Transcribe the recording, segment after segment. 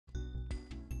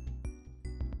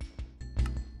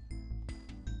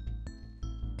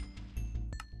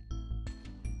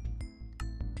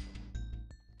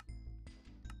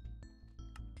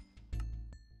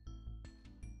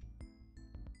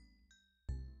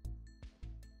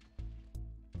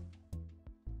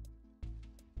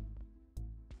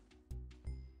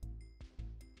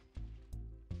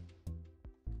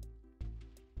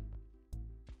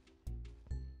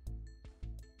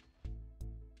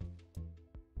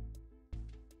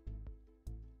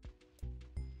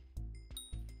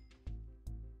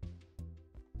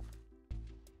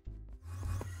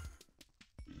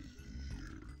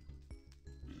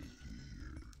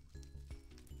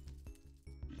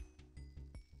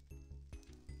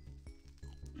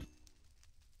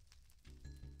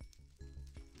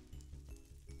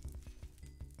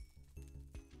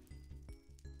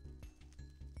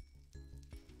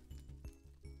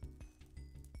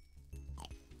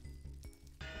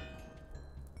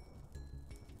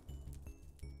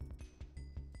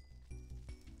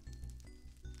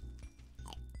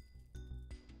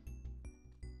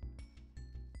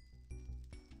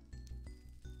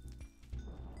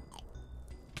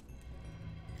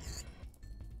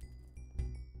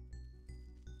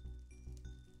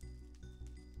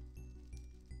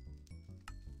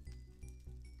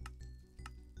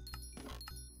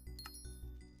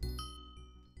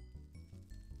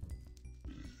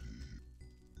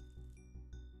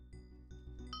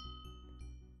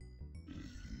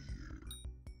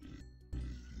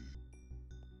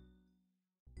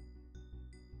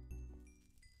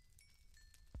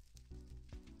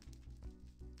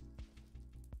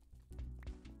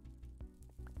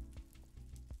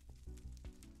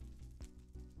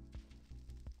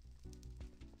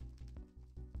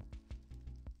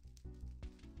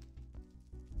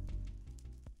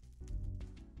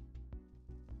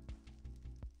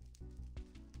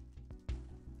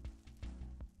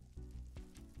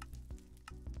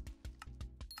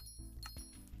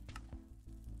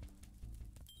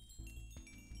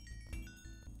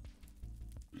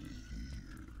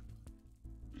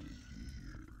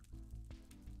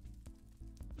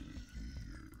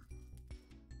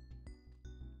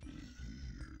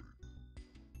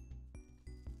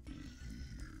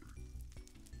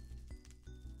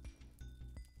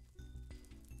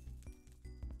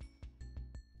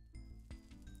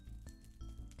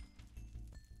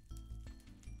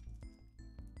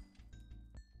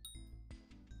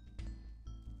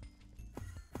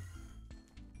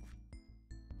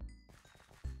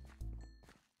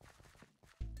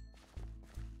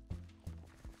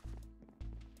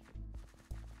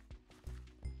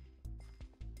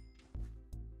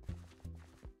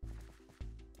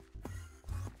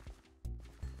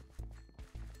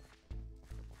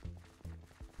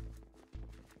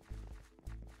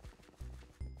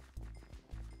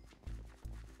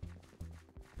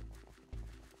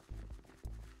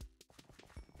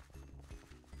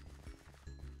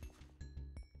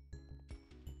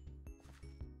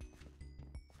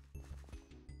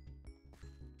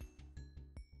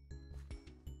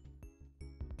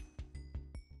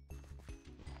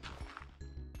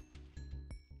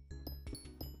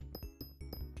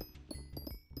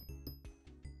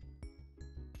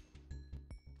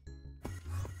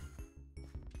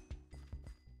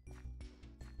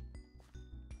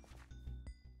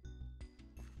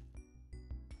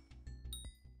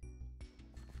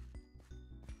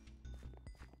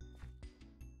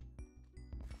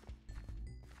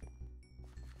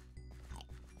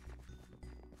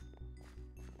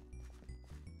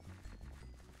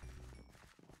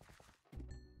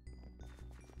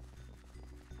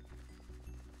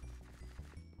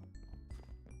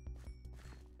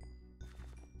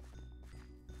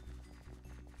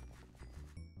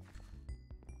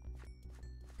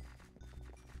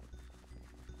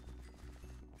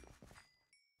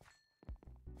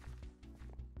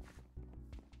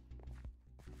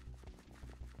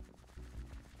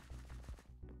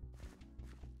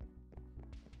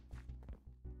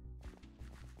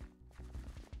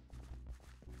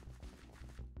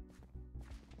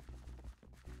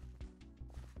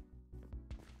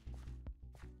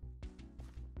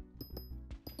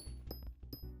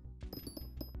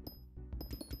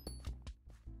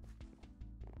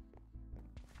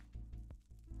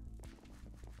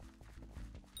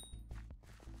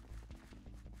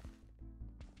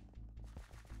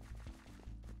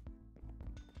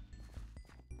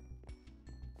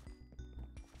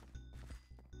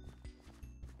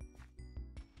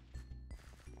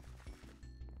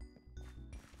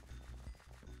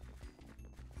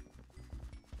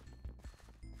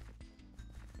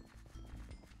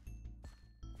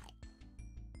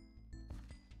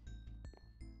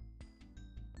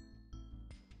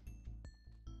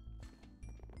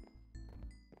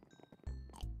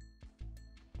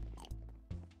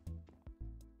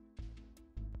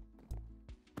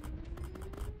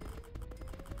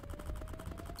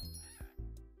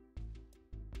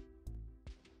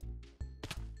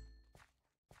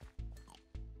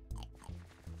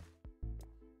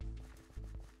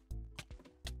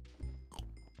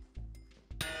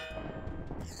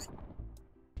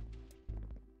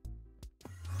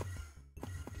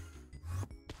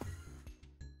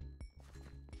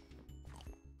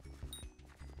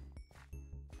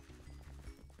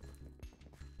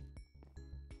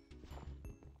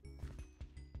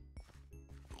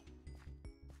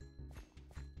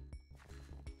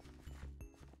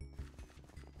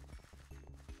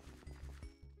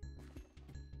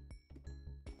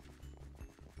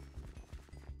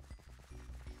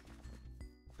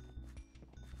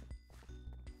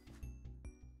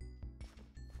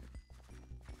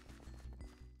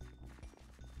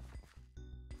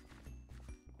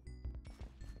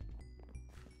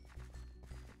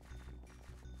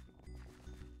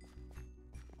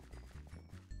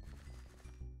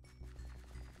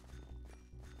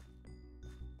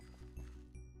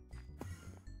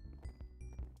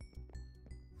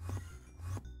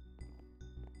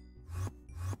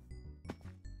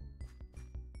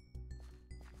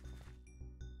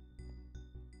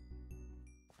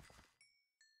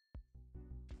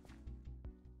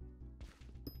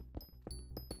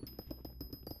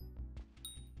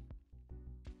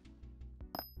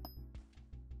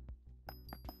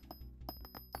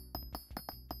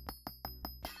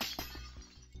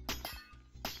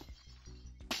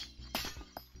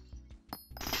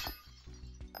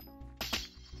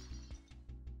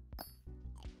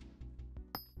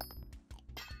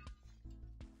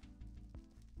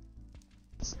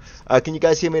Can you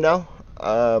guys hear me now?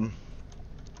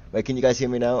 Wait, can you guys hear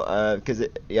me now?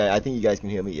 Yeah, I think you guys can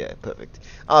hear me. Yeah, perfect.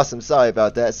 Awesome. Sorry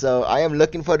about that. So I am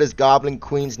looking for this Goblin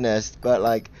Queen's Nest, but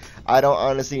like, I don't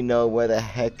honestly know where the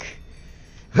heck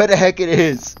it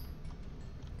is.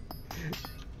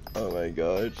 Oh my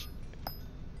gosh.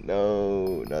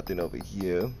 No, nothing over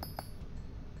here.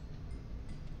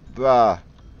 Bruh,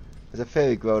 there's a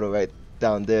fairy grotto right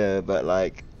down there, but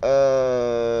like,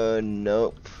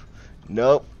 nope,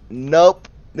 nope.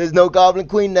 There's no Goblin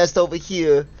Queen Nest over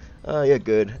here. Oh, you're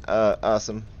good.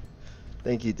 Awesome.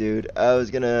 Thank you, dude.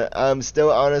 I'm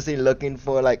still honestly looking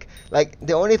for like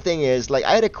the only thing is like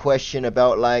I had a question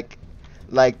about like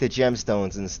the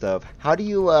gemstones and stuff. How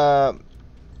do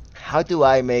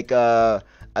I make a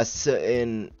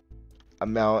certain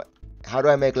amount? How do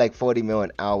I make like 40 mil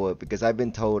an hour? Because I've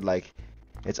been told like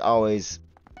it's always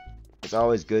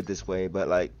good this way, but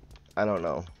like I don't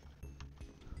know.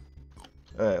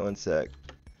 All right, one sec.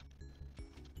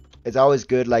 It's always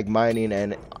good like mining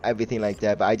and everything like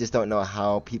that, but I just don't know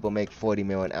how people make 40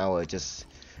 mil an hour just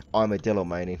armadillo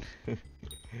mining.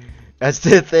 That's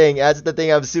the thing. That's the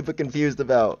thing I'm super confused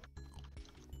about.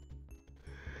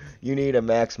 You need a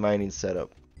max mining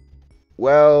setup.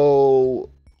 Well,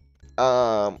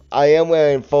 I am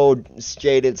wearing full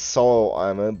shaded soul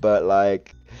armor, but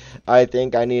like I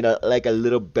think I need a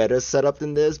little better setup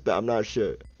than this, but I'm not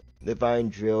sure. Divine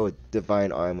drill,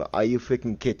 divine armor. Are you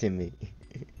freaking kidding me?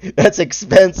 That's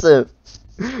expensive.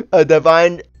 A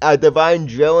divine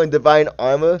drill and divine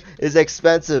armor is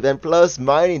expensive, and plus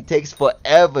mining takes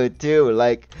forever too.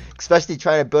 Like especially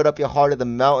trying to build up your Heart of the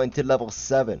Mountain to level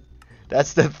 7.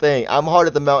 That's the thing. I'm Heart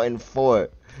of the Mountain 4,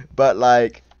 but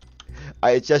like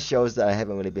it just shows that I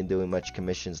haven't really been doing much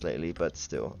commissions lately. But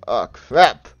still, oh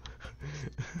crap.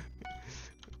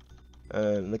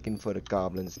 Looking for the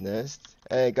goblin's nest.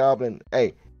 Hey goblin.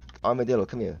 Hey armadillo,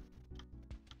 come here.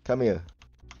 Come here.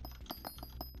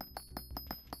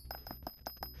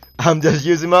 I'm just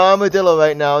using my armadillo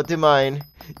right now to mine.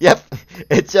 Yep,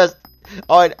 it's just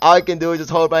all I can do is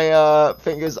just hold my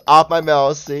fingers off my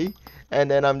mouse, see, and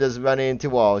then I'm just running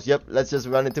into walls. Yep, let's just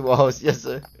run into walls. Yes,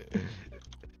 sir.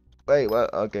 Wait,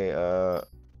 what? Okay,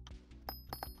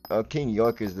 King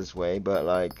York is this way, but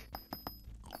like,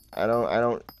 I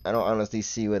don't honestly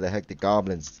see where the heck the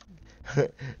goblins,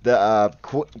 the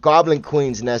Goblin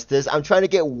Queen's Nest is. I'm trying to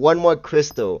get one more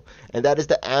crystal, and that is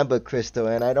the Amber Crystal,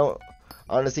 and I don't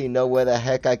honestly know where the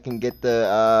heck I can get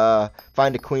the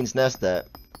find the Queen's Nest at.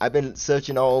 I've been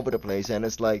searching all over the place, and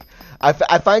it's like I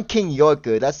find King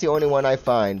Yorker. That's the only one I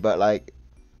find, but like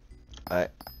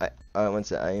one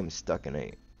sec, I am stuck in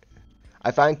a.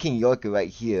 I find King Yorker right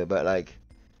here, but like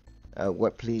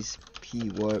what please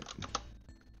P warp.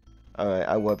 Alright,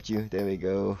 I warped you. There we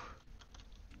go.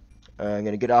 I'm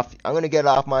gonna get off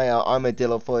my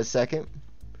armadillo for a second.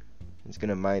 I'm just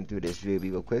gonna mine through this ruby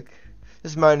real quick.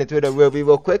 Just mine through the ruby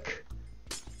real quick.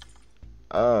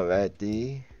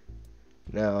 Alrighty.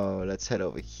 Now let's head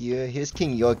over here. Here's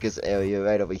King Yorker's area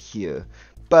right over here.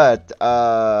 But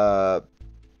let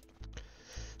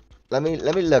me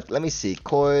look. Let me see.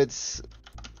 Chords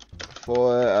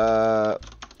for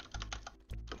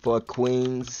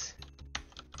Queen's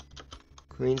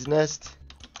Nest.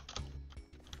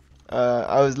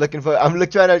 I'm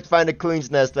trying to find a Queen's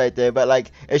Nest right there, but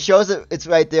like it shows it's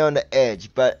right there on the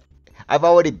edge, but I've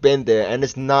already been there and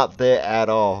it's not there at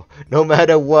all. No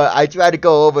matter what, I try to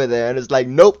go over there and it's like,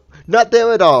 nope, not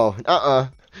there at all. God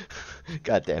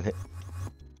damn it.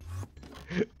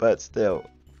 But still,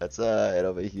 let's head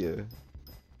over here.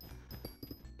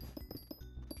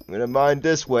 I'm gonna mine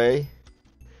this way.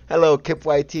 Hello, Kip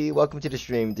YT. Welcome to the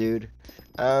stream, dude.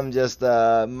 I'm just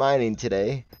mining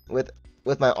today with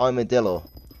my armadillo.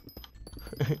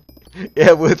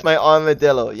 Yeah, with my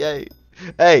armadillo. Yay.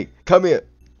 Hey, come here.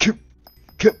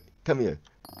 Come here.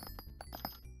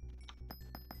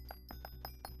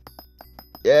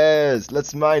 Yes,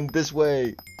 let's mine this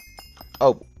way.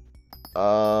 Oh.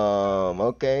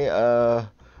 Okay. I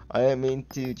didn't mean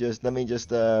to just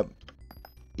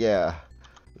yeah.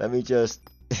 Let me just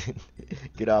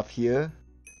get off here.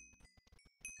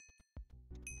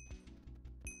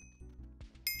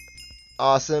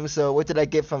 Awesome. So what did I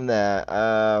get from that?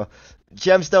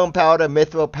 Gemstone powder,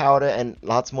 mithril powder, and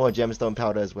lots more gemstone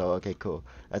powder as well. Okay, cool.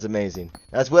 That's amazing.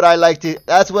 That's what I like to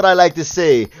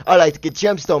see. I like to get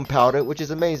gemstone powder, which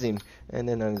is amazing. And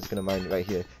then I'm just gonna mine right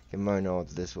here. Can mine all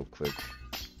of this real quick.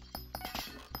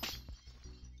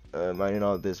 Mining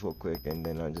all of this real quick, and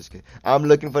then I'm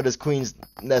looking for this Queen's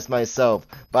Nest myself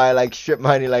by like strip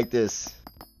mining like this.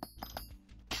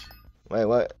 Wait,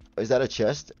 what? Is that a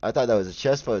chest? I thought that was a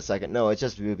chest for a second. No, it's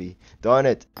just ruby. Darn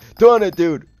it. Darn it,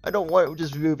 dude. I don't want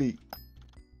just ruby.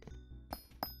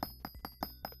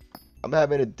 I'm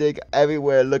having to dig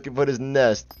everywhere looking for this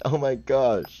nest. Oh my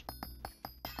gosh.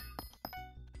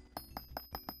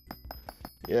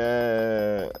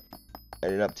 Yeah.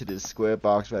 Heading up to this square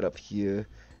box right up here.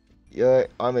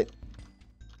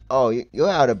 Oh, you're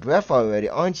out of breath already,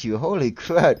 aren't you? Holy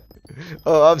crap.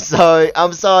 Oh, I'm sorry,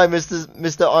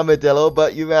 Mr. Armadillo,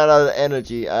 but you ran out of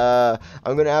energy. I'm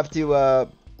gonna have to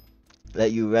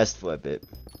let you rest for a bit.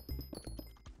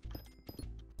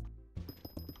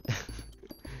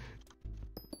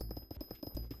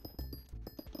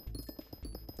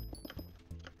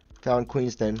 Found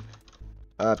Queenston.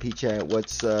 P-Chat,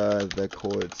 what's the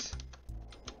chords?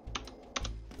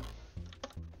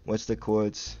 What's the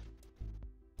chords?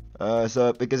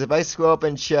 So because if I scroll up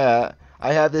in chat,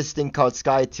 I have this thing called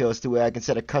Sky Tilts to where I can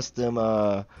set a custom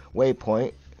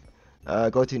waypoint.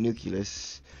 Go to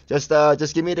Nucleus. Just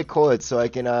give me the chords so I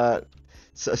can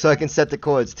so I can set the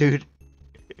chords, dude.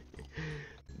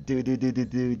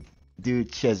 Dude,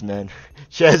 Chessman.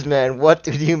 Chessman, what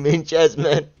do you mean,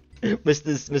 Chessman?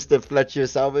 Mr. Fletcher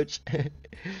Salvage.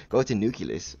 Go to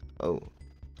Nucleus. Oh,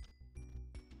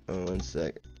 one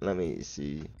sec. Let me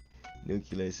see.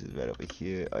 Nucleus is right over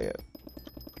here. Oh yeah.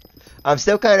 I'm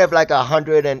still kind of like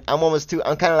 100 and I'm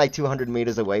kind of like 200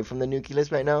 meters away from the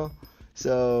Nucleus right now.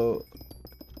 So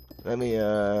let me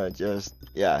just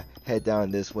head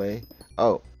down this way.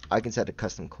 Oh, I can set a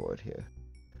custom chord here.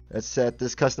 Let's set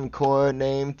this custom chord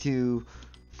name to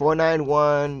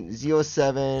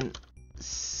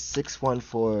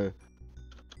 49107-614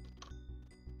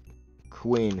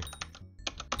 Queen.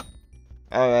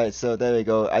 Alright, so there we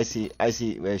go. I see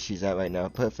where she's at right now.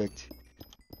 Perfect.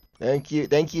 Thank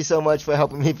you so much for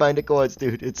helping me find the chords,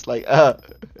 dude. It's like oh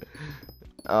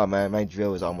man, my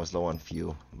drill is almost low on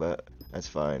fuel, but that's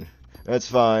fine. That's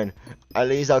fine. At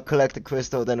least I'll collect the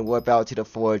crystal, then warp out to the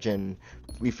forge and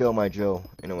refill my drill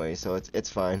anyway, so it's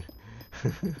fine.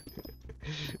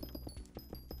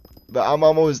 But I'm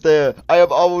almost there. I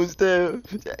am almost there.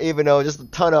 Even though just a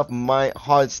ton of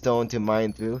hard stone to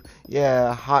mine through.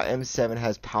 Yeah, Hot M7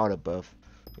 has powder buff.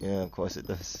 Yeah, of course it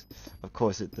does. Of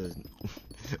course it does.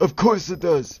 Of course it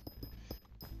does.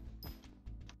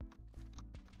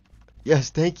 Yes,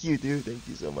 thank you, dude. Thank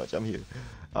you so much. I'm here.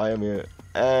 I am here.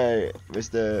 Hey,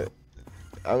 Mr.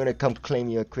 I'm gonna come claim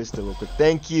your crystal real quick.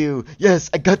 Thank you. Yes,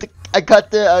 I got the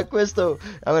crystal.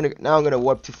 I'm gonna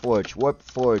warp to forge. Warp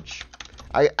forge.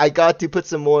 I got to put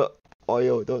some more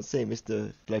oil. Don't say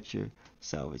Mr. Fletcher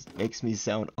Salvage. Makes me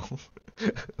sound old.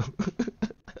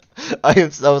 I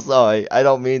am so sorry. I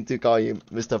don't mean to call you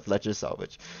Mr. Fletcher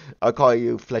Salvage. I'll call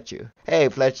you Fletcher. Hey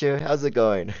Fletcher, how's it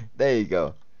going? There you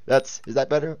go. Is that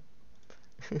better?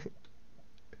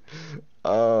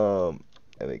 There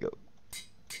we go.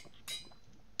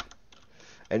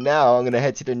 And now I'm gonna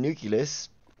head to the Nucleus.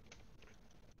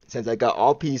 Since I got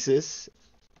all pieces.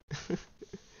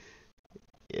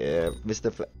 Yeah,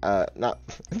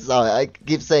 sorry, I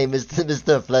keep saying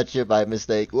Mr. Fletcher by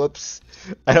mistake. Whoops.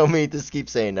 I don't mean to keep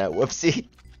saying that. Whoopsie.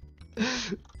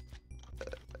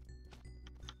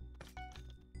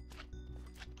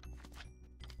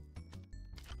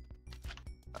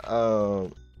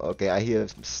 Okay, I hear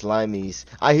slimies.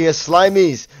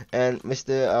 And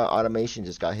Mr. Automation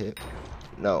just got hit.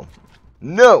 No.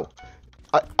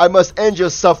 I must end your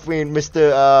suffering,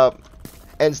 Mr.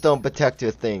 Endstone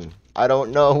Protector thing. I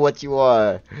don't know what you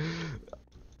are.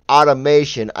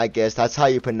 Automation, I guess. That's how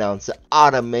you pronounce it.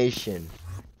 Automation.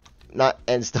 Not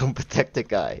Endstone Protector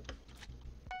guy.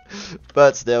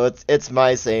 But still, it's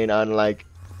my saying, unlike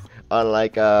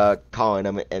calling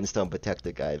him an Endstone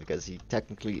Protector guy, because he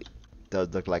technically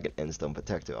does look like an Endstone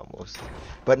Protector almost.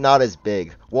 But not as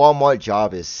big. Walmart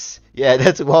Jarvis. Yeah,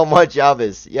 that's Walmart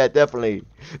Jarvis. Yeah, definitely.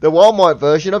 The Walmart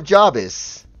version of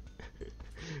Jarvis.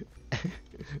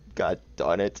 God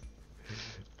darn it.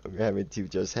 I'm having to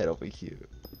just head over here.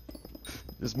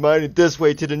 Just mine it this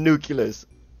way to the Nucleus.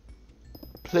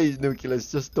 Please,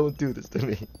 Nucleus, just don't do this to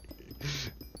me.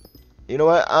 You know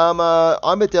what?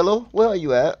 Armadillo, where are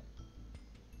you at?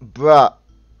 Bruh,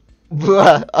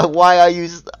 why are you...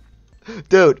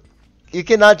 Dude, you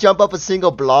cannot jump up a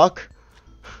single block?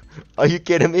 Are you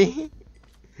kidding me?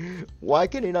 Why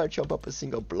can he not jump up a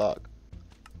single block?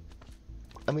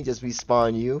 Let me just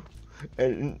respawn you.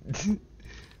 And...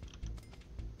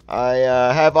 I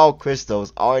have all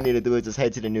crystals. All I need to do is just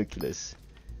head to the Nucleus.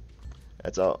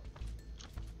 That's all.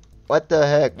 What the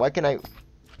heck? Why can I...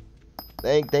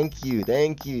 Thank you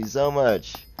so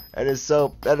much. That is so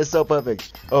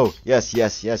perfect. Oh, yes,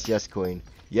 queen.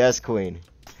 Yes, queen.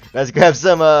 Let's grab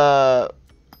some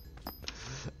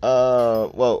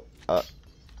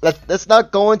let's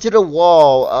not go into the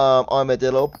wall,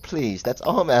 Armadillo, please. That's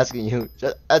all I'm asking you.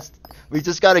 We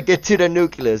just gotta get to the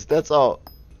nucleus. That's all.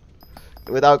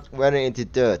 Without running into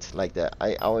dirt like that.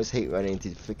 I always hate running into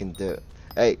freaking dirt.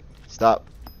 Hey, stop,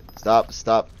 dirt,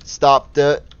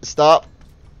 stop.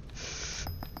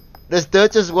 This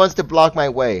dirt just wants to block my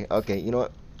way. Okay, you know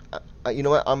what? You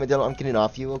know what, Armadillo? I'm getting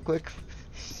off you real quick.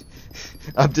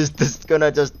 I'm just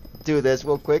gonna do this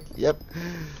real quick. Yep.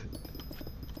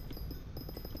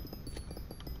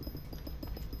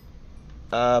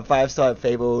 Five-star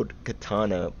fabled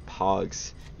katana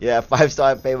pogs. Yeah,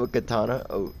 5-star fabled katana.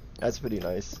 Oh, that's pretty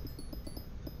nice.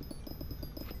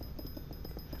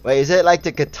 Wait, is it like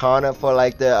the katana for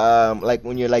like the like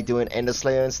when you're like doing Ender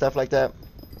Slayer and stuff like that?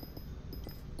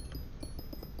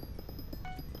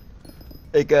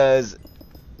 Because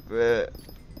what'd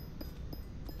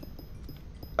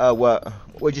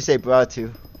you say,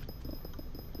 Bratu?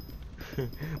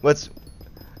 What's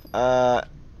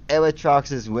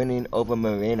Electrox is winning over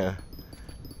Marina.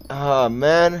 Oh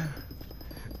man,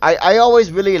 I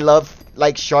always really love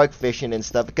like shark fishing and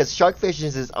stuff, because shark fishing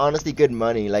is honestly good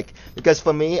money. Like, because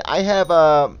for me, I have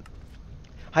a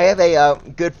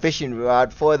good fishing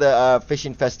rod for the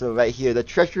fishing festival right here, the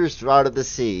treacherous rod of the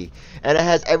sea, and it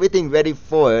has everything ready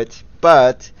for it.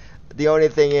 But the only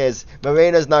thing is,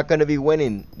 Marina's not going to be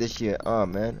winning this year. Oh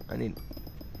man,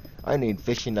 I need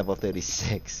fishing level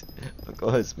 36. Of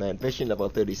course, man, fishing level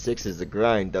 36 is the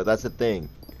grind, though. That's the thing.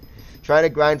 Trying to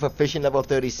grind for fishing level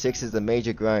 36 is the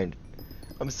major grind.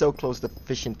 I'm so close to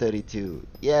fishing 32.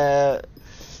 Yeah,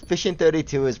 fishing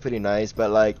 32 is pretty nice, but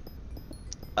like,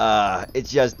 it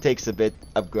just takes a bit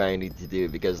of grinding to do,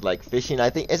 because like fishing,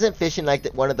 I think, isn't fishing like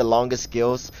one of the longest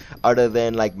skills other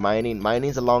than like mining?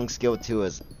 Mining's a long skill too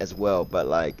as well, but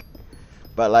like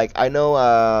I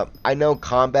know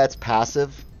combat's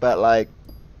passive, but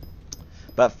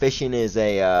fishing is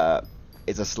a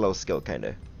slow skill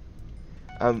kinda.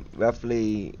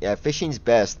 Roughly, yeah, fishing's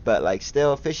best, but like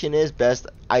still fishing is best.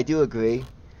 I do agree,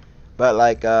 but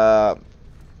like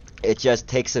it just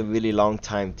takes a really long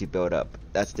time to build up.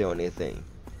 That's the only thing.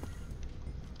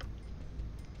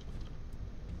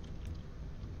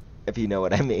 If you know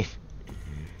what I mean.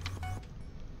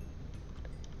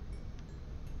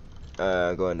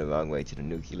 Going the wrong way to the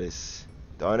nucleus.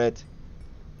 Darn it.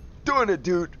 Darn it,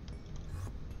 dude.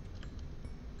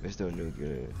 Crystal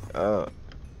nucleus. Oh.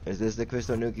 Is this the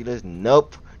crystal nucleus?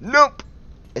 Nope. Nope.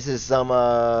 This is some,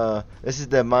 this is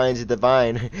the Mines of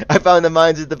Divine. I found the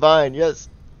Mines of Divine, yes.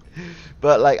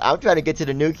 But, like, I'm trying to get to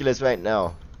the nucleus right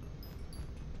now.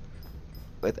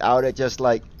 Without it just,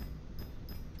 like,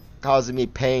 causing me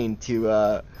pain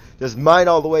to, just mine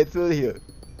all the way through here.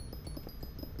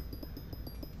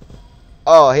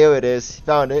 Oh, here it is.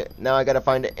 Found it. Now I gotta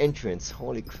find the entrance.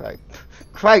 Holy crap.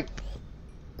 Crap!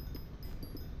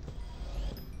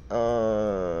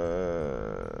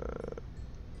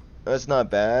 That's not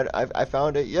bad. I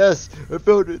found it. Yes, I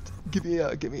found it. Give me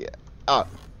a.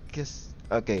 Kiss.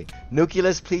 Okay,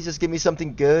 nucleus, please just give me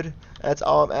something good. That's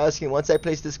all I'm asking. Once I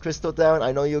place this crystal down,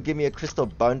 I know you'll give me a crystal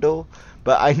bundle,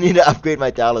 but I need to upgrade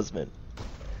my talisman.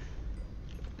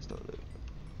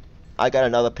 I got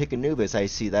another pick Anubis. I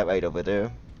see that right over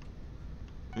there.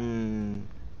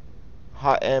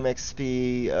 Hot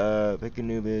MXP, pick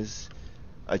Anubis,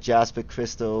 a Jasper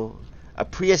crystal, a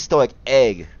prehistoric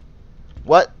egg.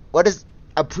 What is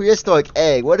a prehistoric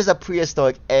egg? What is a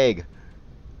prehistoric egg?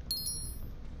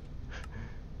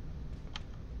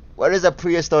 What is a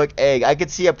prehistoric egg? I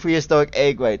could see a prehistoric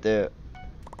egg right there.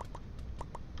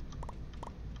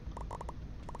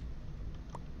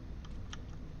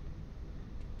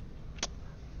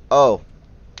 Oh,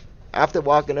 after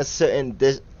walking a certain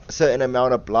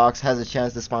amount of blocks, has a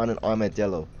chance to spawn an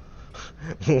armadillo.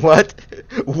 What?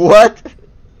 What?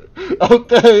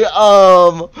 Okay,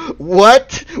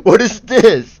 what? What is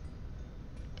this?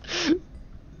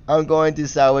 I'm going to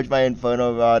salvage my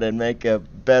inferno rod and make a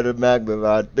better magma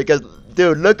rod, because,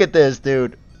 dude, look at this,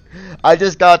 dude. I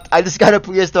just got a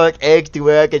prehistoric egg to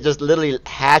where I could just literally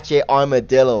hatch a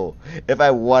armadillo if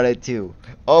I wanted to.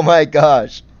 Oh my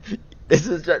gosh. This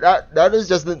is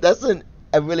that's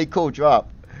a really cool drop.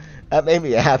 That made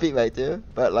me happy right there.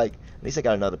 But like, at least I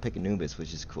got another pick Anubis,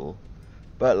 which is cool.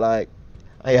 But like,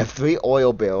 I have 3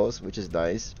 oil barrels, which is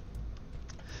nice.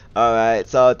 Alright,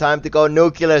 so time to go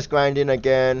nucleus grinding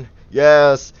again.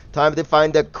 Yes, time to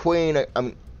find the queen.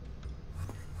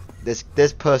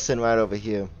 This person right over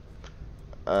here.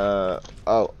 Oh,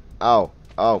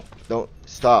 don't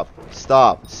stop,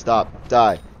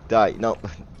 die, no.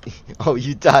 Oh,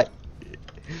 you died.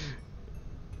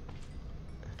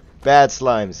 Bad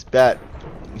slimes, bad.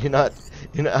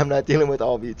 I'm not dealing with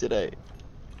all of you today.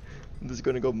 I'm just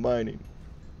gonna go mining.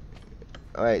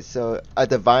 Alright, so a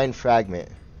divine fragment.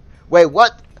 Wait,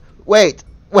 what? Wait,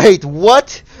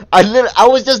 what? I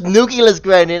was just nuking this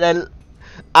granite and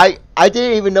I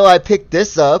didn't even know I picked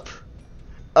this up.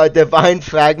 A divine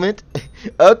fragment.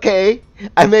 Okay,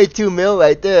 I made 2 mil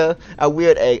right there. A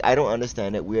weird egg. I don't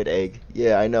understand it. Weird egg.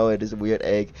 Yeah, I know it is a weird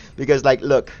egg because like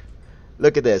look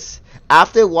at this.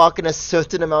 After walking a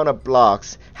certain amount of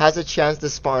blocks, has a chance to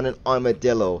spawn an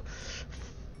armadillo.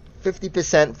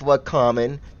 50% for a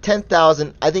common,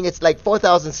 10,000, I think it's like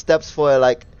 4,000 steps for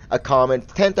like a common,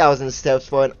 10,000 steps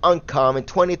for an uncommon,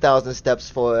 20,000 steps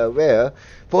for a rare,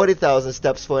 40,000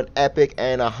 steps for an epic,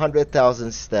 and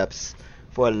 100,000 steps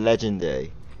for a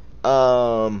legendary.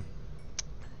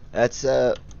 That's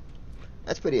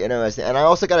pretty interesting. And I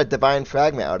also got a divine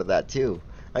fragment out of that too.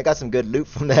 I got some good loot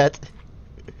from that.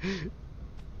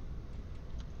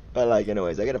 But like,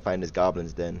 anyways, I gotta find this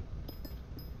goblin's den.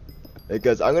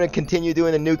 Because I'm gonna continue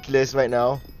doing the nucleus right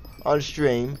now on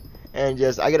stream, and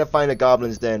I gotta find a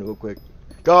goblin's den real quick.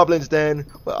 Goblin's den,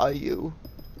 where are you?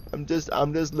 I'm just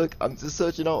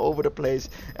searching all over the place,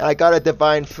 and I got a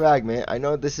divine fragment. I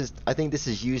think this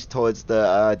is used towards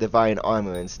the divine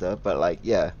armor and stuff, but like,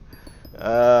 yeah.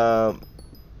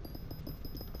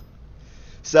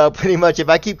 So pretty much, if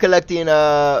I keep collecting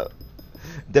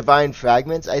divine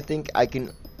fragments, I think I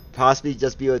can possibly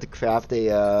just be able to craft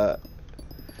a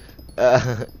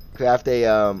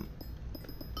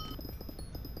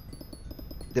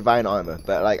divine armor.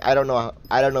 But like, I don't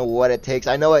know what it takes.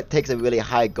 I know it takes a really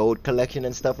high gold collection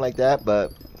and stuff like that,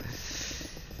 but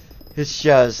it's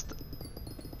just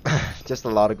a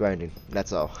lot of grinding.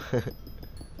 That's all.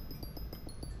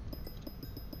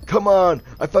 Come on,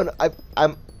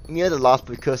 I'm near the Lost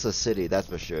Precursor City, that's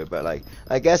for sure. But like,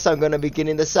 I guess I'm gonna be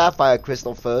getting the sapphire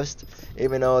crystal first,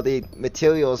 even though the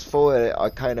materials for it are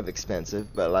kind of expensive.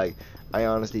 But like, I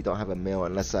honestly don't have a mill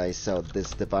unless I sell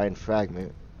this divine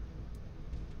fragment.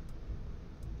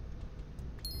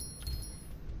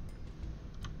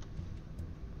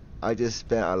 I just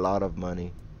spent a lot of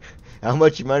money. How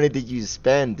much money did you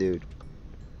spend, dude?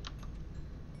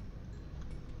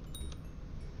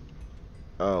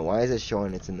 Oh, why is it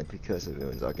showing it's in the precursor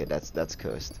ruins? Okay, that's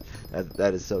cursed.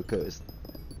 That is so cursed.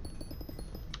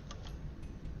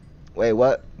 Wait,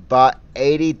 what? Bought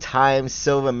 80 times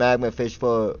silver magma fish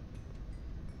for...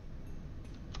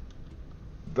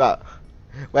 Bruh.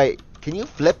 Wait, can you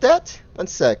flip that? One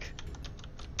sec.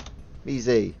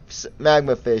 Easy.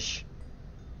 Magma fish.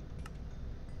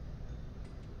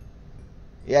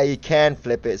 Yeah, you can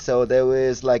flip it. So there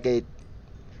is like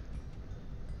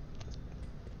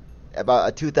about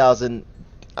a 2,000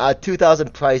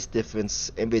 price difference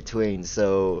in between.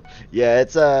 So yeah,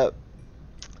 it's I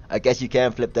guess you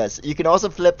can flip that. You can also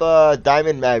flip a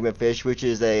diamond magma fish, which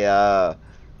is a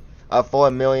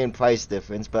 4 million price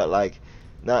difference. But like,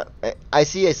 not, I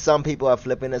see some people are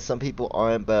flipping it, some people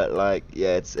aren't. But like,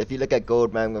 yeah, it's, if you look at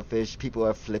gold magma fish, people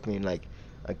are flipping like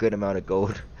a good amount of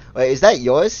gold. Wait, is that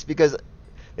yours? Because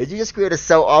did you just create a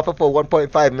sell offer for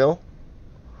 1.5 mil?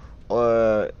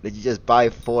 Or did you just buy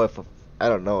 4 for, I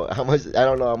don't know how much. I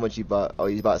don't know how much you bought. Oh,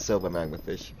 you bought silver magma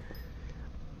fish.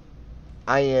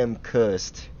 I am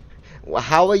cursed.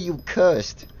 How are you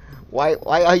cursed? Why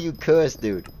are you cursed,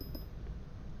 dude?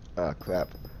 Oh crap.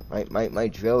 My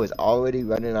drill is already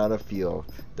running out of fuel.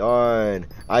 Darn.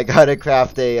 I gotta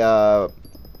craft a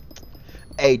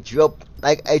drill,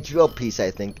 like a drill piece,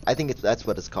 I think. That's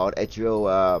what it's called. A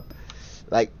drill,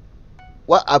 like,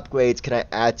 what upgrades can I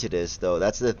add to this though?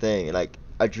 That's the thing. Like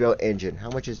a drill engine. How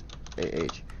much is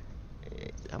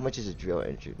how much is a drill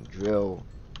engine? Drill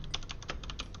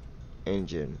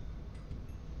engine.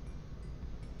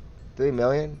 3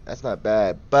 million? That's not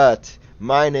bad. But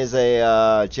mine is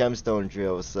a gemstone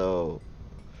drill, so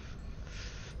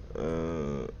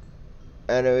and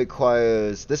it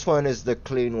requires, this one is the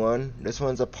clean one. This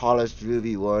one's a polished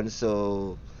ruby one.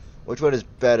 So which one is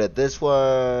better? This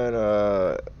one,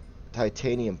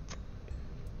 titanium.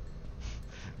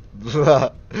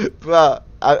 bruh,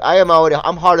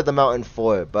 I'm hard at the mountain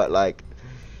for it, but like,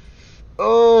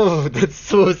 oh, that's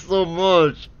so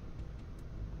much.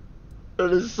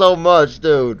 That is so much,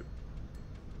 dude.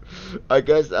 I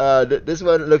guess this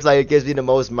one looks like it gives me the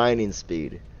most mining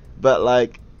speed, but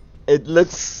like, it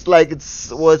looks like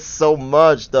it's worth so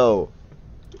much though.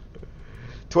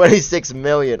 26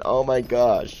 million. Oh my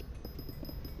gosh.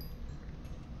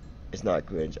 It's not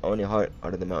cringe. Only hard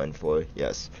of the mountain for it.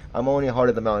 Yes, I'm only hard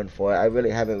of the mountain for it. I really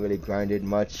haven't grinded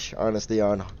much, honestly,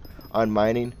 on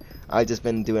mining. I've just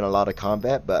been doing a lot of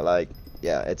combat, but like,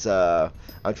 yeah, it's I'm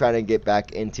trying to get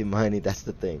back into mining. That's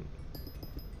the thing.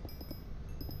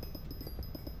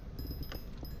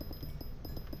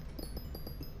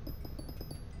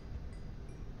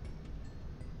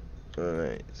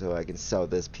 Alright, so I can sell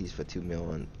this piece for 2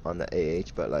 mil on the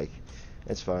AH, but like,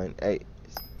 it's fine. Hey,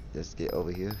 let's get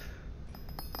over here.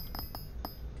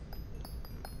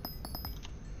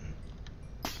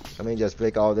 Let me just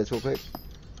break all this real quick.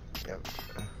 Yep.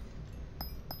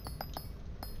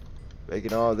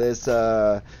 Breaking all this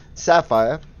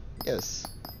sapphire. Yes.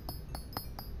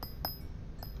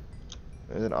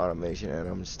 There's an automation and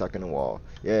I'm stuck in a wall.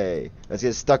 Yay. Let's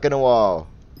get stuck in a wall.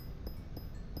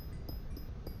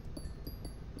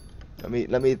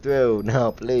 Let me through now,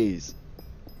 please.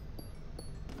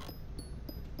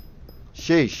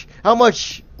 Sheesh. How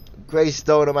much gray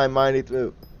stone am I mining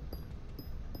through?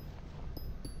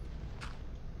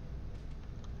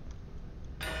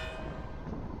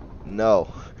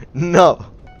 No. No.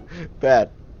 Bad.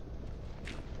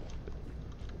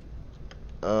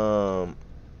 There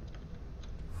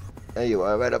you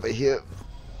are, right over here.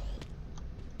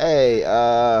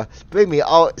 Hey, bring me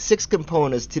all 6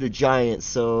 components to the giant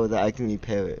so that I can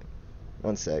repair it.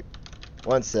 One sec.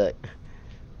 One sec.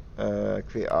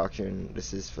 Create auction.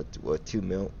 This is for what, 2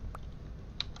 mil.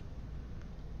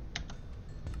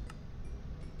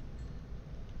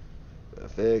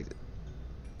 Perfect.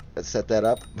 Let's set that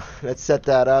up. Let's set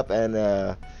that up and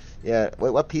yeah. Wait,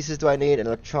 what pieces do I need? An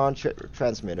electron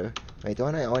transmitter. Wait,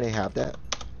 don't I already have that?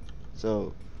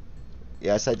 So,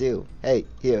 yes, I do. Hey,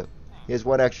 here's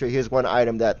one extra. Here's one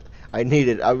item that I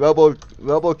needed. A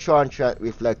Robotron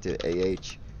reflector.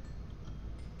 AH.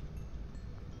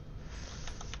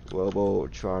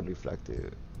 Robotron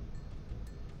reflector.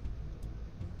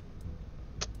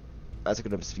 That's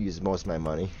gonna use most of my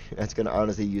money. That's gonna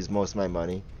honestly use most of my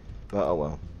money. But oh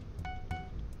well.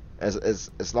 As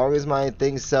long as my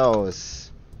thing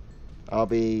sells, I'll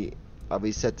be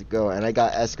set to go. And I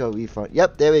got ESCO refund.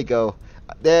 Yep, there we go.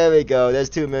 There we go. There's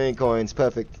 2 million coins.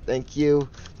 Perfect. Thank you.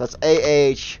 That's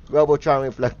AH Robotron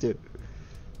reflector.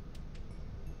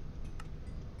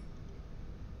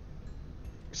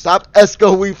 Stop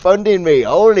ESCO refunding me.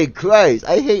 Holy Christ.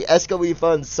 I hate ESCO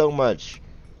refunds so much.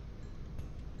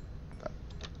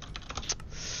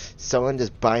 Someone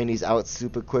just buying these out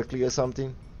super quickly or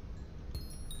something.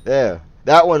 There.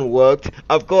 That one worked.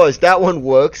 Of course, that one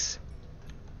works.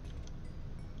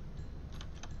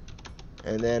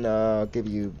 And then I'll give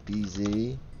you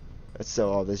BZ. Let's sell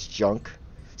all this junk.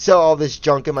 Sell all this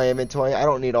junk in my inventory. I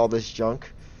don't need all this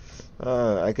junk.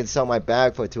 I can sell my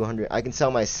bag for 200. I can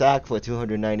sell my sack for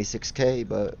 296k,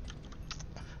 but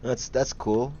that's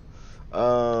cool.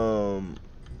 What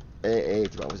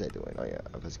was I doing? Oh yeah,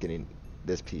 I was getting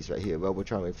this piece right here,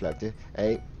 Robotron reflector.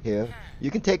 Hey, here.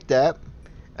 You can take that.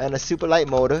 And a super light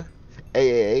motor.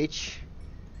 AAH.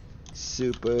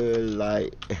 Super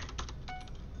light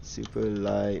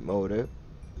motor.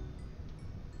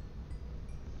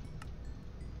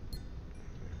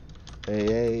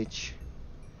 AH.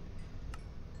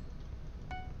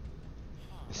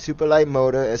 Super light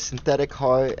motor, a synthetic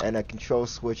heart, and a control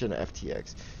switch and an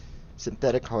FTX.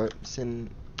 Synthetic heart.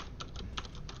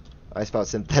 I spelled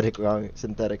synthetic wrong.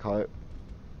 Synthetic heart.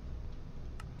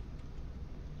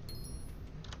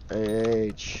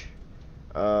 AH.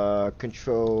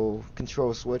 Control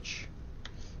switch.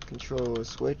 Control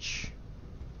switch.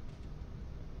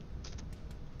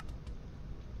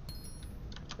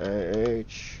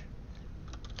 AH.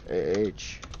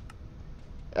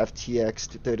 FTX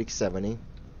 3070.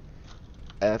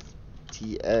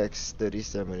 FTX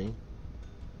 3070.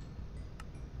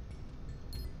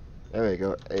 There we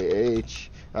go. AH.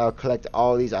 I'll collect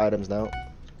all these items now.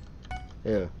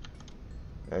 Here.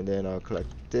 And then I'll collect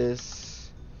this.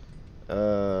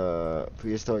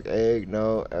 Prehistoric egg.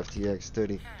 No. FTX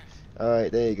 30.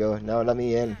 Alright, there you go. Now let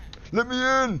me in. Let me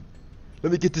in!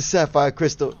 Let me get the sapphire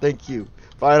crystal. Thank you.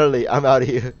 Finally, I'm out of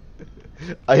here.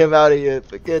 I am out of here.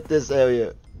 Forget this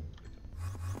area.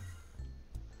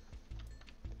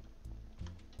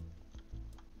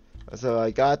 So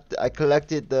I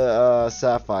collected the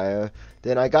sapphire.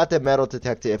 Then I got the metal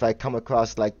detector if I come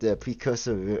across like the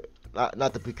precursor,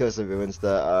 not the precursor ruins,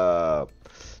 the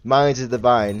mines of the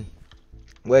divine.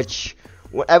 Which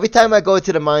every time I go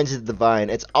to the mines of the divine,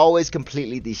 it's always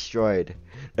completely destroyed.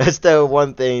 That's the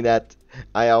one thing that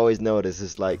I always notice.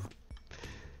 Is like,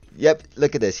 yep,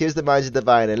 look at this. Here's the mines of the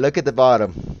divine, and look at the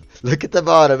bottom. Look at the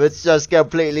bottom. It's just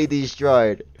completely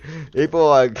destroyed. People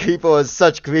are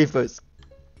such griefers.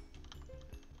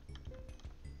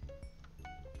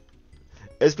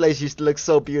 This place used to look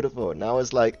so beautiful. Now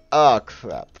it's like, oh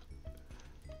crap.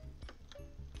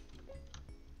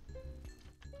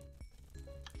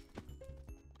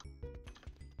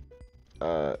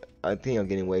 I think I'm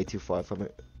getting way too far from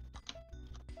it.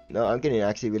 No, I'm getting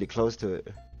actually really close to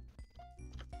it.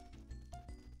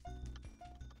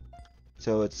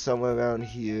 So it's somewhere around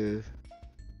here.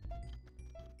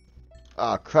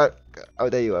 Ah, crap. Oh,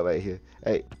 there you are right here.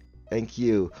 Hey, thank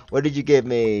you. What did you give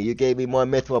me? You gave me more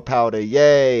mithril powder.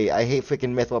 Yay! I hate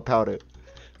freaking mithril powder.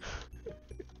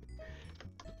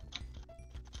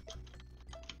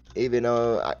 Even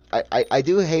though I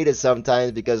do hate it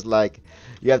sometimes because like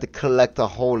you have to collect a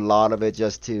whole lot of it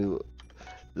just to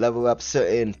level up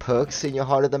certain perks in your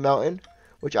Heart of the Mountain,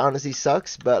 which honestly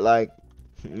sucks, but like,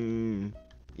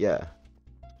 yeah.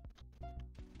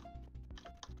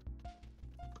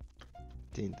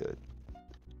 13,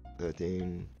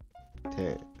 13,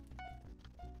 10.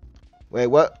 Wait,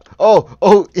 what?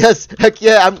 Oh, yes, heck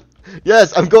yeah,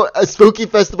 I'm going, a spooky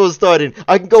festival is starting.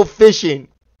 I can go fishing.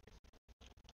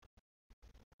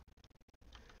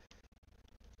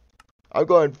 I'm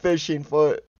going fishing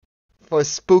for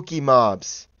spooky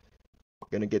mobs.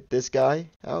 Gonna get this guy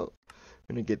out.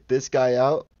 Gonna get this guy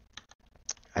out.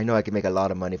 I know I can make a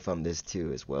lot of money from this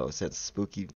too as well, since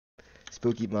spooky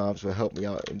mobs will help me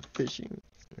out in fishing.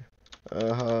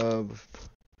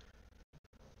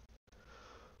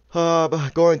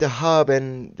 Hub, going to hub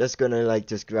and just gonna like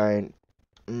just grind.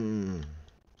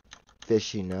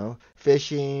 Fishing now.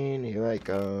 Fishing, here I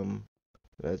come.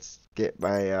 Let's get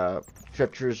my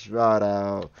treacherous rod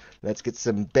out. Let's get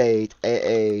some bait.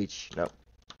 No,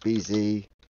 BZ.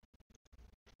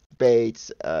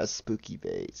 Baits, spooky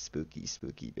bait.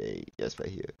 Spooky bait. Yes, right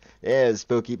here. Yeah,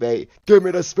 spooky bait. Give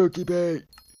me the spooky bait.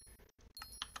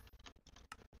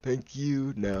 Thank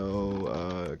you.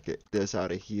 Now, get this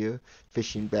out of here.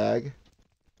 Fishing bag.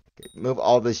 Okay, move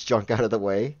all this junk out of the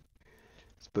way.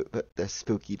 Put the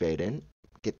spooky bait in.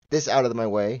 Get this out of my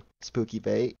way. Spooky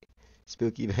bait.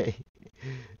 Spooky bait.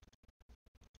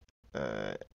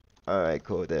 Alright,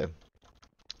 cool. There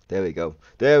we go.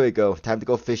 There we go. Time to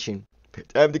go fishing.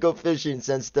 Time to go fishing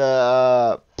since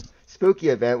the spooky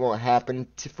event won't happen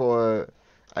for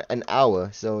an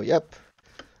hour. So, yep.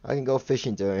 I can go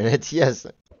fishing during it. Yes.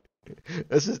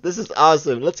 This is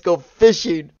awesome. Let's go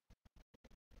fishing.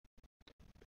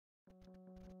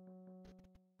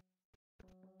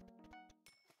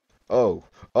 Oh.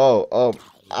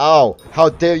 Ow. How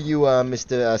dare you,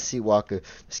 Mr. Seawalker.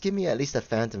 Just give me at least a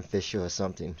phantom fisher or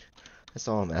something. That's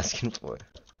all I'm asking for.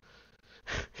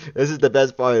 This is the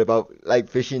best part about like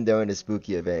fishing during the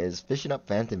spooky event is fishing up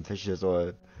phantom fishes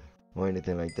or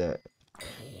anything like that.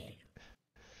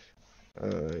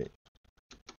 Alright.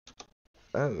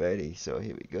 Alrighty, so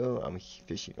here we go. I'm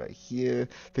fishing right here.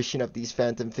 Fishing up these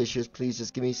phantom fishers. Please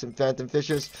just give me some phantom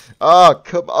fishers. Oh,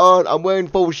 come on. I'm wearing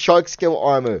full shark scale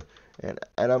armor. And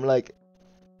I'm like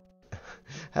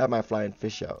have my flying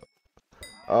fish out.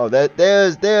 Oh,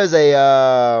 there's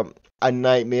a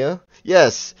nightmare.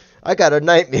 Yes, I got a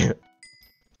nightmare.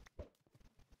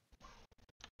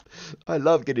 I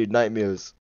love getting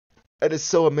nightmares. It is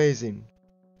so amazing.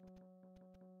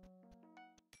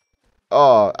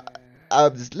 Oh,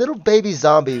 this little baby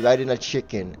zombie riding a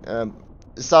chicken.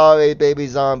 Sorry, baby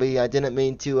zombie. I didn't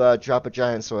mean to drop a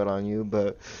giant sword on you,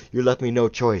 but you left me no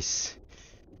choice.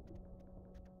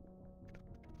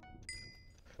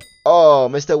 Oh,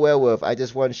 Mr. Werewolf, I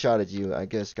just one-shotted you. I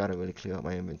guess gotta really clear out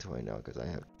my inventory now because I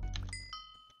have.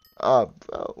 Oh,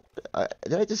 bro.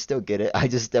 Did I just still get it? I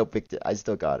just still picked it. I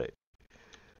still got it.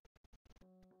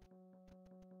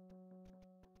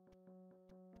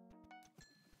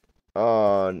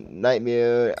 Oh,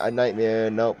 nightmare. A nightmare.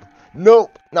 Nope.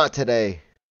 Nope. Not today.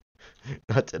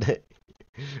 Not today.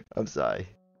 I'm sorry.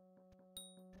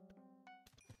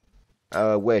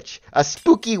 Witch. A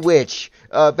spooky witch.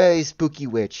 A very spooky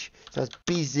witch. So it's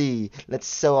BZ. Let's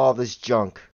sell all this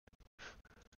junk.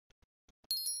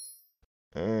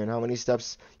 And how many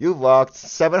steps? You've walked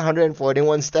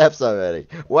 741 steps already.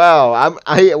 Wow,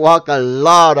 I walk a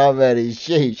lot already.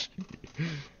 Sheesh.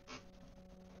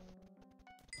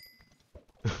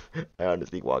 I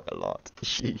honestly walk a lot.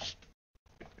 Sheesh.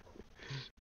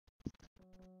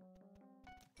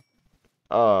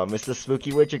 Oh, Mr.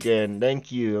 Spooky Witch again.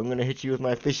 Thank you. I'm gonna hit you with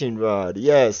my fishing rod.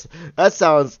 Yes, that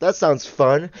sounds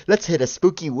fun. Let's hit a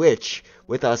spooky witch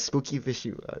with our spooky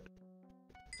fishing rod.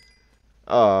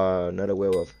 Oh, another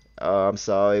werewolf. Oh, I'm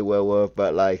sorry, werewolf,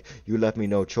 but like you left me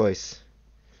no choice.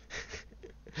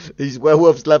 These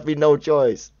werewolves left me no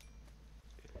choice.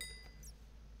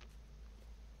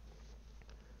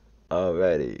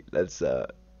 Alrighty, let's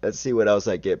see what else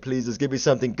I get. Please just give me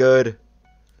something good.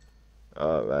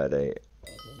 Alrighty.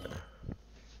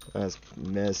 Last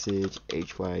message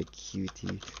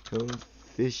HYQT. Come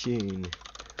fishing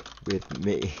with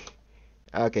me.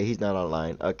 Okay, he's not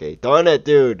online. Okay, darn it,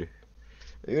 dude.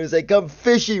 You're gonna say come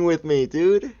fishing with me,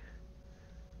 dude.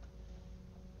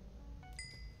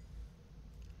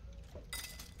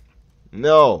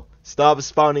 No, Stop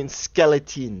spawning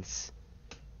skeletons.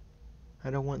 I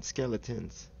don't want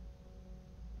skeletons.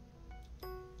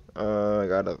 I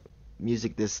got a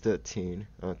music this 13.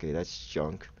 Okay, that's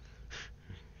junk.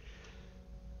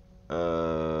 What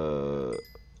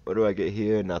do I get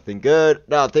here? Nothing good.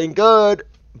 Nothing good.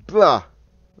 Blah.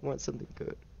 I want something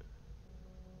good.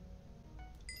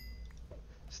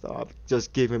 Stop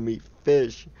just giving me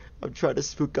fish. I'm trying to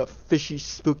spook up fishy,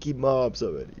 spooky mobs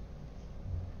already.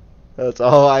 That's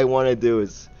all I want to do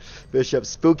is fish up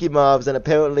spooky mobs, and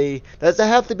apparently, does it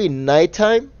have to be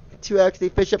nighttime to actually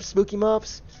fish up spooky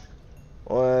mobs?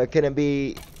 Or can it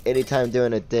be anytime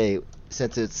during the day,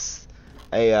 since it's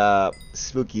a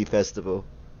spooky festival?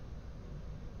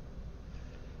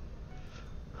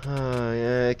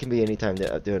 Yeah, it can be anytime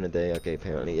during the day. Okay,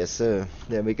 apparently, yes sir.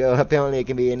 There we go. Apparently it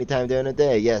can be anytime during the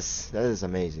day. Yes, that is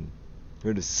amazing.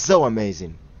 It is so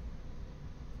amazing.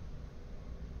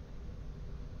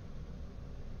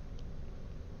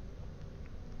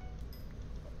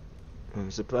 I'm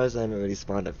surprised I haven't really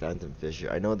spawned a phantom fisher.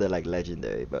 I know they're like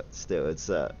legendary, but still, it's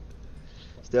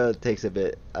still it takes a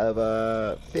bit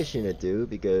of fishing to do,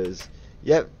 because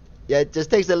yeah, it just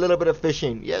takes a little bit of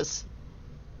fishing. Yes,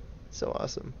 so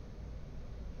awesome.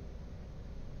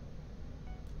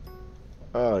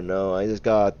 Oh no, I just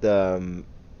got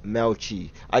Melchi.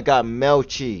 I got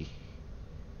Melchi.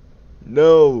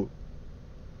 No.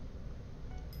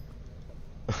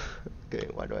 Okay,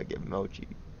 why do I get Melchi?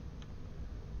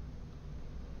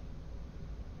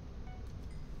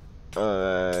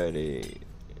 Alrighty.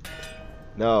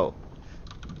 No.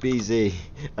 BZ.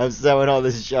 I'm selling all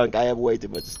this junk. I have way too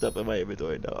much stuff in my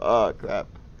inventory now. Oh crap.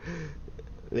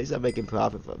 At least I'm making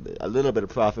profit from this. A little bit of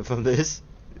profit from this.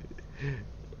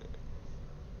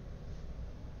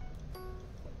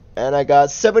 And I got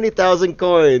 70,000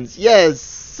 coins. Yes,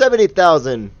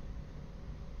 70,000.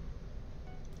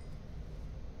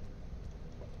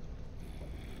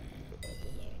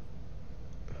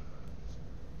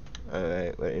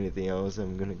 Alright, what, anything else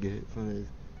I'm gonna get from this?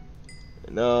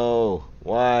 No,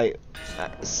 why?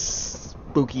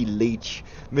 Spooky leech.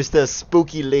 Mr.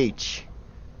 Spooky Leech.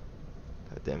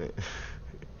 God damn it.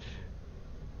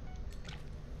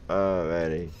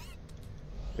 Alrighty.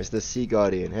 Mr. Sea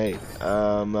Guardian, hey,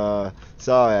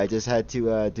 sorry, I just had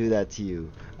to do that to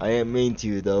you. I ain't mean to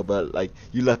you though, but like,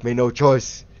 you left me no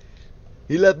choice.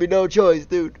 You left me no choice,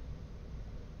 dude.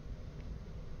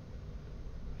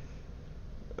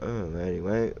 Alrighty,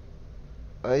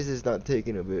 why is this not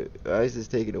taking a bit? Why is this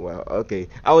taking a while? Okay,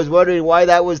 I was wondering why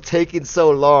that was taking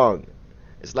so long.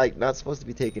 It's like not supposed to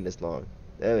be taking this long.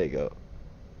 There we go.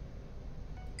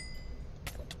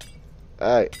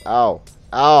 Alright, ow.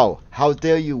 Ow! How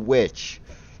dare you, witch!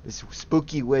 This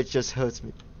spooky witch just hurts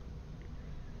me.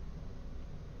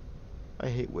 I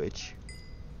hate witch.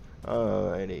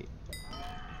 Alrighty.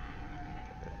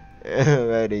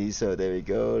 Alrighty, so there we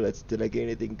go. Did I get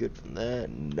anything good from that?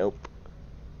 Nope.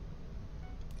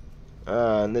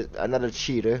 Another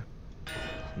cheater.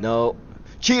 No.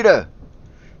 Cheater!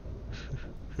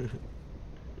 I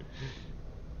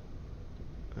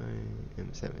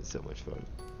am having so much fun.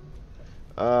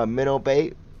 Minnow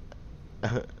bait.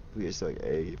 We just like,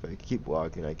 hey, if I keep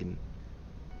walking, I can.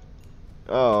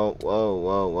 Oh,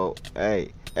 whoa!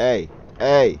 Hey!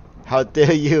 How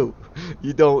dare you?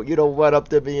 You don't run up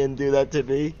to me and do that to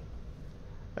me.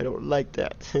 I don't like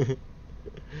that.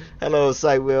 Hello,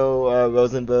 Cywil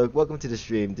Rosenberg. Welcome to the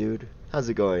stream, dude. How's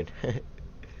it going?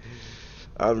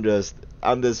 I'm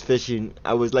just fishing.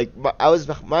 I was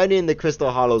mining the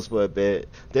Crystal Hollows for a bit.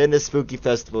 Then the Spooky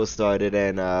Festival started,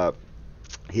 and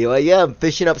here I am,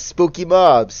 fishing up spooky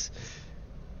mobs.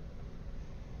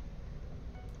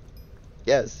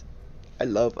 Yes, I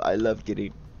love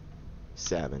getting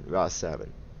salmon, raw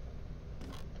salmon.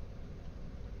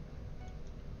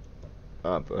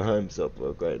 Bro, I'm so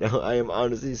broke right now. I am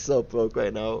honestly so broke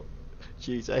right now.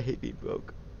 Jeez, I hate being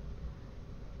broke.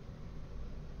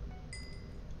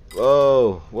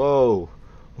 Whoa.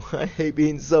 I hate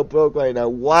being so broke right now.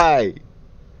 Why?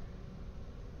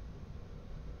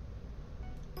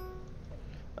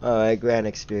 Alright, grand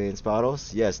experience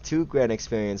bottles. Yes, 2 grand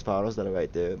experience bottles that are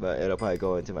right there, but it'll probably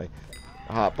go into my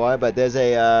hotbar. But there's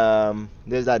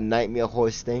that nightmare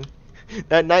horse thing.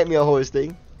 That nightmare horse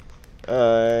thing.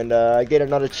 And I get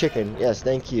another chicken. Yes,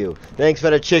 thank you. Thanks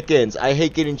for the chickens. I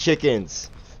hate getting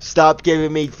chickens. Stop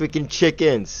giving me freaking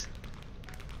chickens.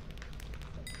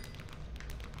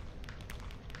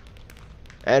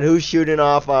 And who's shooting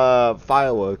off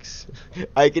fireworks?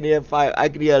 I can hear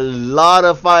a lot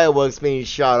of fireworks being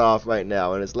shot off right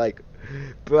now, and it's like,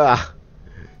 bruh,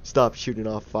 stop shooting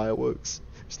off fireworks.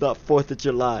 It's not 4th of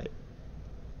July.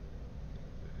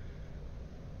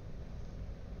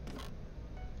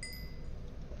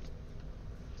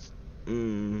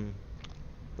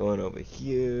 Going over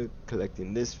here,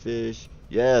 collecting this fish.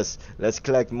 Yes, let's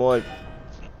collect more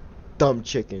dumb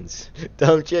chickens.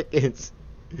 Dumb chickens.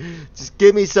 Just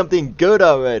give me something good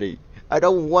already. I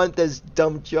don't want this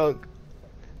dumb junk.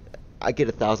 I get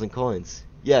 1,000 coins.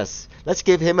 Yes, let's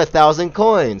give him 1,000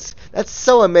 coins. That's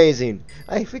so amazing.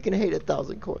 I freaking hate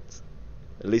 1,000 coins.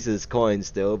 At least it's coins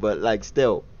still, but like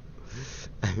still.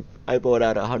 I bought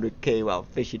out 100k while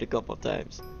fishing a couple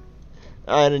times.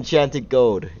 An enchanted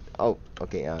gold. Oh,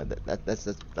 okay.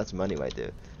 That's money right there.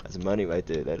 That's money right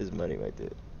there. That is money right there.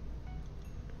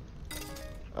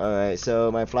 All right.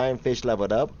 So my flying fish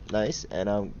leveled up. Nice. And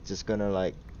I'm just gonna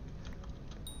like.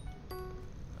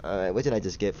 All right. What did I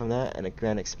just get from that? And a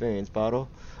grand experience bottle.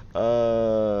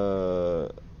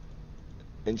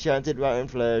 Enchanted rotten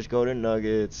flesh, golden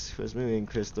nuggets, moving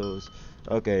crystals.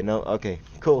 Okay. No. Okay.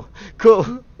 Cool.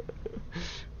 Cool.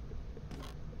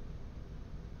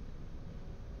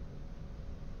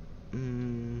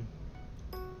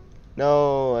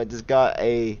 No, I just got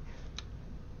a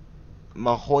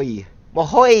Mahoy.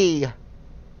 Mahoy!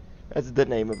 That's the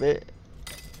name of it.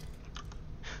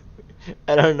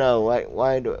 I don't know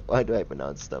why do I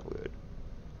pronounce stuff weird?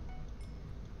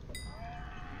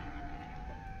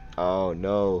 Oh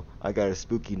no, I got a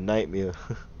spooky nightmare.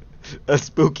 A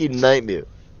spooky nightmare.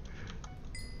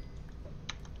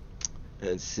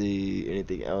 Let's see,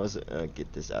 anything else?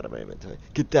 Get this out of my inventory.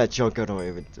 Get that junk out of my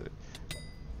inventory.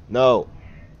 No.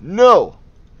 No!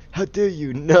 How dare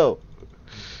you? No!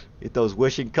 Get those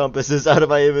wishing compasses out of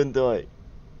my inventory.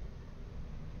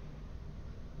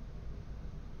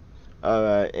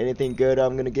 Alright, anything good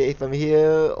I'm gonna get from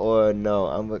here? Or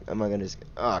no? Am I gonna just...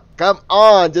 Ah, come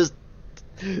on! Just...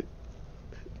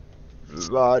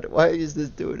 Rod, why is this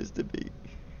doing this to me?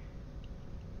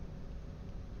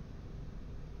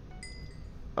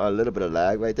 A little bit of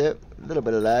lag right there. A little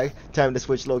bit of lag. Time to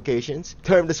switch locations.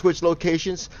 Time to switch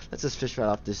locations. Let's just fish right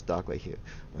off this dock right here.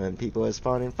 And people are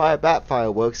spawning bat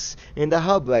fireworks in the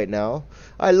hub right now.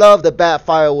 I love the bat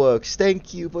fireworks.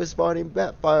 Thank you for spawning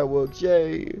bat fireworks.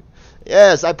 Yay.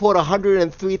 Yes, I pulled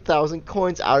 103,000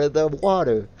 coins out of the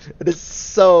water. It is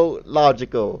so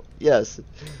logical. Yes.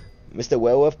 Mr.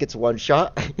 Werewolf gets one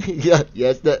shot. Yeah,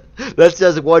 yes, let's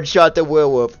just one shot the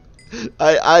werewolf.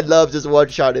 I love just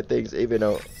one-shotting things, even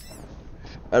though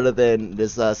other than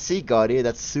this sea guardian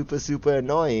that's super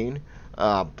annoying.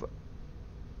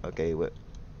 Okay, what?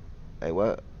 Hey,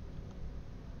 what?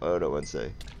 Oh, no one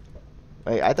say.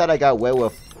 Wait, I thought I got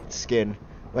werewolf skin.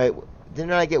 Wait,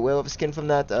 didn't I get werewolf skin from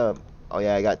that? Oh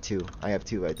yeah, I got 2. I have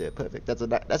 2 right there. Perfect. That's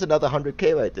another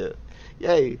 100k right there.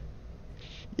 Yay!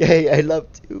 Yay! I love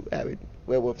having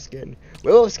werewolf skin.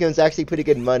 Werewolf skin is actually pretty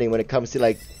good money when it comes to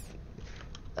like.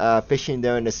 Fishing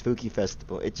during the spooky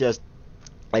festival. It just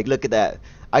like look at that.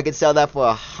 I could sell that for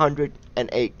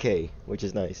 108k, which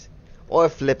is nice, or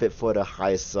flip it for the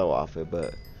highest sell offer.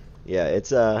 But yeah,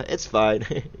 it's fine.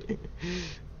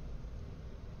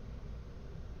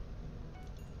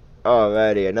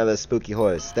 Alrighty, another spooky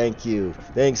horse. Thank you.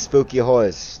 Thanks, spooky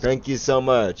horse. Thank you so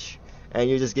much. And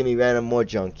you just give me random more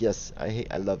junk. Yes, I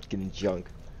love getting junk.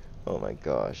 Oh my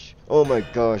gosh. Oh my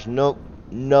gosh. Nope.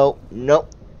 Nope.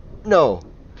 Nope. No.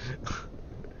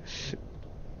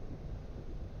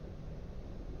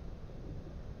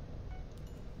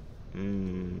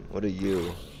 What are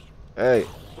you? Hey.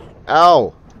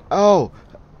 Ow. Ow.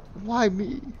 Why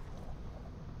me?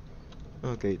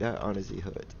 Okay, that honestly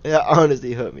hurt. That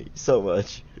honestly hurt me so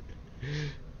much.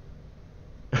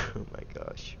 Oh my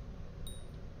gosh.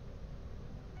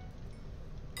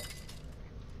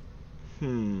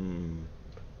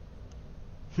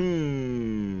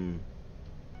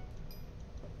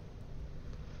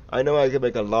 I know I can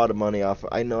make a lot of money off.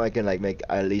 I know I can like make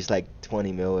at least like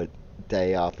 20 mil a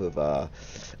day off of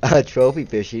trophy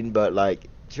fishing, but like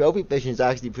trophy fishing is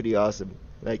actually pretty awesome.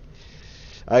 Like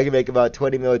I can make about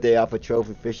 20 mil a day off of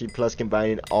trophy fishing, plus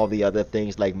combining all the other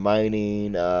things like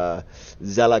mining,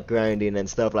 zealot grinding, and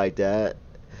stuff like that.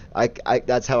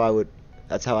 That's how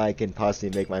I can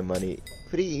possibly make my money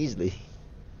pretty easily.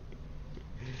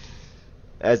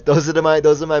 As those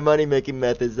are my money making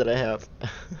methods that I have.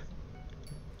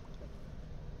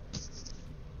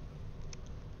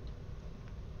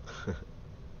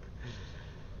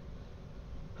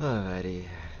 Alrighty.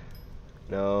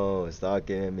 No, stop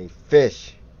giving me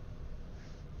fish.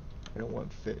 I don't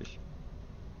want fish.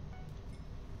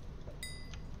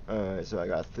 Alright, so I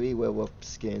got 3 werewolf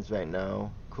skins right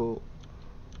now. Cool.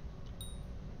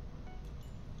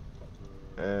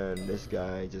 And this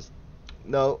guy just...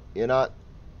 No, you're not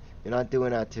doing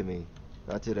that to me.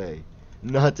 Not today.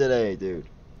 Not today, dude.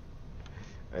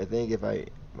 I think if I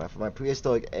For my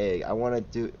prehistoric egg, I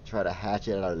want to try to hatch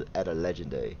it at a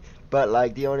legendary. But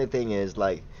like the only thing is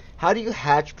like, how do you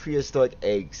hatch prehistoric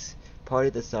eggs? Party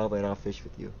at the south and I'll fish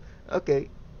with you. Okay,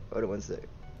 hold on one sec.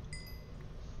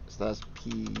 Slash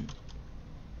P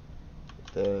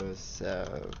the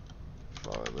south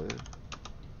father.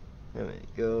 There we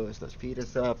go. Slash P the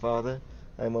south father.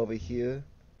 I'm over here.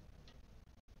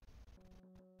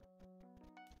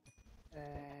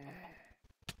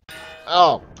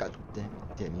 Oh, god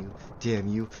damn you, damn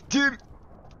you, damn!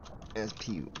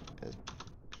 SP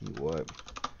warp.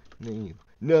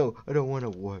 No, I don't want to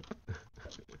warp.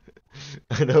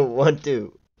 I don't want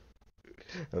to.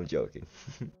 I'm joking.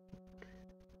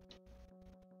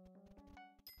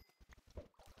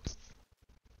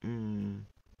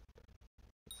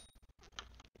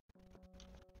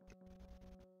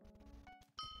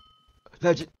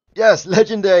 Yes,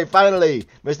 legendary, finally,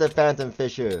 Mr. Phantom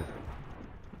Fisher.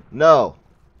 No.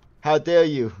 How dare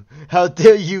you? How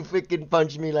dare you freaking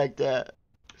punch me like that?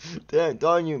 Damn,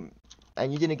 darn you.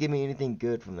 And you didn't give me anything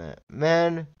good from that.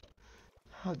 Man,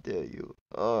 how dare you?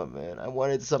 Oh, man, I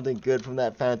wanted something good from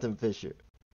that Phantom Fisher.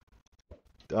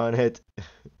 Darn it.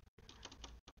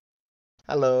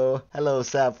 Hello. Hello,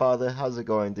 sad father. How's it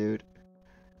going, dude?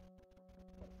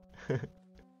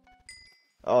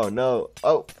 Oh, no.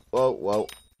 Oh, whoa, whoa.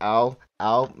 Ow,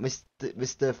 ow.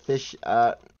 Mr. Fish,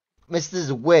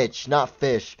 Mrs. Witch, not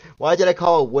fish. Why did I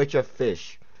call a witch a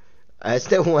fish? That's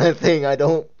the one thing I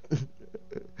don't...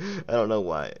 I don't know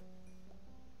why.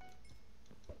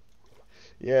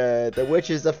 Yeah, the witch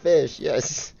is a fish,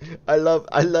 yes. I love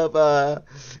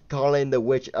calling the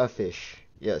witch a fish.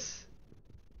 Yes.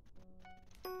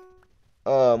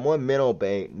 More minnow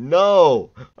bait.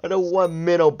 No! I don't want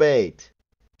minnow bait.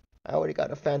 I already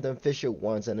got a Phantom Fisher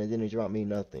once and it didn't drop me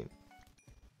nothing.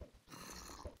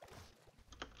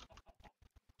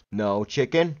 No,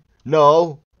 chicken.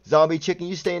 No! Zombie chicken,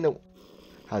 you stay in the...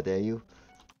 How dare you?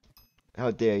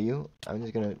 How dare you? I'm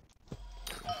just gonna...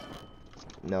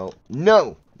 No.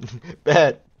 No!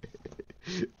 Bad.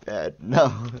 Bad.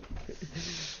 No.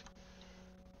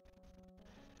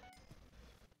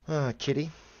 Kitty.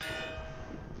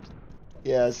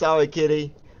 Yeah, sorry,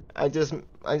 kitty. I just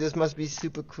must be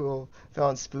super cruel.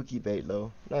 Found spooky bait,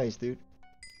 though. Nice, dude.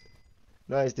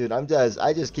 Nice, dude. I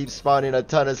just keep spawning a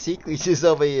ton of sea creatures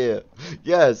over here.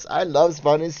 Yes, I love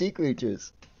spawning sea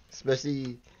creatures.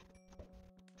 Especially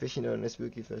fishing on a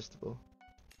spooky festival.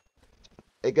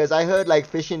 Because I heard like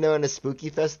fishing on a spooky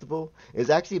festival is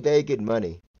actually very good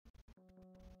money.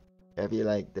 If you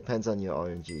like, depends on your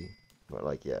RNG. But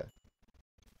like, yeah.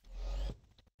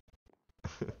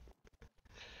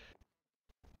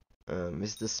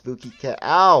 Mr. Spooky Cat.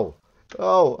 Ow!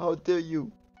 Oh, how dare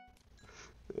you?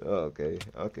 Okay,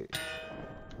 okay.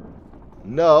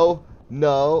 No,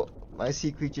 no. My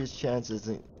sea creature's chance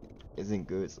isn't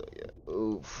good, so yeah.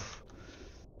 Oof.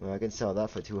 Well, I can sell that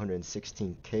for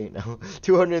 216k now.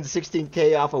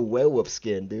 216k off a werewolf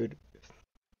skin, dude.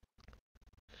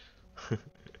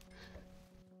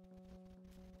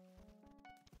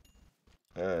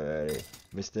 Alrighty,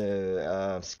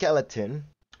 Mr. Skeleton,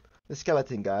 the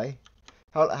skeleton guy.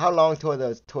 How long till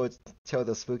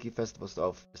the spooky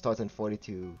festival starts in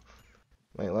 42?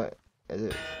 Wait, what is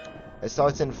it? It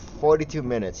starts in 42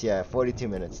 minutes. Yeah, 42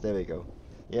 minutes. There we go.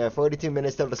 Yeah, 42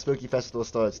 minutes till the spooky festival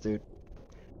starts, dude.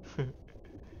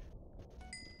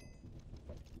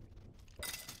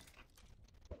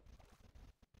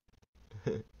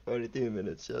 42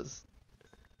 minutes, just.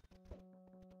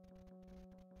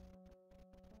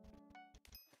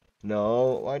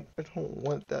 No, I don't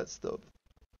want that stuff.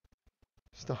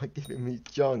 Stop giving me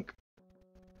junk.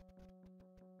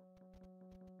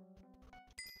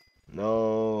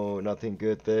 No, nothing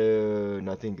good there.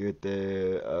 Nothing good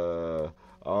there. Oh,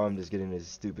 I'm just getting this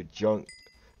stupid junk.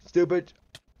 Stupid.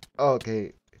 Oh,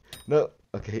 okay. No.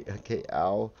 Okay, okay.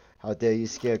 Ow. How dare you,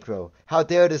 Scarecrow? How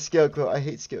dare the Scarecrow? I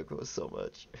hate Scarecrows so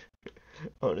much.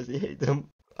 I honestly hate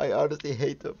them. I honestly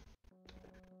hate them.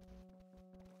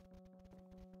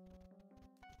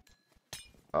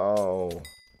 Oh.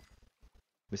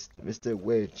 Mr.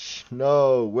 Witch.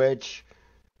 No, Witch.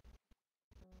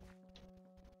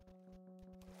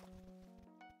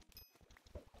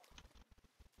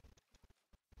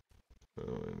 I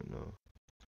don't even know.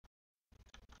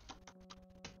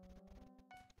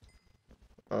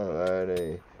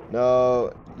 Alrighty.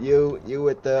 No, you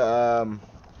with the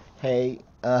hey,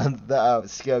 the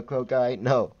Scarecrow guy.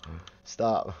 No,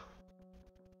 stop.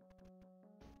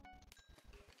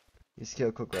 These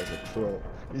Scarecrow guys are cruel.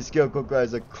 These Scarecrow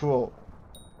guys are cruel.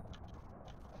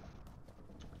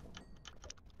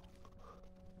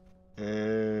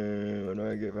 And what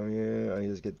do I get from here? I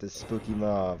just get this spooky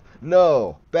mob.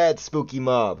 No! Bad spooky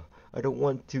mob! I don't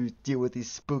want to deal with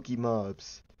these spooky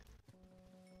mobs.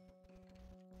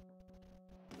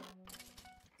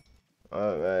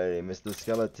 Alrighty, Mr.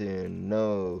 Skeleton.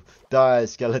 No. Die,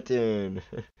 skeleton!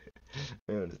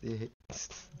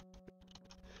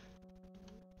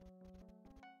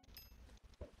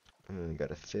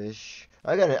 Got a fish.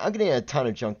 I'm getting a ton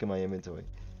of junk in my inventory.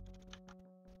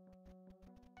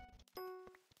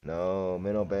 No,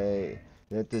 minnow bait.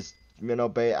 Get this minnow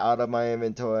bait out of my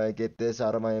inventory. Get this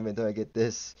out of my inventory. Get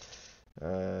this.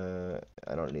 I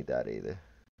don't need that either.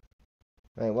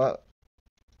 Wait, what?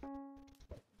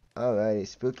 Alrighty,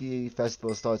 Spooky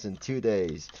Festival starts in 2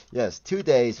 days. Yes, 2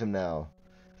 days from now.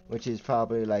 Which is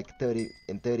probably like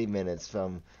 30 minutes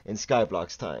from in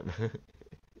Skyblock's time.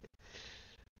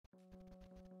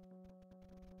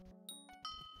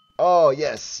 Oh,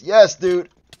 yes. Yes, dude.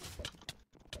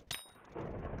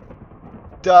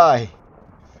 Die.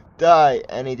 Die.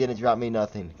 And he didn't drop me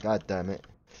nothing. God damn it.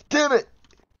 Damn it!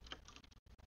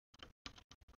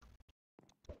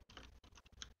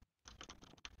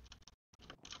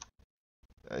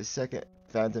 A second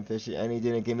phantom fishy, and he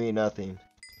didn't give me nothing.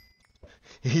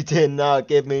 He did not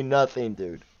give me nothing,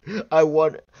 dude. I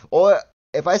want, or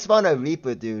if I spawn a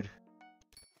Reaper, dude.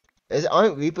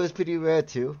 Aren't Reapers pretty rare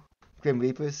too? Grim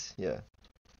Reapers? Yeah.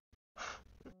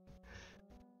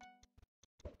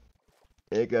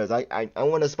 It goes. I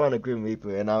want to spawn a Grim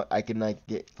Reaper, and I can like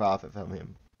get profit from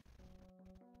him.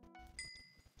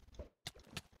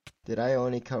 Did I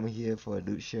only come here for a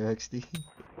loot share XD?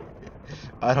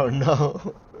 I don't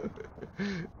know.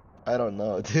 I don't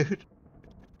know, dude.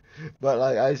 But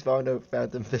like I found a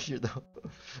phantom fisher though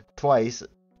twice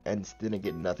and didn't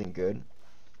get nothing good.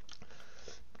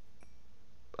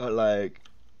 But like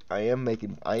I am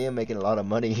making a lot of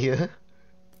money here.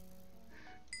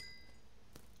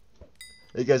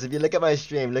 Because if you look at my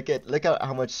stream, look at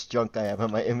how much junk I have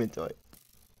in my inventory.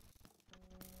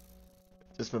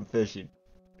 Just from fishing.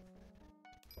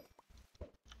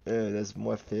 There's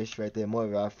more fish right there, more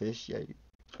raw fish. Yeah,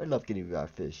 I love getting raw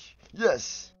fish.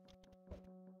 Yes!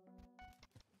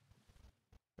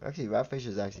 Actually, raw fish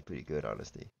is actually pretty good,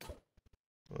 honestly.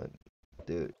 What?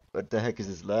 Dude, what the heck is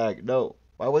this lag? No,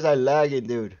 why was I lagging,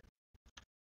 dude?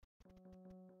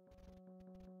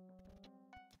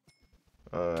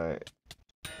 Alright.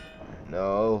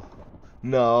 No.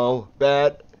 No.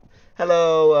 Bad.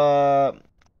 Hello,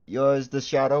 yours, the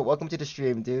Shadow. Welcome to the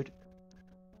stream, dude.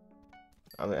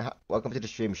 I mean, welcome to the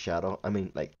stream, Shadow. I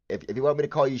mean, like, if you want me to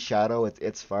call you Shadow,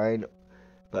 it's fine.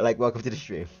 But, like, welcome to the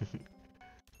stream.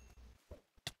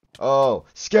 Oh,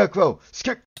 Scarecrow!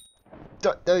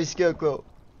 Die, Scarecrow!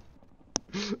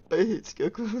 I hate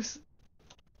scarecrows.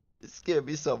 It scared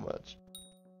me so much.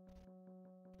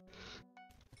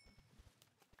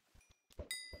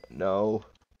 No.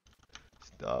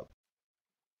 Stop.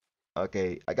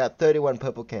 Okay, I got 31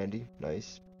 purple candy.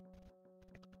 Nice.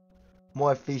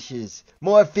 More fishes.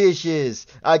 More fishes!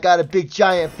 I got a big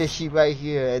giant fishy right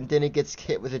here, and then it gets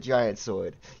hit with a giant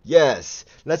sword. Yes!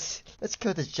 Let's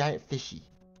kill this giant fishy.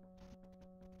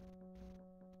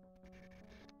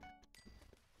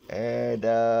 And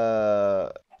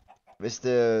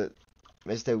Mr.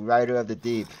 Rider of the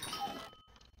Deep.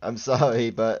 I'm sorry,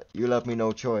 but you left me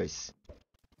no choice.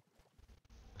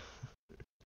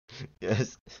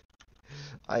 Yes.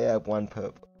 I have one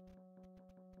perp.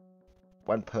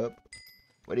 One perp?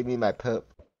 What do you mean my perp?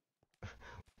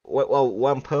 What? Well,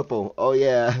 one purple. Oh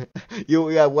yeah. You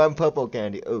have one purple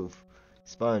candy. Oof.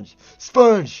 Sponge.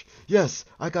 Sponge! Yes,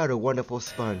 I got a wonderful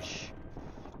sponge.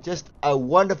 Just a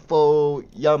wonderful,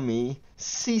 yummy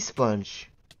sea sponge.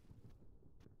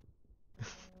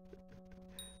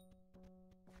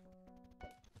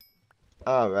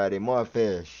 Alrighty, more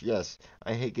fish. Yes,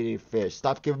 I hate getting fish.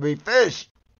 Stop giving me fish!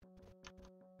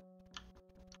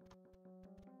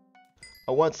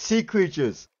 I want sea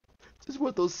creatures. Just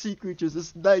want those sea creatures.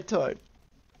 It's nighttime.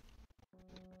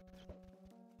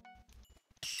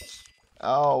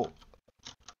 Ow.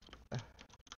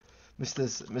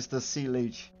 Mr. Sea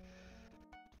Leech.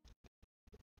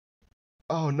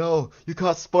 Oh no, you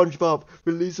caught SpongeBob.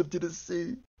 Release him to the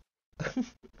sea.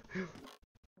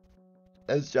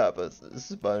 Let's drop a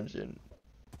sponge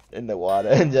in the water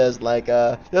and just like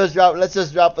let's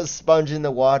just drop a sponge in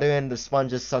the water and the sponge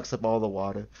just sucks up all the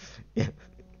water.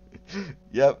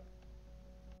 Yep.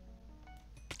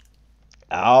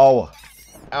 Ow.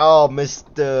 Ow,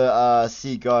 Mr.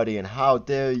 Sea Guardian, how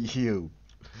dare you?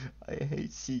 I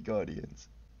hate Sea Guardians.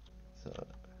 So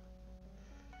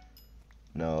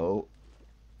no.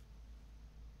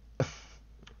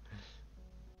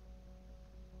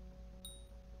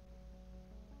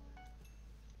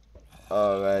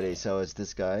 Alrighty, so it's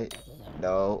this guy.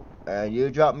 No. And you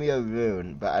drop me a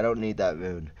rune, but I don't need that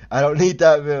rune. I don't need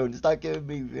that rune. Stop giving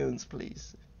me runes,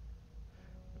 please.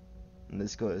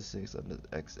 Let's go to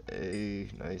 600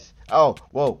 XA. Nice. Oh,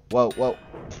 whoa, whoa, whoa.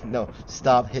 No,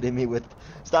 stop hitting me with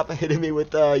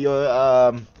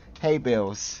your hay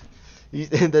bales.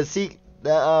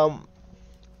 The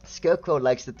Scarecrow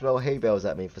likes to throw hay bales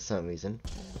at me for some reason.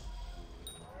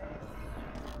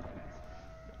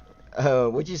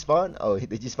 Would you spawn? Oh,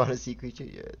 did you spawn a sea creature?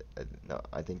 Yeah, no,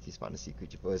 I think you spawned a sea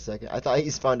creature for a second. I thought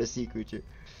you spawned a sea creature.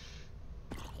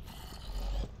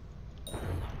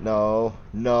 No,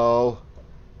 no.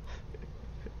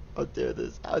 How dare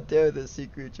this? How dare this sea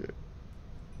creature?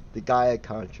 The Gaia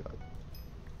construct.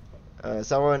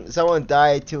 Someone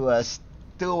died to a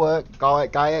Stewart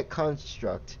Gaia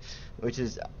construct, which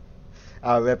is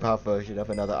our rip-off version of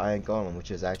another Iron Golem,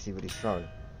 which is actually really strong.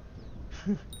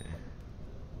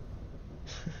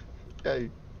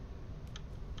 Yay.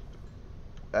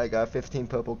 I got 15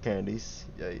 purple candies.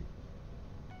 Yay.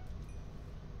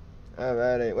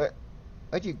 Alrighty,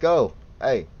 where'd you go?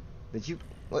 Hey, did you,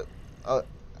 what? Oh,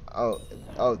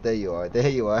 there you are, there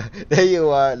you are, there you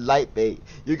are, light bait.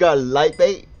 You got light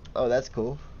bait? Oh, that's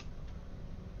cool.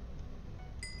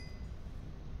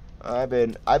 I've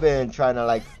been trying to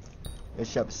like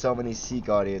finish up so many sea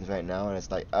guardians right now, and it's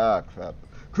like, ah, crap.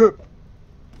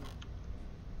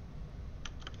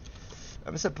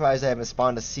 I'm surprised I haven't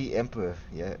spawned a sea emperor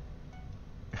yet.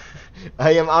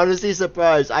 I am honestly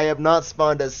surprised I have not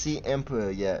spawned a sea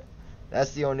emperor yet.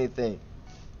 That's the only thing.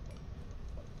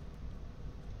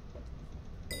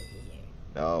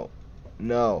 No.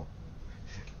 No.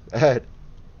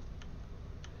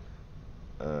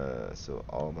 So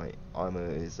all my armor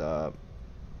is up.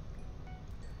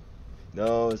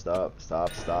 No, stop,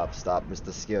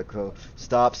 Mr. Scarecrow.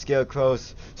 Stop,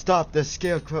 scarecrows. Stop the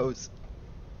scarecrows.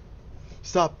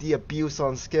 Stop the abuse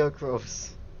on scarecrows.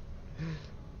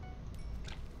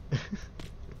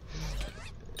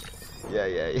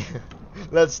 Yeah.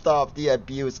 Let's stop the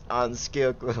abuse on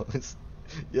scarecrows.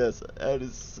 Yes, that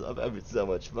is, I'm having so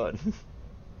much fun.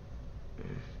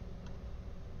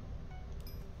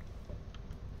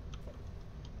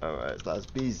 Alright, so that's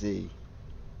BZ.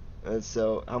 And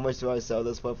so, how much do I sell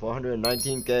this for?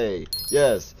 419k.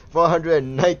 Yes,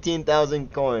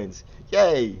 419,000 coins.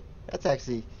 Yay! That's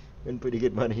actually been pretty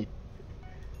good money.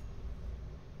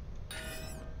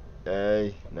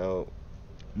 Hey, no.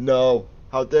 No!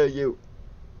 How dare you!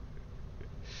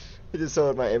 I just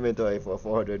sold my inventory for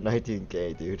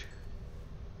 419k, dude.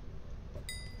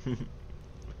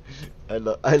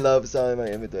 I love selling my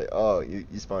inventory. Oh, you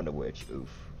spawned a witch. Oof.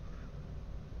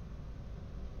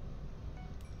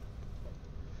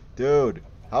 Dude,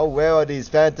 how rare are these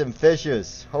phantom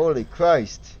fishes? Holy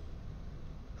Christ.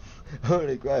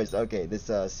 Holy Christ. Okay, this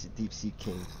deep sea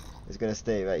king is gonna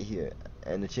stay right here,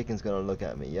 and the chicken's gonna look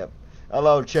at me. Yep.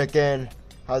 Hello, chicken.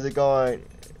 How's it going?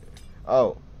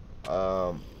 Oh,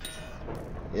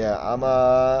 yeah.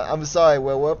 I'm sorry,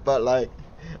 werewolf, but like,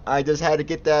 I just had to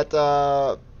get that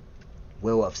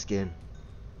werewolf skin.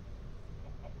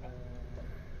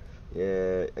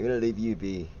 Yeah, I'm gonna leave you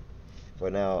be for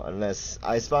now, unless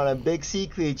I spawn a big sea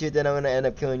creature, then I'm gonna end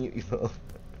up killing you both.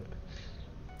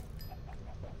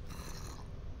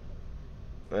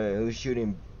 Who's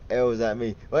shooting arrows at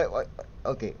me? What?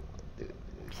 Okay.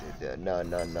 No.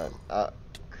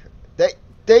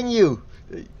 Dang you!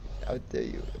 How dare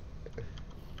you?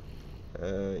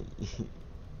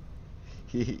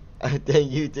 Dang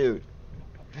you, dude.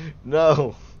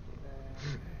 No.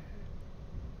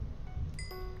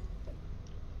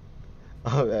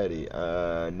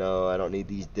 Alrighty. No, I don't need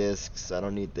these discs. I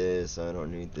don't need this. I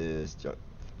don't need this.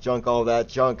 Junk all that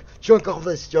junk. Junk all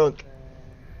this junk.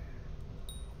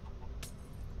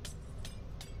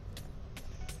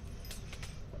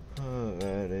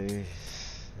 Alrighty.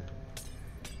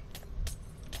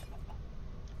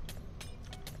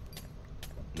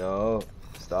 No,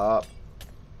 stop.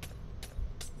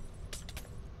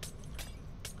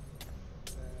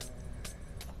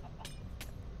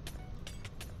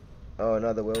 Oh,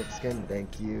 another wolf skin.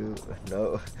 Thank you.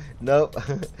 No, nope.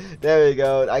 There we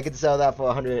go. I can sell that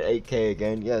for 108k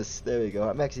again. Yes, there we go.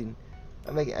 I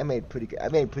made pretty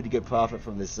good profit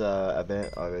from this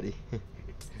event already.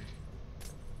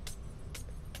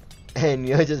 And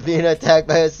you're just being attacked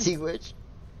by a sea witch.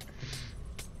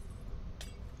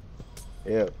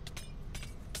 Yeah.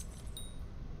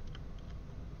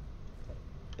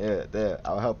 Yeah, there.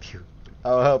 I'll help you.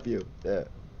 I'll help you. There.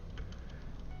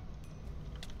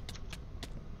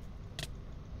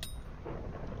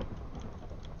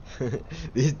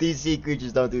 These sea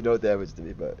creatures don't do no damage to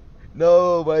me, but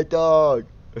no, my dog.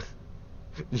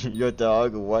 Your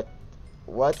dog? What?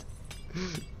 What?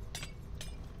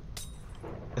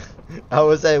 I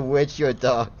was saying which your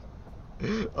dog?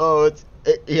 Oh,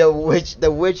 your witch.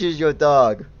 The witch is your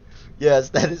dog. Yes,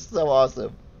 that is so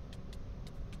awesome.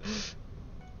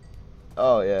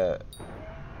 Oh yeah.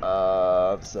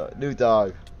 So new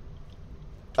dog.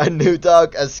 A new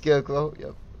dog, a scarecrow.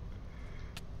 Yep.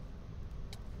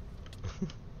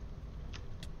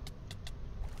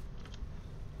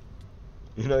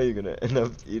 You know you're gonna end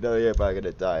up. You know you're probably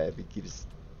gonna die if he keeps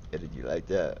hitting you like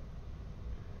that.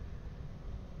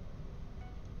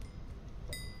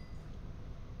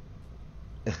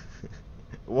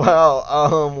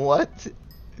 Wow. What?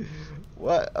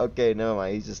 What? Okay, never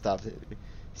mind. He just stopped hitting me.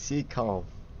 See, calm.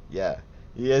 Yeah,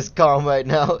 he is calm right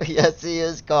now. Yes, he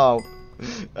is calm.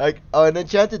 Like, oh, an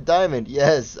enchanted diamond.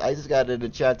 Yes, I just got an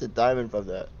enchanted diamond from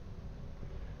that.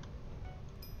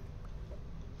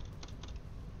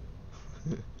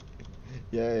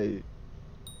 Yay.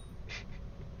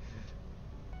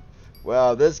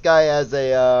 Wow, this guy has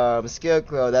a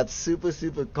scarecrow that's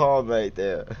super calm right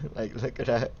there. Like, look at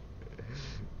that.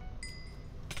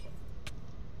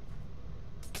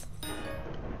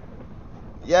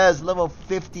 Yes, level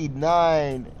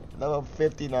 59. Level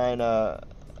 59,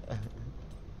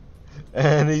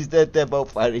 and he's dead, they're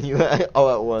both fighting you all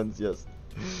at once, yes.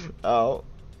 Oh.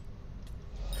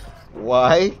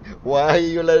 Why? Why are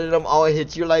you letting them all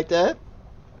hit you like that?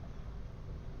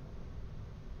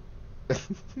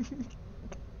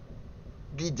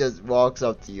 He just walks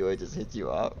up to you and just hits you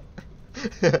up.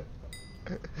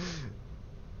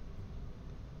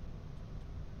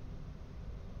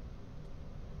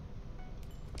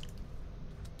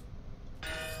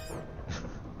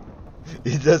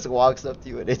 He just walks up to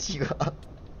you and hits you up.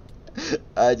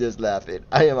 I just laughing.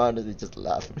 I am honestly just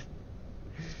laughing.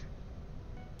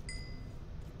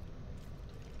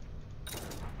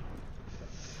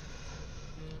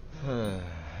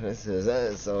 That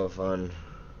is so fun.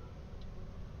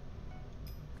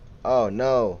 Oh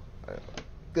no.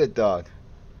 Good dog.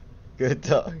 Good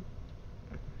dog.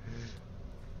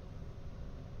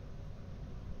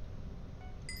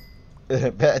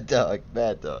 Bad dog.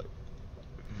 Bad dog.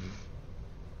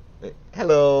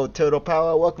 Hello, Turtle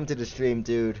Power. Welcome to the stream,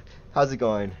 dude. How's it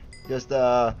going? Just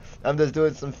I'm just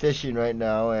doing some fishing right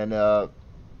now, and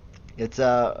it's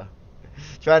it's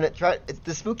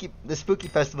the spooky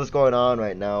festival's going on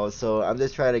right now, so I'm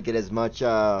just trying to get as much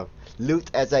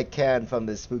loot as I can from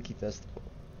the spooky festival.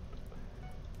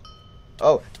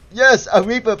 Oh yes, a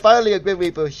reaper! Finally, a great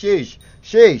reaper. Sheesh,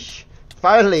 sheesh.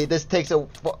 Finally, this takes a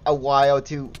while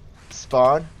to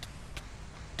spawn.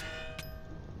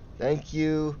 Thank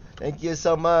you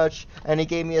so much. And he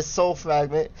gave me a soul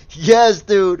fragment. Yes,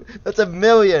 dude, that's a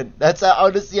million. That's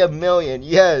honestly a million.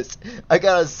 Yes, I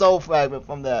got a soul fragment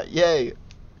from that. Yay!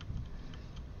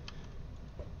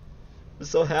 I'm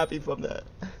so happy from that.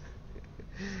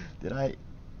 Did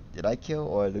I kill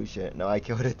or Lucian? No, I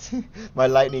killed it. My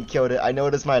lightning killed it. I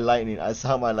noticed my lightning. I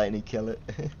saw my lightning kill it.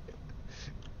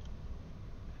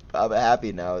 I'm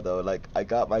happy now though. Like I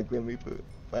got my Grim Reaper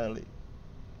finally.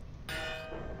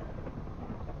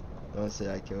 Don't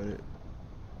say I killed it.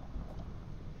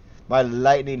 My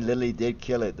lightning literally did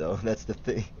kill it though. That's the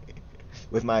thing.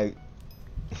 With my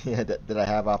yeah that I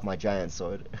have off my giant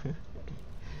sword.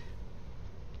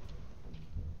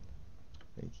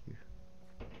 Thank you.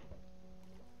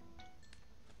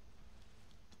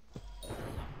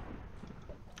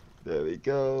 There we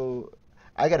go.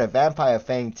 I got a vampire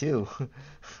fang too.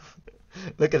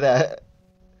 Look at that.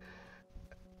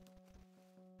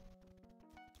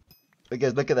 Look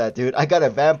at that, dude. I got a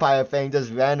vampire fang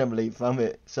just randomly from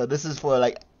it. So this is for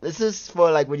like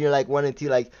when you're like wanting to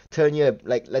like turn your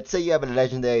like let's say you have a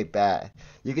legendary bat.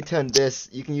 You can turn this.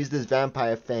 You can use this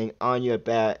vampire fang on your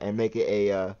bat and make it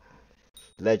a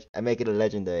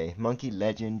legendary. Monkey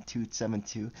Legend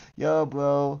 272. Yo,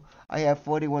 bro. I have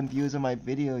 41 views on my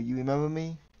video. You remember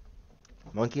me?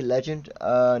 Monkey Legend?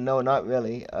 No, not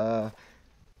really.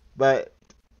 But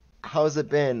how's it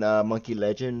been, Monkey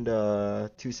Legend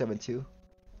 272?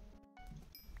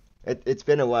 It's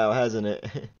been a while, hasn't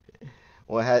it?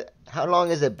 Or how long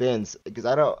has it been? Because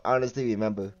I don't honestly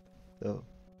remember. So.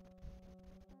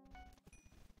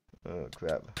 Oh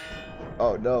crap.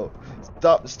 Oh no.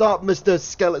 Stop, Mr.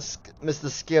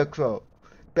 Scarecrow.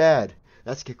 Bad.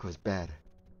 That Scarecrow's bad.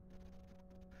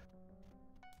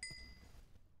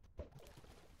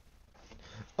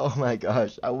 Oh my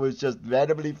gosh, I was just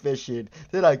randomly fishing.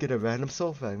 Then I get a random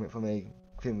soul fragment from a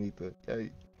Grim Reaper.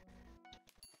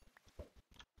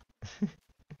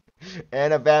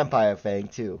 And a vampire fang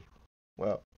too.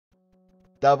 Well,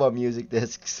 double music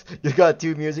discs. You got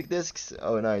 2 music discs?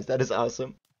 Oh nice, that is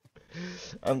awesome.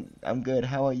 I'm good.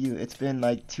 How are you? It's been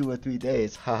like 2 or 3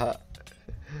 days. Haha.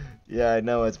 Yeah, I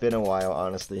know it's been a while,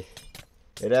 honestly.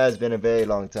 It has been a very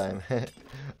long time.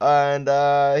 And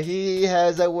he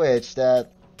has a witch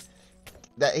that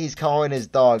he's calling his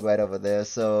dog right over there.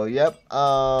 So, yep.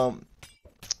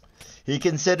 He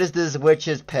considers this witch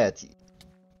his pet.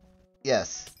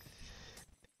 Yes.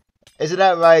 Isn't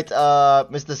that right,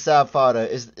 Mr. Sapfather?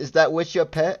 Is that witch your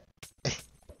pet?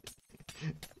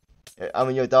 I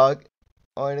mean, your dog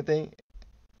or anything?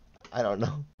 I don't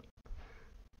know.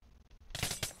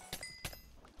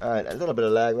 Alright, a little bit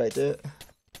of lag right there.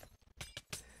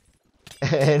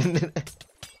 And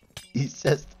he's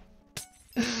just...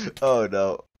 Oh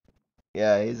no.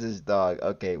 Yeah, he's his dog.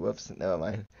 Okay, whoops, never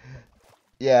mind.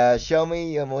 Yeah, show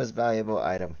me your most valuable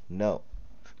item. No.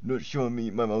 Not showing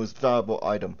me my most valuable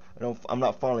item. I'm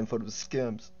not falling for those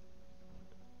scams.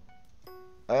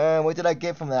 And what did I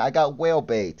get from that? I got whale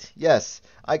bait. Yes.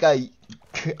 I got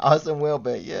awesome whale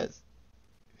bait, yes.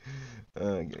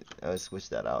 I'll switch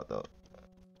that out though.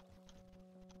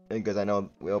 Because I know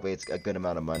whale bait's a good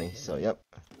amount of money, so yep.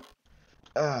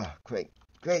 Ah, great.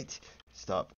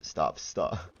 Stop. I'm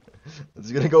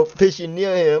just gonna go fishing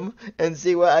near him and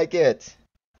see what I get.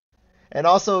 And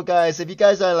also, guys, if you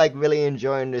guys are like really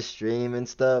enjoying the stream and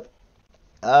stuff,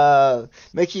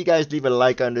 make sure you guys leave a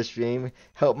like on the stream.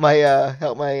 Help my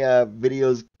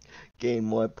videos gain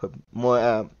more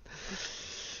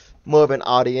of an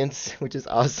audience, which is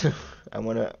awesome. I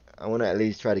wanna at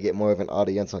least try to get more of an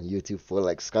audience on YouTube for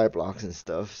like Skyblocks and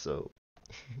stuff. So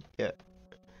yeah.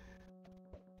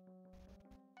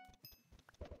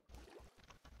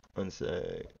 One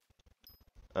sec.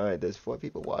 Alright, there's 4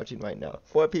 people watching right now.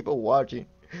 4 people watching.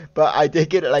 But I did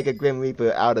get like a Grim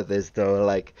Reaper out of this though,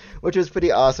 like, which was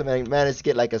pretty awesome. I managed to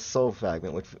get like a soul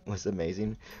fragment, which was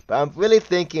amazing. But I'm really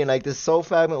thinking like the soul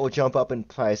fragment will jump up in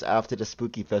price after the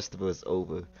spooky festival is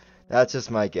over. That's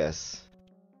just my guess.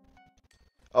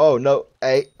 Oh no,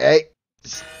 hey,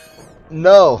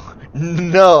 no,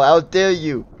 how dare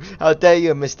you,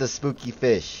 Mr. Spooky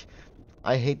Fish.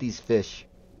 I hate these fish.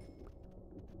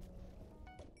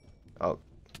 Oh,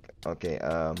 okay,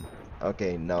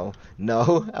 okay, no,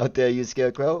 how dare you,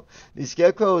 Scarecrow. These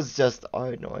scarecrows just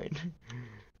are annoying.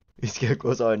 These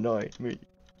scarecrows are annoying me.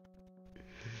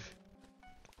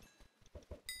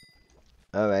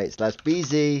 Alright,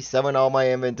 /BZ, summon all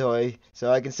my inventory,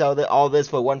 so I can sell all this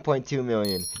for 1.2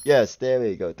 million. Yes, there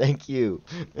we go, thank you.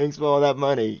 Thanks for all that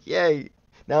money, yay.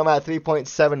 Now I'm at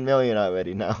 3.7 million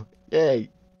already now, yay.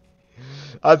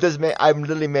 I've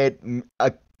literally made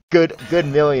a good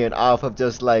million off of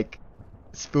just like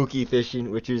spooky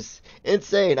fishing, which is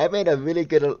insane. I made a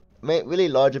really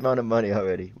large amount of money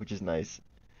already, which is nice.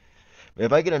 But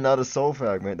if I get another soul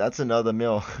fragment, that's another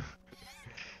mil.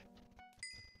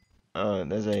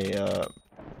 There's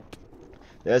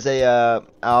a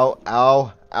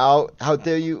ow, how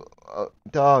dare you,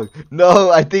 dog. No,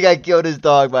 I think I killed his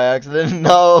dog by accident.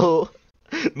 No,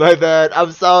 my bad,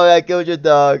 I'm sorry I killed your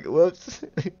dog, whoops.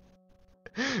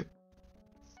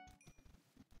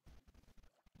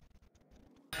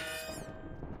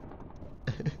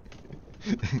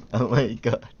 Oh my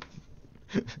god.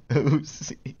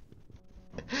 Oopsie.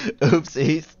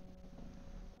 Oopsies.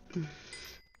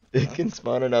 You can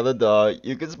spawn another dog.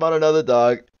 You can spawn another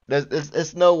dog.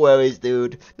 There's no worries,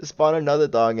 dude. Just spawn another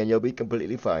dog and you'll be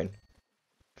completely fine.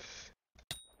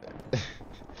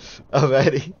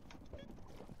 Alrighty.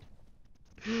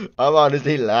 I'm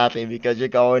honestly laughing because you're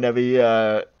calling every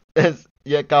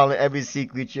sea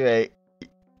creature a...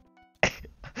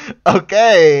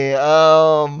 Okay,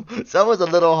 someone's a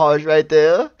little harsh right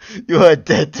there. You are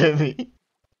dead to me.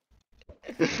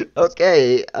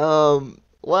 Okay,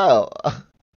 wow.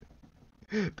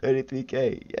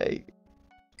 33k, yay.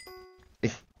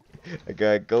 I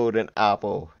got a golden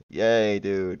apple. Yay,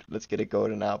 dude. Let's get a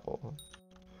golden apple.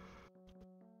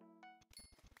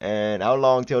 And how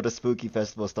long till the spooky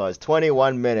festival starts?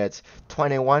 21 minutes.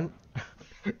 21?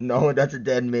 No, that's a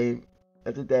dead meme.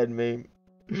 That's a dead meme.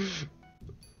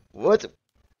 What?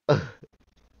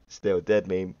 Still dead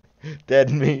meme.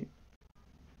 Dead meme.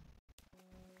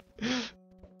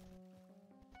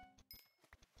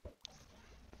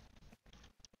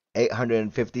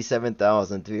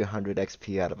 857,300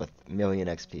 XP out of 1,000,000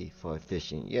 XP for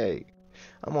fishing. Yay.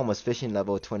 I'm almost fishing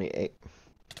level 28.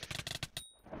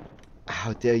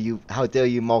 How dare you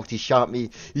multi-shot me.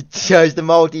 He tries to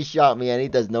multi-shot me and he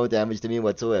does no damage to me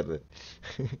whatsoever.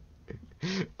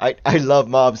 I love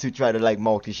mobs who try to like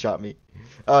multi-shot me.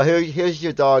 Here's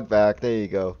your dog back. There you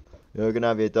go. You're gonna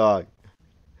have your dog.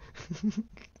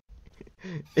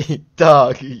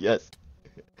 Dog, yes.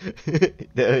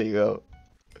 There you go.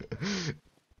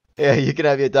 Yeah, you can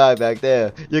have your dog back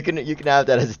there. You can have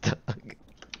that as a dog.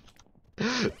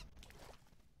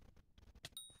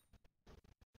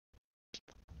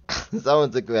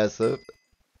 Someone's aggressive.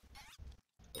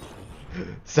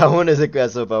 Someone is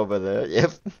aggressive over there.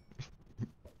 Yep.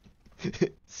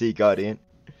 Sea Guardian.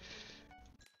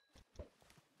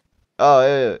 Oh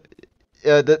yeah,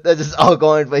 yeah. They're just all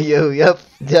going for you. Yep.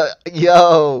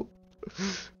 Yo.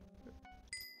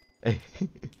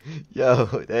 Yo.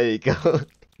 There you go.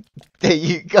 There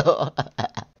you go.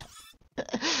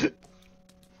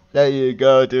 There you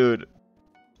go, dude.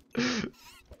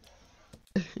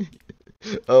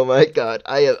 Oh my god,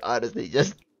 I am honestly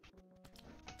just...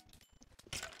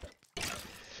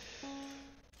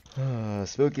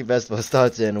 Spooky Festival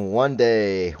starts in 1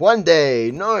 day. 1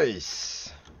 day!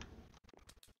 Nice!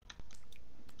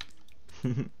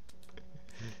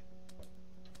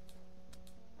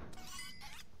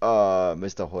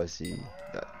 Mr. Horsey.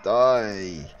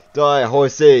 Die! Die,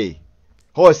 Horsey!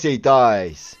 Horsey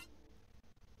dies!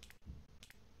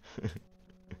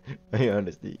 I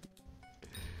honestly...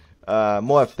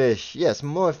 more fish. Yes,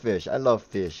 more fish. I love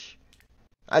fish.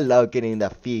 I love getting the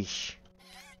fish.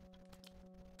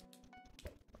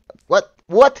 What?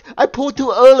 What? I pulled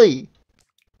too early!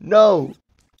 No!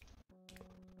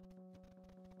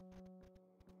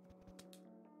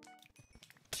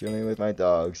 Chilling with my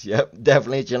dogs. Yep,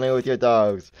 definitely chilling with your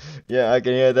dogs. Yeah, I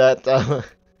can hear that. I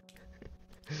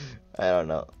don't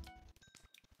know.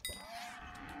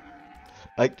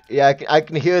 Yeah, I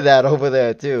can hear that over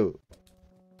there too.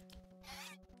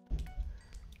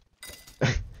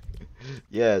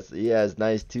 Yes,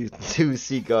 nice two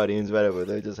sea guardians, whatever.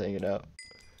 They're just hanging out.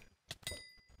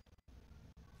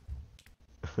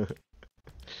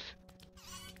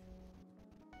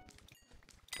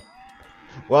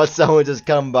 Well, someone just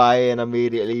come by and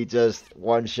immediately just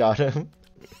one-shot him.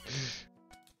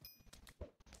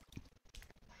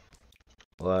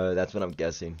 Well, that's what I'm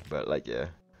guessing, but like, yeah.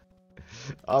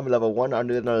 I'm level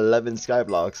 111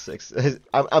 Skyblocks.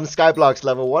 I'm Skyblocks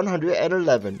level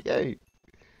 111. Yay!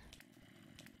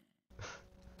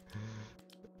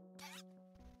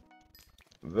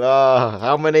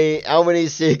 How many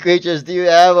sea creatures do you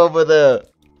have over there?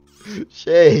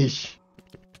 Sheesh.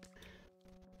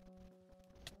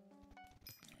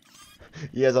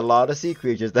 He has a lot of sea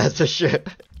creatures, that's for sure.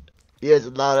 He has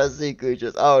a lot of sea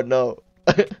creatures. Oh no.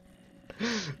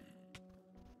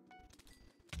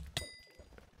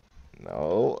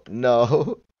 No,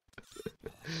 no.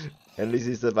 At least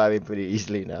he's surviving pretty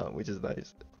easily now, which is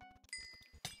nice.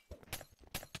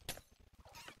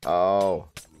 Oh.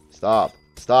 Stop.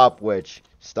 Stop, witch.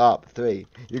 Stop. 3.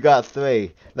 You got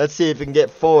 3. Let's see if we can get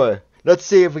 4. Let's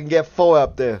see if we can get 4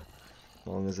 up there.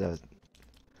 As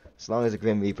long as the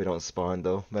Grim Reaper don't spawn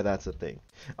though, but that's the thing.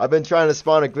 I've been trying to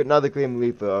spawn another Grim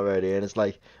Reaper already, and it's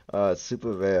like, it's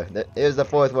super rare. Here's the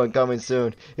 4th one coming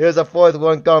soon. Here's the 4th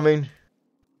one coming.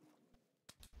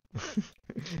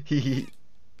 Jeez,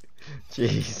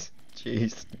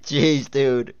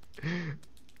 dude.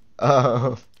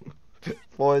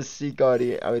 4 sea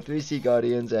guardian, 3 sea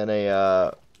guardians and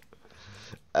a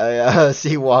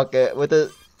sea walker with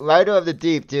a rider of the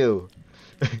deep too.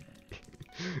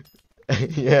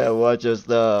 Yeah, watch us.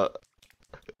 Oh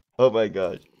my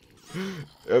gosh.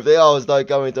 If they all start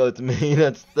coming towards me,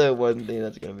 that's the one thing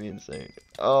that's gonna be insane.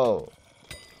 Oh.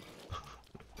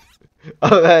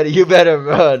 Alrighty, you better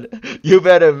run. You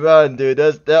better run, dude.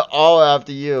 They're all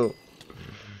after you.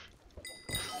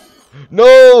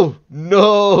 No!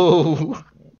 No!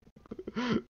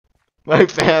 My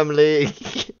family.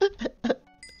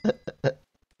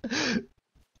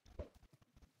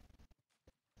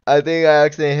 I think I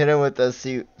accidentally hit him with a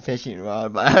sea fishing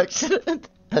rod by accident.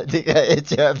 I think I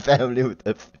hit your family with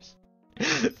a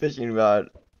fishing rod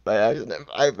by accident.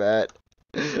 My bad.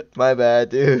 My bad,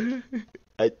 dude.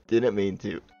 I didn't mean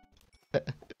to.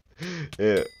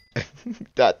 Yeah.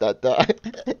 Dot.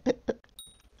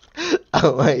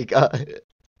 Oh my god.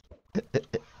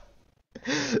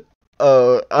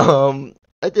 Oh,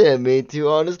 I didn't mean to,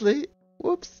 honestly.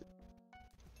 Whoops.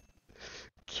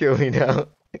 Kill me now.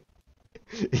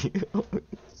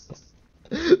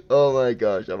 Oh my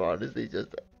gosh, I'm honestly just...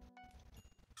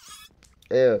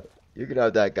 Ew, you can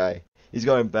have that guy. He's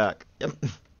going back. Yep.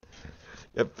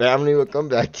 Your family will come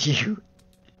back to you.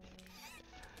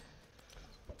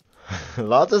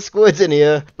 Lots of squids in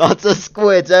here. Lots of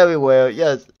squids everywhere.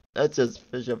 Yes, let's just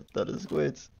fish up a ton of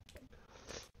squids.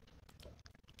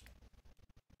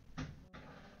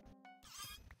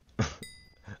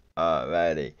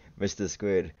 Alrighty, Mr.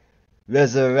 Squid.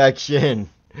 Resurrection!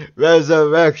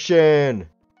 Resurrection!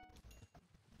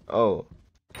 Oh.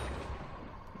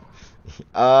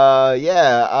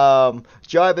 Yeah,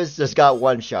 Jarvis just got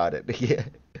one-shotted. Yeah.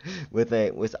 With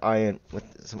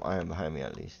some iron behind me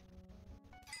at least.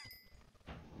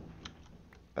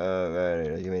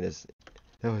 Right, give me this.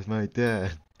 That was my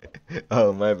dad.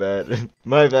 Oh, my bad.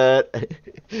 My bad.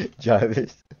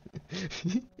 Jarvis.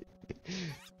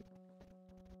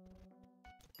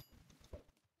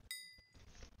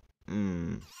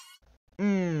 Come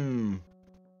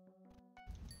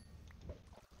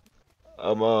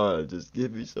on, just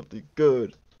give me something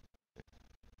good.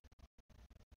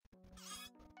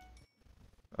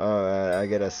 Alright,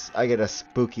 I get a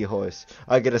spooky horse.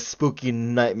 I get a spooky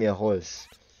nightmare horse.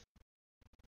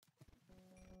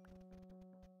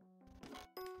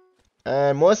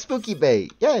 And more spooky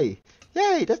bait. Yay!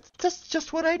 Yay, that's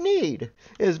just what I need.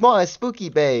 Is more spooky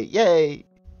bait. Yay!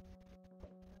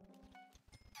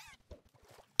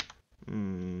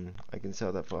 I can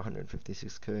sell that for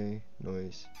 156k.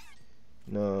 Noise.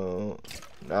 No.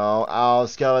 No, ow,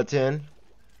 skeleton.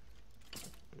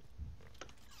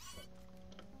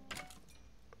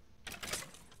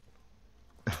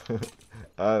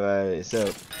 Alright,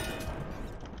 so.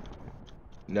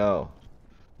 No.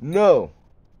 No!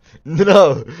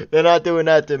 No! They're not doing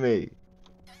that to me.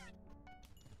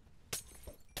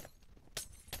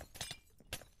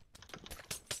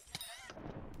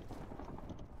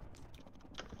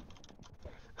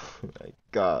 Oh my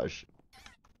gosh.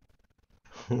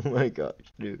 Oh my gosh,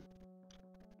 dude.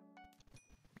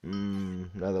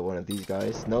 Another one of these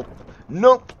guys. Nope.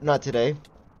 Nope! Not today.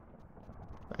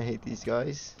 I hate these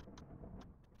guys.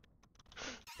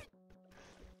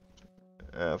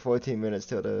 14 minutes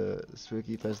till the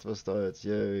spooky festival starts.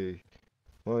 Yay.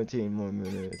 14 more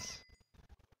minutes.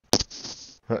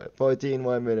 14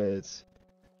 more minutes.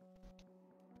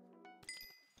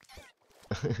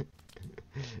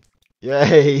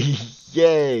 Yay!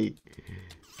 Yay!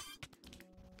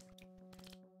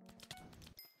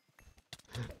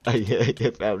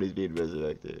 Your family's being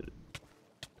resurrected.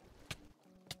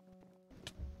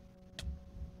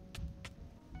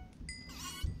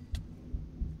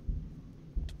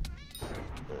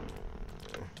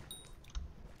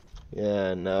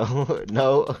 Yeah, no,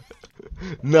 no,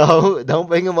 no, don't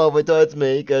bring him over towards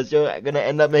me, because you're gonna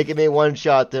end up making me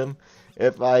one-shot him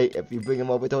if you bring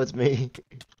him over towards me.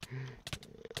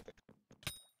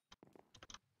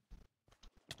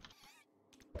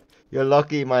 You're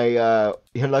lucky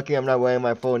I'm not wearing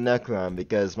my full Necron,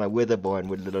 because my Witherborn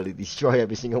would literally destroy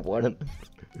every single one of them.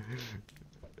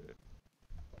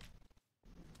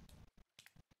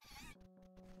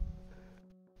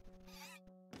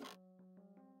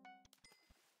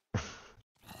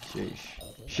 Sheesh.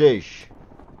 Sheesh.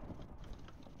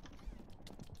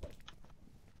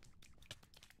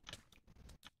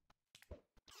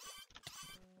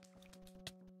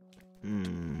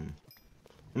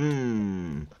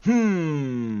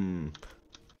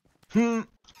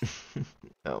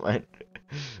 Oh my.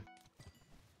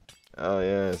 Oh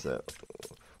yeah. So,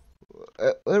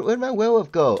 where'd my werewolf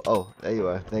go? Oh, there you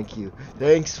are. Thank you.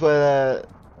 Thanks for the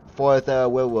fourth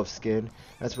werewolf skin.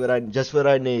 That's just what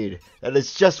I need. That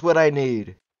is just what I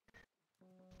need.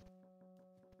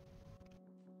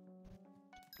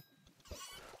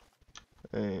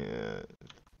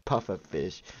 Puffer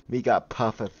fish. Me got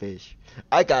puffer fish.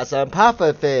 I got some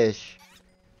puffer fish.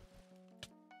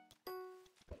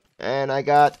 And I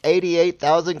got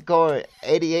 88,000 coins.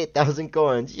 88,000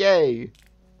 coins. Yay!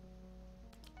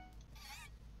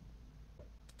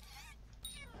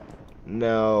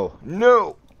 No.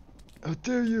 No! How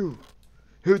dare you?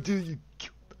 How dare you?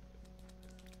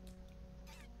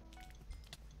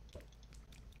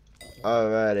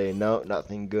 Alrighty, no,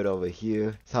 nothing good over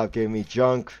here. Stop giving me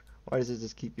junk. Why does it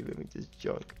just keep giving me this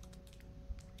junk?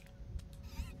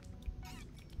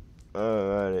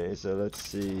 Alrighty, so let's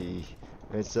see.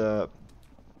 It's I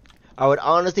would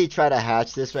honestly try to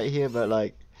hatch this right here, but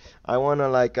like I wanna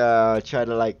like try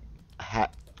to like I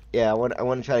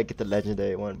wanna try to get the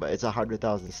legendary one, but it's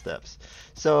 100,000 steps.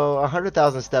 So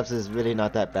 100,000 steps is really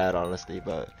not that bad, honestly,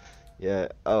 but yeah.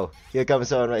 Oh, here comes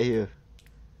someone right here.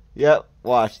 Yep,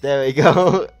 watch. There we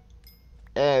go.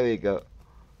 There we go.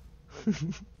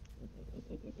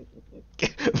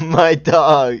 My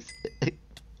dogs.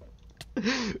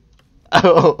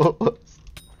 Oh.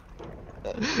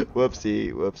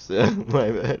 Whoopsie. Whoops.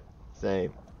 My bad.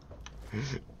 Same.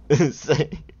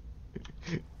 Same.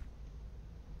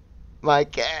 My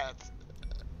cats.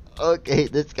 Okay,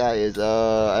 this guy is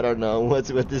I don't know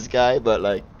what's with this guy, but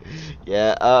like,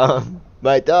 yeah.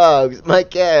 My dogs. My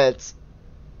cats.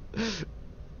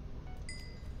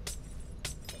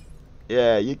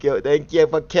 Yeah, you go. Thank you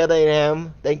for killing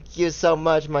him. Thank you so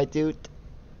much, my dude.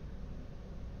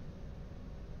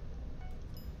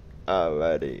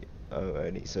 Alrighty.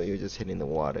 Alrighty, so you're just hitting the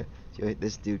water. So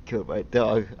this dude killed my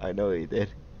dog. I know he did.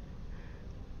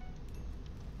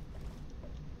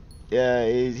 Yeah,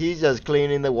 he's just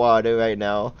cleaning the water right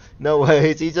now. No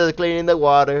worries, he's just cleaning the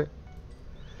water.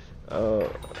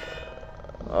 Oh,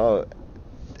 oh,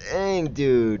 dang,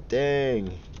 dude,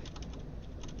 dang.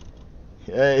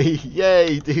 Hey,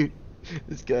 yay, dude.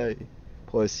 This guy.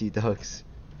 Poor sea dogs.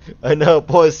 I know,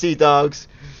 poor sea dogs.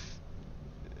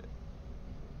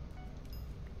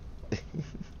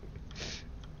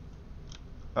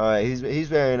 Alright, he's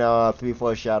wearing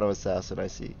 3-4 Shadow Assassin, I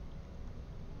see.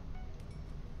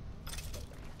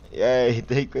 Yay,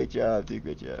 great job, dude,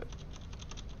 great job.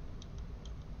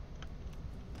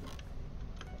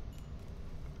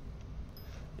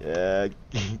 Yeah,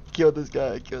 kill this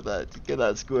guy, kill that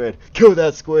squid, kill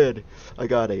that squid. I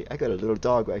got a little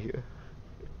dog right here.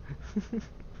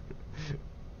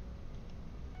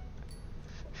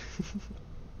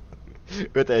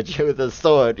 with a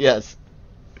sword, yes.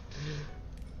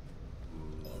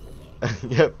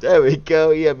 Yep, there we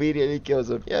go. He immediately kills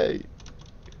him. Yay.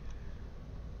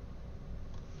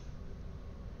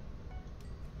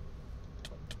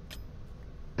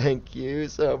 Thank you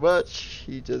so much.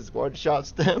 He just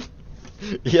one-shots them.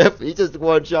 Yep, he just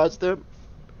one-shots them.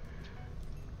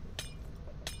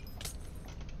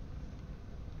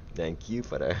 Thank you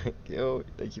for that kill.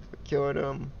 Thank you for killing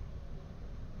him.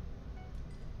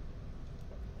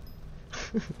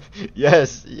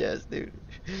 Yes, yes, dude.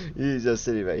 He's just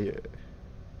sitting right here.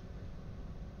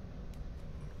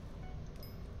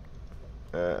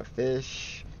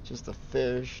 Fish. Just a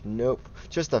fish. Nope.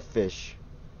 Just a fish.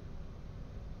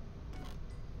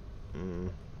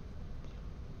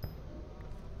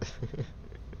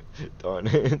 Darn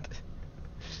it.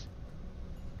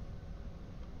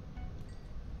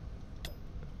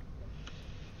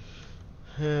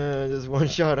 Just one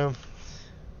shot him.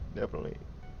 Definitely.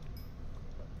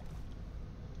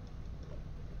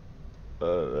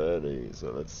 Alrighty,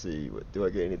 so let's see. What do I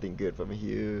get anything good from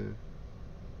here?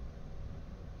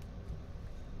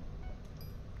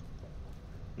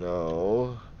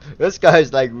 No. This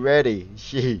guy's like ready.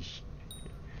 Sheesh.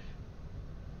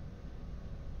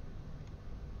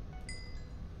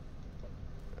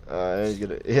 He's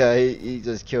gonna. Yeah, he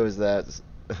just kills that.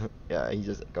 Yeah, he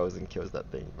just goes and kills that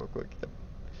thing real quick.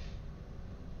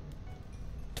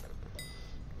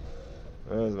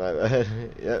 That was my bad.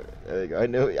 Yep, there we go. I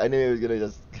knew he was gonna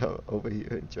just come over here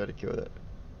and try to kill that.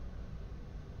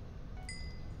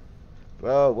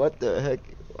 Bro, what the heck?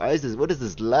 Why is this? What is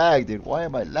this lag, dude? Why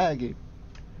am I lagging?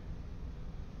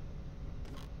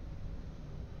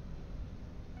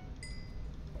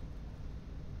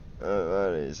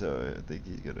 Alrighty, so I think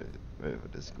he's gonna wait for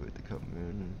the squid to come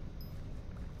in.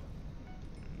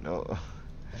 No.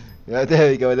 Yeah,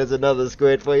 there we go. There's another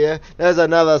squid for you. There's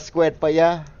another squid for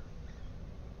you.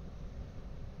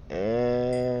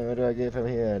 And what do I get from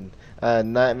here?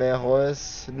 Nightmare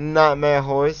horse. Nightmare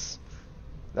horse.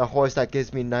 The horse that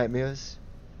gives me nightmares.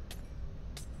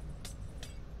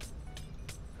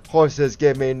 Horses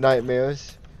give me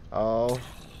nightmares. Oh.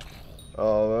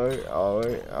 Alright,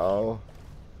 alright, oh.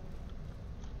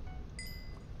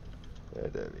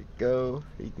 There we go.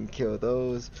 He can kill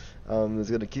those.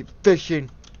 He's gonna keep fishing.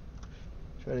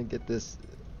 Trying to get this.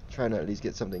 Trying to at least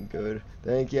get something good.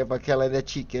 Thank you for killing the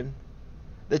chicken.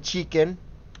 The chicken.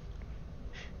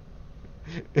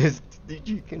 Is the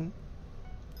chicken.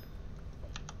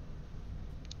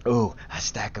 Oh, a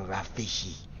stack of raw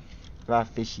fishy. Raw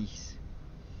fishies.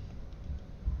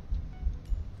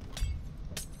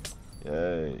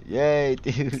 Yay, yay,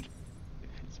 dude.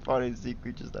 Spawning sea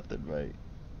creatures left and right.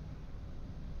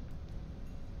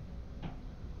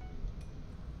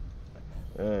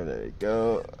 And there we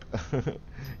go.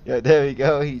 Yeah, there we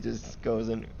go. He just goes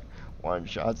and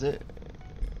one-shots it.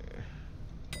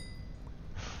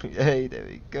 Yay, there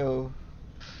we go.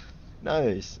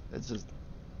 Nice. This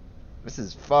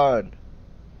is fun.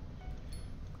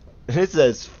 This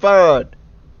is fun.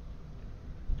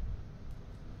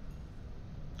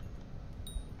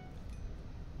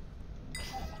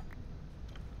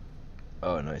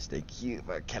 Oh, nice. Thank you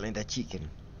for killing the chicken.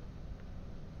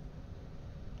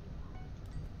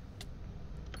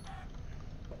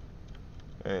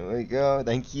 There we go.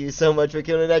 Thank you so much for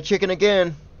killing that chicken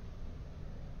again.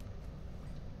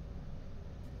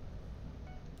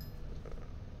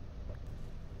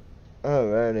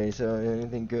 Alrighty, so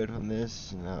anything good from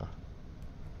this? No.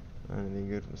 Not anything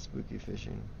good from spooky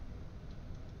fishing.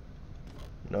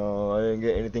 No, I didn't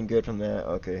get anything good from that.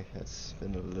 Okay, that's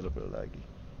been a little bit laggy.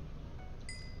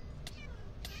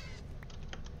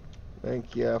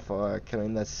 Thank you for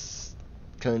killing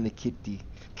the kitty.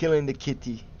 Killing the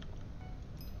kitty.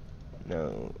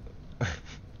 No.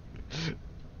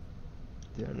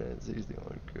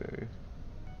 261k.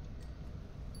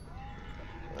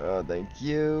 Oh, thank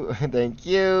you. Thank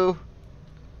you.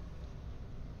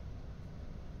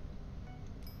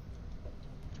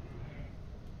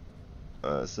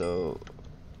 So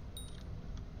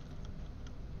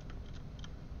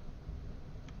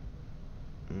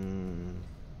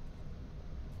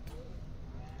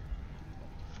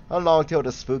how long till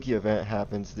the spooky event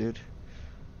happens, dude?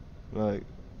 Like,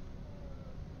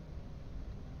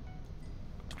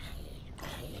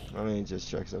 let me just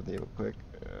check something real quick.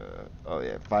 Oh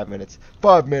yeah, 5 minutes.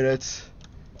 5 minutes.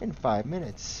 In 5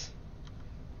 minutes.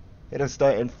 It'll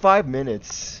start in 5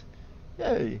 minutes.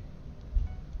 Yay.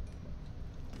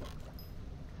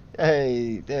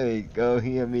 Hey, there we go.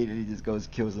 He immediately just goes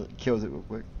kills it real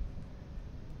quick.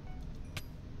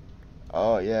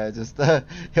 Oh yeah, just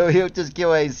he'll just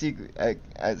kill a secret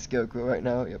at Scarecrow right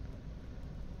now. Yep.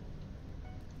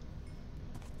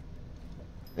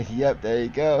 Yep, there you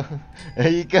go. There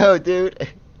you go, dude.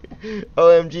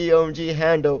 OMG, OMG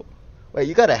handle. Wait,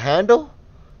 you got a handle?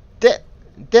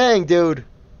 Dang, dude.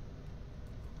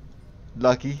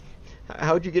 Lucky.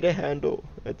 How'd you get a handle?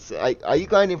 It's like, are you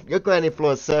grinding? You're grinding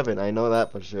floor 7. I know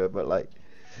that for sure. But like,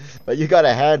 but you got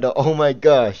a handle. Oh my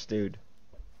gosh, dude.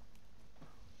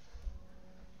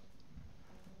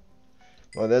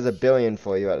 Well, there's a billion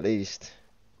for you at least.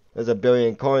 There's a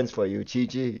billion coins for you,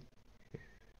 GG.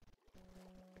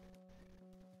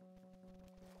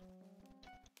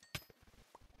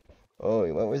 Oh,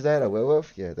 what was that? A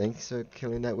werewolf? Yeah, thanks for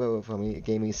killing that werewolf for me. It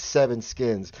gave me 7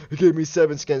 skins. It gave me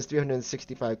 7 skins,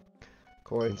 365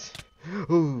 coins.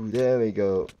 Ooh, there we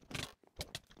go.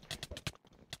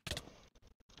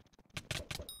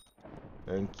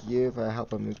 Thank you for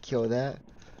helping me kill that.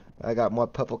 I got more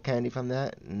purple candy from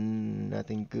that.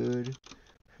 Nothing good.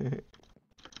 Yeah,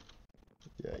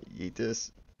 eat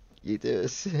this. Eat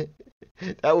this.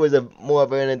 That was a more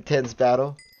of an intense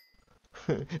battle.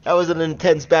 That was an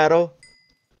intense battle.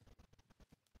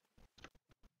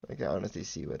 I can honestly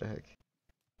see what the heck.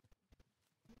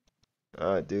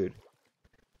 Oh, dude.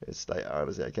 It's like,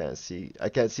 honestly, I can't see. I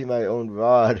can't see my own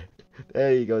rod.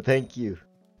 There you go. Thank you.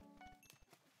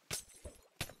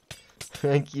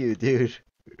 Thank you, dude.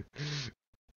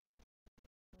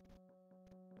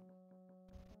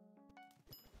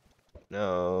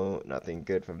 No, nothing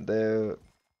good from there.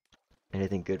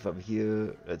 Anything good from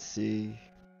here? Let's see.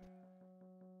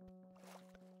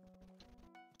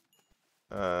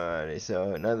 Alright,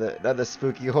 so another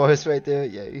spooky horse right there.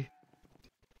 Yay.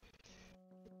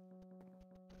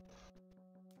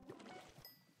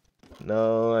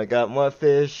 No, I got more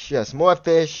fish. Yes, more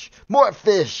fish. More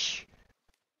fish.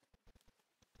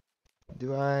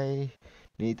 Do I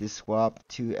need to swap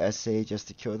to SA just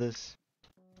to kill this?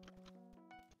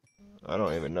 I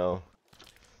don't even know.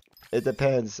 It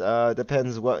depends.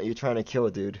 Depends what you're trying to kill,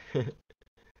 dude.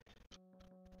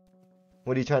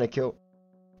 What are you trying to kill?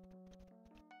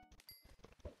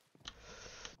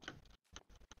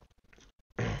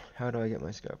 How do I get my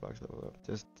Skyblock level up?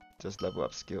 Just level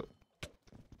up skill.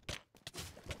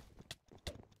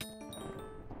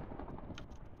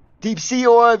 Deep sea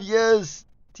orb, yes!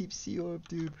 Deep sea orb,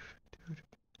 dude.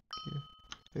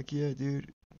 Heck yeah,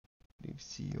 dude. Deep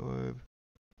sea orb.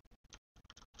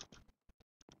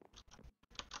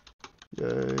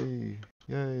 Yay.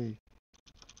 Yay.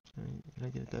 Can I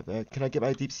get that back? Can I get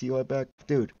my deep sea orb back?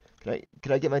 Dude,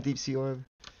 can I get my deep sea orb?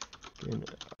 Can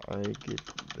I get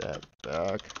that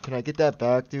back? Can I get that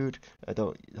back, dude? I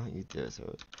don't eat this,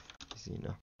 so easy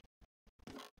now.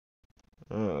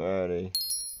 Alrighty.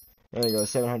 There you go,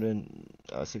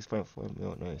 6.4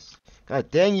 mil, nice. God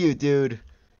dang you, dude.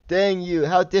 Dang you.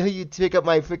 How dare you pick up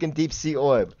my freaking deep sea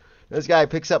orb? This guy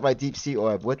picks up my deep sea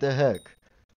orb. What the heck?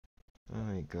 Oh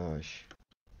my gosh.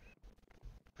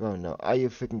 Bro, no. Are you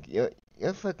freaking... You're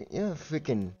a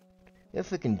freaking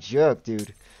jerk,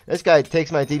 dude. This guy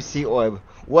takes my deep sea orb.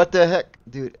 What the heck?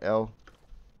 Dude, L.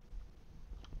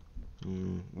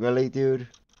 Really, dude?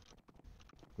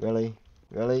 Really?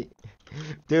 Really?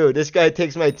 Dude, this guy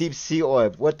takes my deep sea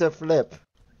orb. What the flip?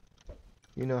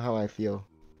 You know how I feel.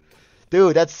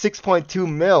 Dude, that's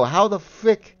 6.2 mil. How the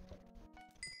frick?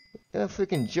 You're a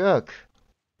freaking jerk.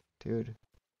 Dude.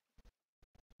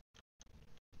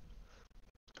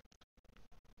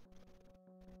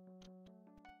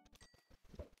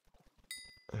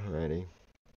 Alrighty.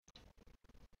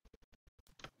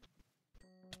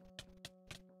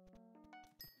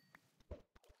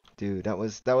 Dude, that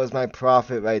was my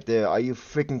profit right there. Are you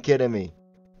freaking kidding me?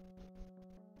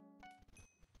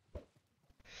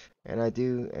 And I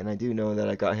do know that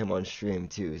I got him on stream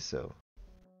too, so.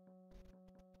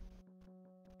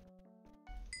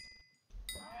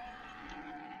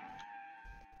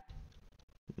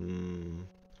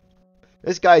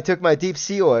 This guy took my deep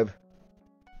sea orb.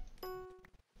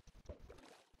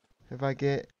 If I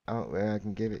get out where I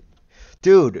can give it.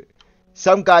 Dude,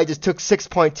 some guy just took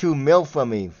 6.2 mil from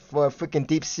me for a freaking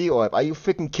deep sea orb. Are you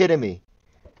freaking kidding me?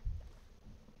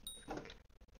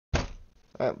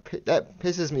 That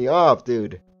pisses me off,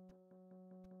 dude.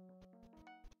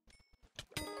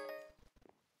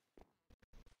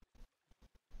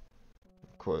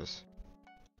 Of course.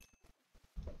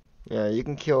 Yeah, you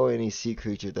can kill any sea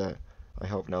creature that I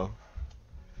hope no.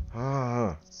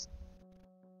 Ah.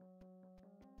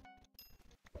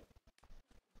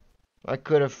 I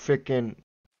could have freaking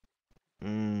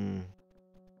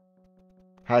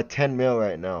had 10 mil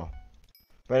right now.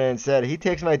 But instead, he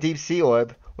takes my deep sea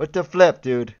orb. What the flip,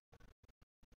 dude?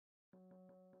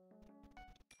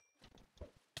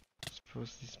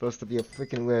 It's supposed to be a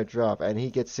freaking rare drop, and he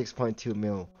gets 6.2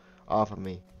 mil off of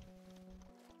me.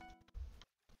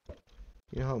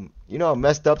 You know how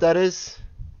messed up that is?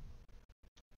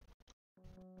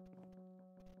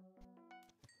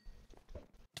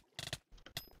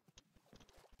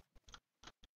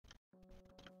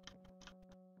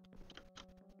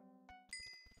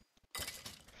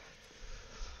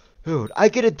 Dude, I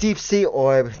get a deep sea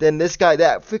orb, then this guy,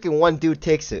 that freaking one dude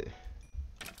takes it.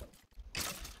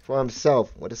 For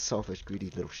himself. What a selfish,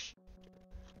 greedy little sh...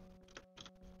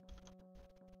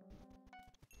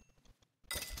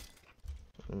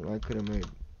 I could have made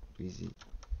BZ.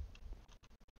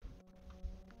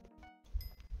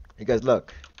 Hey guys,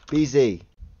 look. BZ.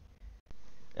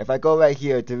 If I go right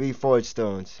here to reforge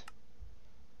stones,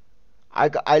 I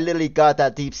literally got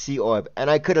that deep sea orb, and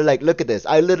I could have, like, look at this.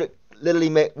 I literally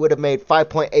would have made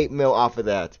 5.8 mil off of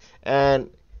that, and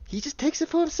he just takes it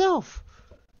for himself.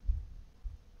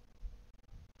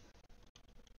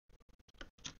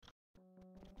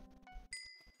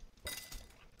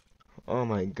 Oh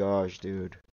my gosh,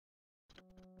 dude.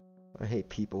 I hate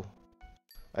people.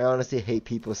 I honestly hate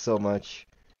people so much.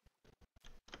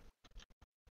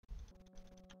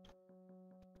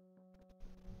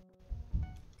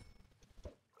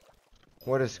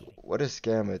 What a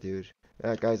scammer, dude.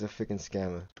 That guy's a freaking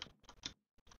scammer.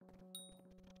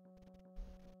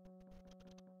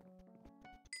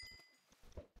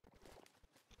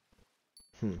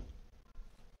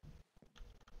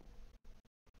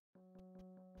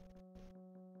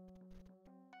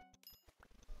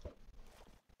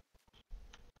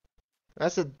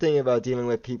 That's the thing about dealing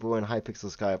with people in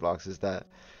Hypixel Skyblocks, is that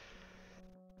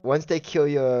once they kill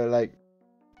your, like,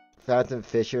 Phantom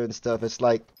Fisher and stuff, it's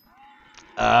like,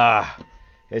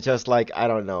 it's just like, I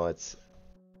don't know, it's,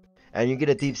 and you get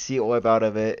a deep sea orb out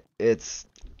of it, it's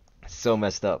so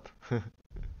messed up.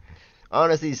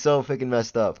 Honestly, so freaking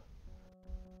messed up.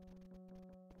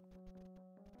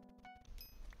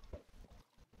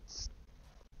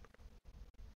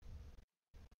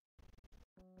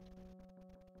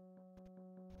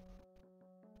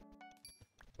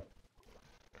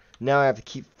 Now I have to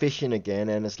keep fishing again,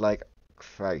 and it's like,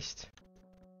 Christ.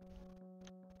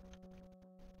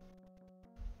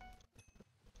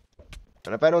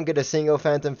 And if I don't get a single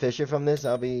Phantom Fisher from this,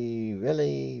 I'll be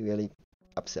really, really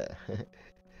upset.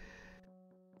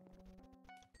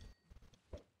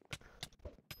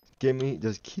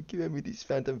 Just keep giving me these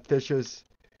Phantom Fishers.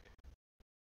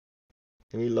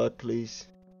 Any luck, please?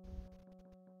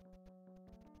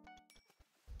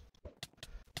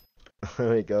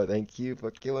 There we go. Thank you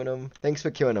for killing him. Thanks for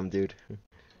killing him, dude.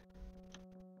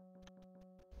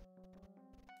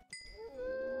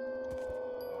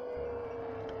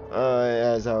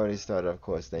 It has already started, of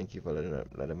course. Thank you for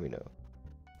letting me know.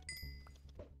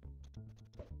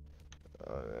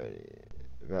 Alrighty.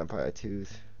 Vampire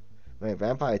Tooth. Man,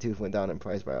 Vampire Tooth went down in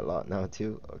price by a lot now,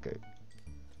 too. Okay.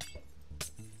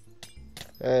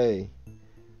 Hey.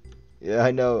 Yeah,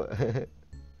 I know.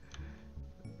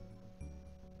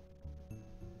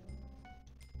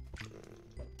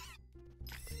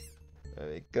 There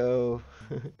we go.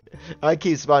 I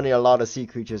keep spawning a lot of sea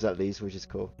creatures at least, which is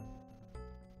cool.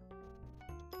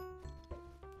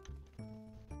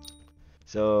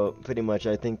 So, pretty much,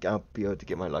 I think I'll be able to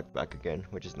get my luck back again,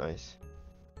 which is nice.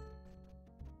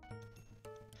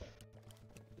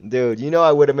 Dude, you know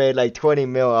I would have made like 20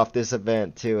 mil off this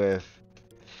event too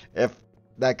if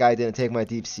that guy didn't take my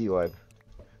deep sea orb.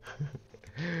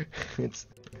 it's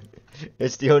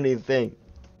the only thing.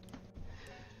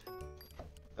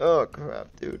 Oh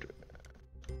crap, dude.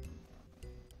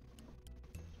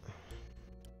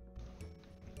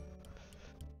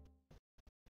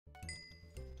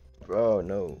 Bro,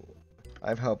 no.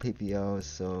 I've held PPL,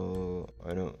 so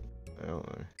I don't.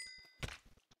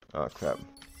 Oh crap.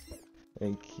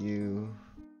 Thank you.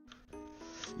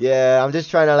 Yeah, I'm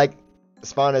just trying to like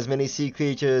spawn as many sea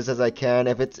creatures as I can.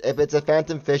 If it's a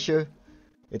phantom fisher,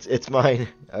 it's mine.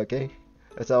 Okay,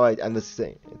 that's all I'm just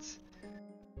saying. It's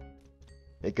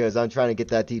because I'm trying to get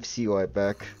that deep sea orb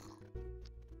back.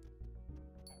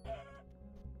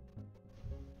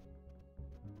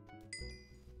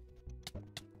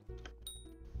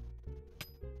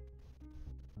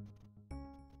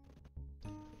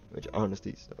 Which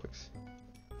honesty sucks.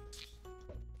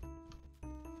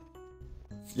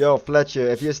 Yo, Fletcher,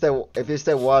 if you're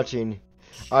still watching,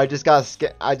 I just got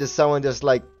someone just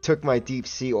like took my deep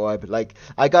sea orb. Like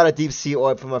I got a deep sea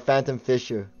orb from a phantom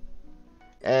fisher,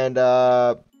 and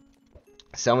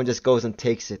someone just goes and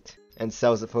takes it and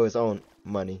sells it for his own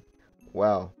money.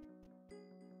 Wow.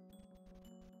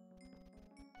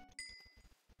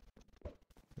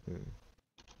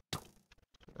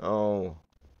 Oh,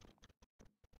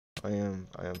 I am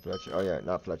Fletcher. Oh yeah,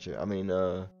 not Fletcher. I mean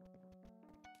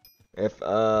if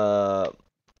I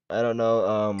don't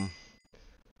know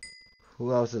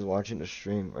who else is watching the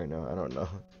stream right now? I don't know.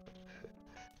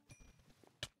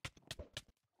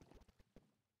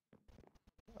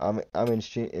 I'm in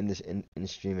stream in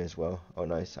stream as well. Oh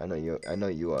nice. I know you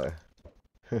are.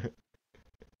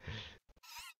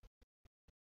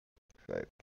 Right.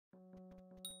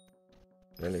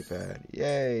 Lily pad.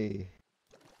 Yay.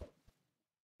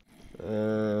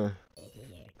 Uh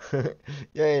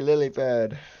Yay, lily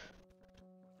pad.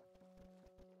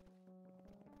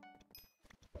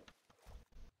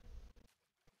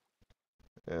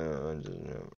 Another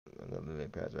lily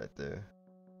pad right there.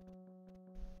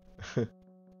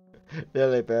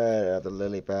 Lily pad after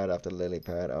lily pad after lily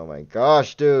pad. Oh my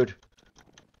gosh, dude.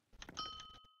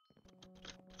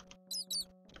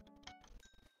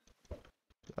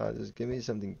 Just give me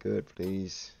something good,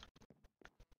 please.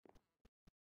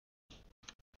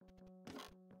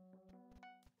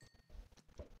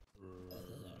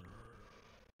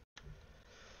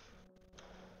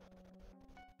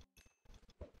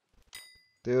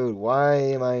 Dude,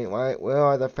 where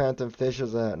are the phantom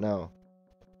fishes at now?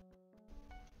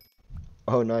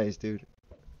 Oh, nice, dude.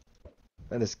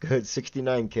 That is good.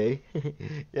 69k.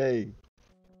 Yay.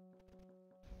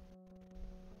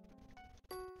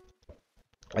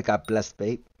 I got blessed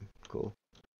bait. Cool.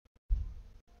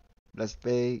 Blessed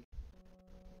bait.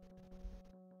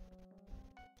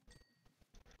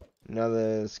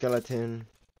 Another skeleton.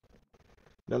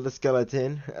 Another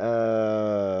skeleton.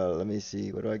 Let me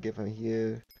see. What do I get from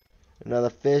here? Another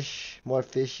fish. More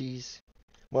fishies.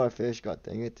 More fish. God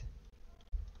dang it.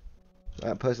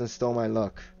 That person stole my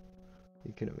luck.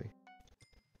 You kidding me?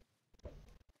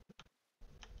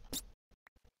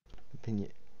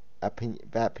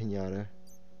 Bat pinata.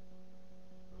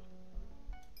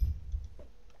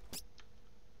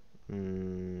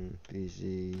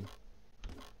 BZ.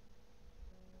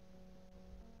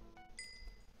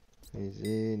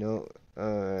 BZ, no.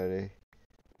 Alrighty.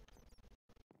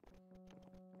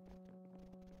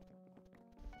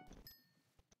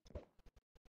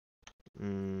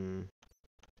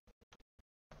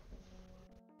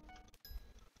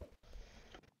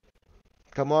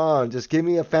 Come on, just give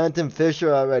me a phantom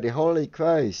fisher already. Holy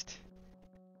Christ.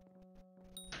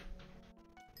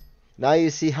 Now you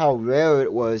see how rare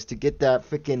it was to get that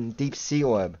freaking deep sea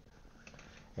orb.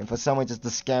 And for someone just to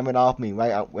scam it off me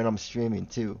right out when I'm streaming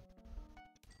too.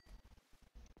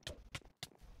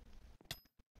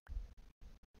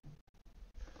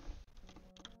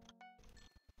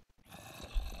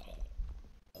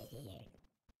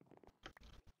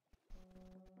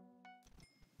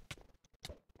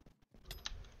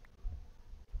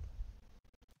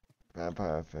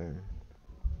 Vampire fan.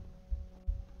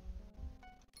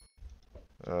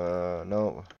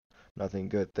 No. Nothing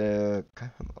good there.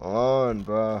 Come on,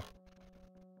 bro.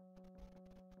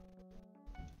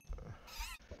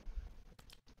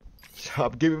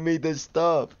 Stop giving me this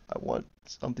stuff. I want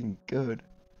something good.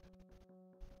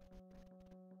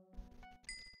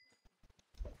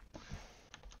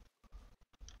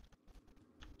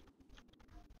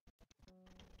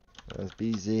 That's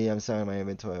BZ. I'm selling my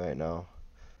inventory right now.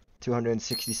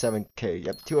 267k.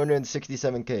 Yep,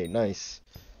 267k. Nice.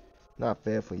 Not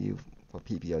fair for you, for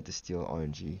PPO to steal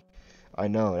RNG. I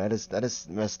know, that is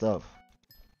messed up.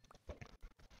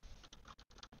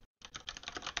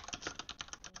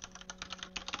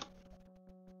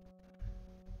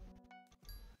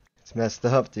 It's messed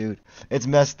up, dude. It's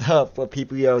messed up for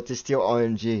PPO to steal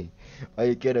RNG. Are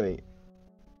you kidding me?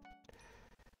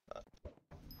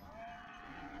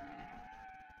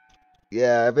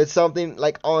 Yeah, if it's something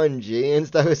like RNG and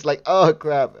stuff, it's like, oh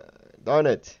crap, darn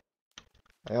it.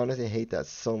 I honestly hate that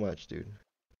so much, dude.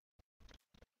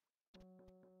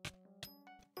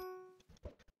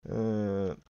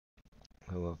 A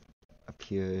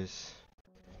appears.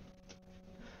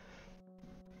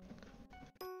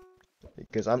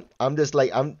 Because I'm just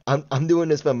like I'm doing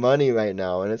this for money right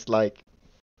now, and it's like,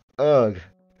 ugh.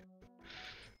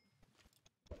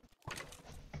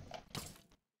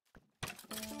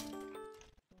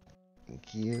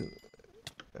 Thank you.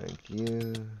 Thank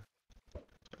you.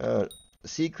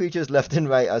 Sea creatures left and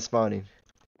right are spawning.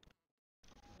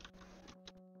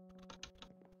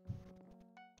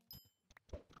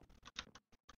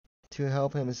 To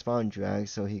help him spawn drag,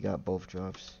 so he got both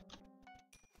drops.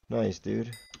 Nice,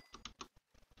 dude.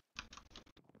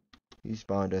 He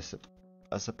spawned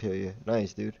a superior.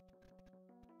 Nice, dude.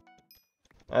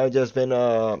 I've just been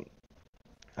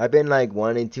I've been like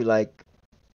wanting to like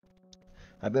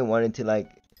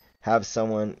have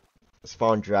someone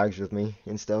spawn drags with me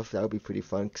and stuff. That would be pretty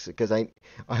fun because I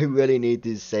really need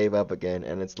to save up again,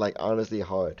 and it's like honestly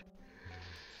hard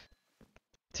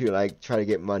to like try to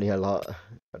get money a lot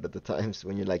at the times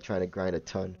when you're like trying to grind a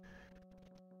ton.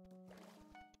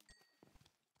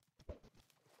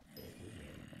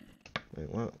 Wait,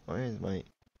 what? Why is my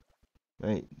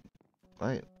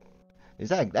why is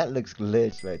that looks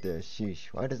glitched right there? Sheesh.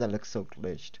 Why does that look so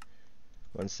glitched?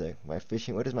 One sec. My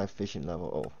fishing. What is my fishing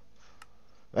level? Oh.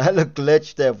 That looked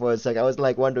glitched there for a sec. I was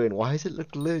like wondering, why does it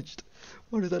look glitched?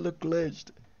 Why does that look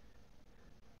glitched?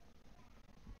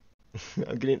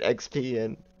 I'm getting XP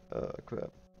and oh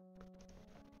crap.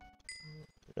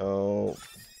 No.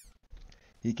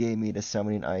 He gave me the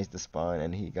summoning ice to spawn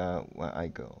and he got where I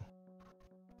go.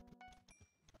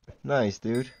 Nice,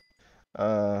 dude.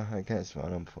 I can't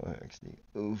spawn him for XD.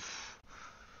 Oof.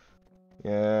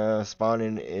 Yeah,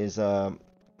 spawning is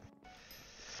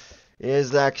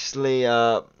actually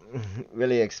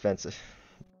really expensive.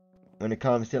 When it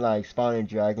comes to like spawning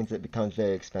dragons, it becomes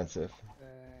very expensive.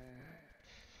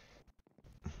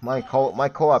 My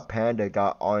co-op panda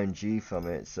got RNG from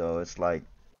it, so it's like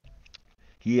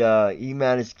he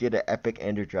managed to get an epic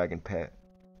ender dragon pet,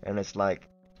 and it's like,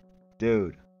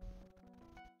 dude,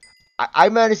 I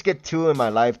managed to get 2 in my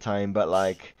lifetime, but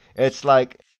like it's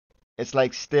like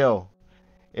still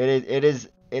it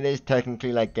is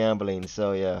technically like gambling,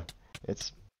 so yeah,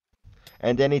 it's.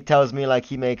 And then he tells me like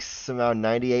he makes around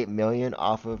 98 million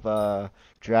off of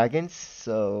dragons.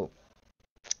 So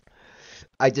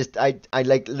I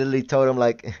like literally told him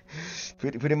like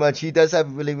pretty much he does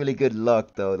have really good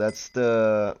luck though. That's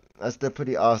the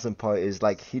pretty awesome part is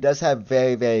like he does have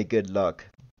very good luck.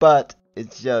 But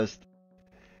it's just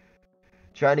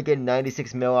trying to get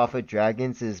 96 mil off of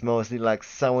dragons is mostly like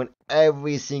selling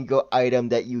every single item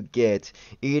that you get,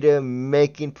 either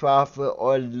making profit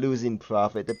or losing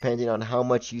profit, depending on how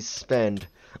much you spend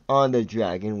on the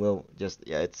dragon. Will just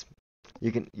yeah, it's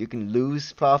you can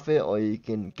lose profit or you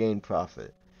can gain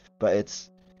profit, but it's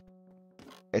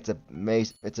a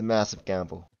massive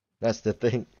gamble. That's the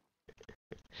thing.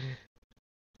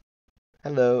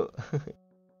 Hello.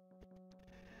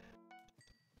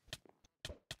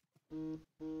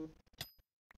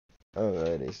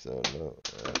 Alrighty, so no,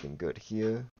 nothing good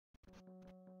here.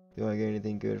 Do I get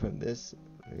anything good from this?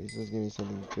 He's just getting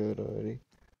something good already.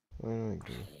 What am I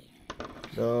doing?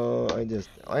 No,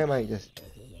 why am I just,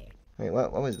 wait,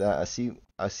 what was that?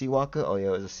 A sea walker? Oh yeah,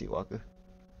 it was a sea walker.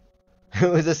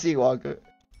 It was a sea walker.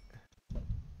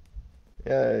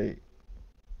 Yay.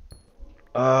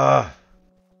 Ah.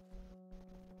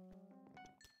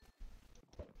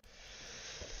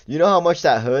 You know how much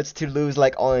that hurts to lose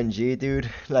like RNG, dude?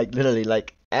 Like literally,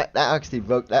 like that actually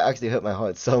hurt my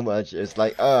heart so much. It's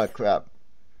like, oh crap.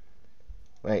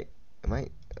 Wait, what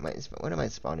am I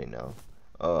spawning now?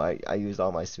 Oh, I used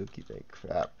all my spooky bait.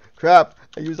 Crap!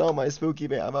 I used all my spooky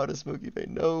bait. I'm out of spooky bait.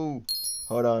 No.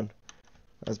 Hold on.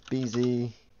 That's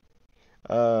BZ.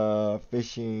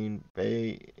 Fishing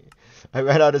bait. I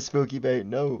ran out of spooky bait.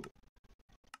 No.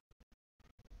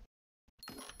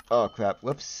 Oh crap!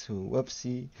 Whoops!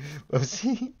 Whoopsie!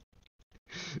 Whoopsie!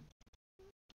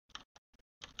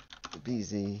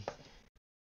 BZ.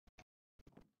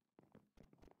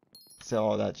 Sell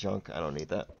all that junk. I don't need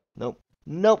that. Nope.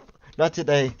 Nope. Not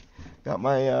today. Got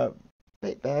my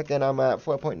bait back and I'm at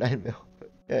 4.9 mil.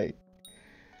 Yay.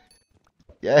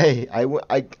 Yay.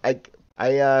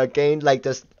 I gained like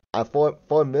just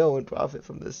 4 mil in profit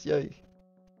from this. Yay.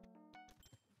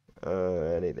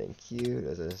 Anything cute?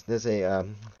 There's a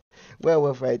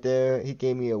werewolf right there. He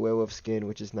gave me a werewolf skin,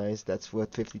 which is nice. That's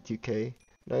worth 52k.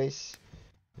 Nice.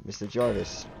 Mr.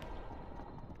 Jarvis.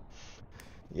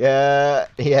 Yeah,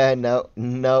 no,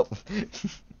 nope.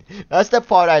 That's the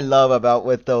part I love about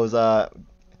with those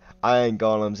iron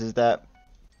golems is that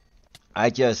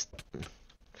I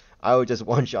would just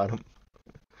one shot them.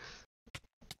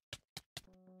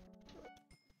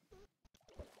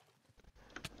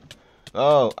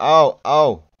 Oh, oh,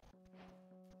 oh!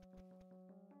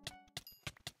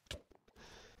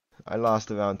 I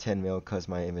lost around 10 mil because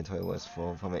my inventory was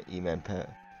full from an E-man pet.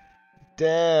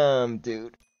 Damn,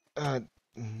 dude.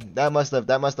 That must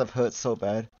have hurt so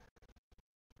bad.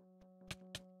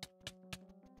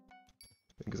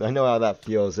 Because I know how that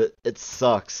feels. It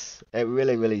sucks. It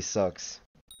really, really sucks.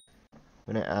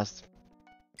 When I asked,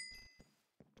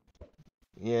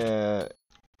 yeah,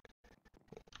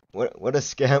 what a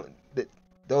scam.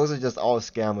 Those are just all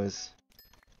scammers.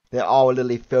 They're all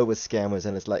literally filled with scammers,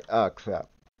 and it's like, oh crap.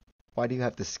 Why do you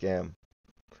have to scam?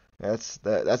 That's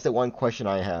the one question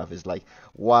I have is like,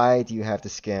 why do you have to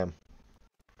scam?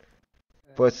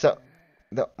 But so,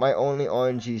 my only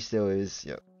RNG still is,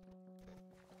 yeah.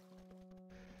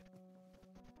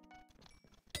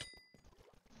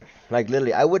 Like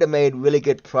literally, I would have made really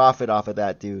good profit off of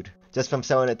that, dude. Just from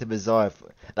selling it to Bazaar.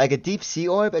 Like a deep sea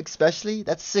orb, especially,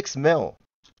 that's 6 mil.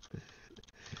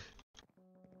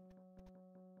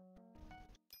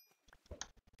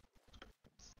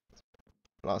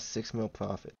 Lost 6 mil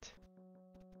profit.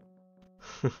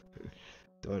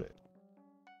 Doing it.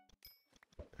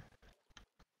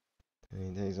 I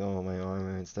mean, there's all my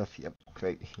armor and stuff. Yep,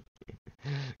 great.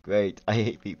 Great. I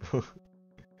hate people.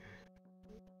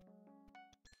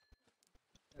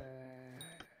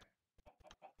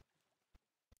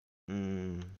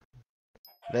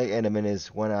 Leg Enderman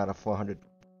is 1 out of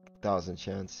 400,000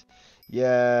 chance.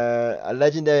 Yeah, a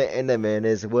legendary Enderman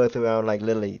is worth around like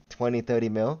literally 20-30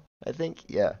 mil, I think.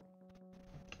 Yeah.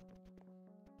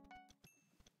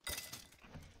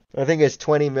 I think it's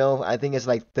 20 mil. I think it's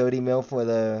like 30 mil for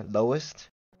the lowest.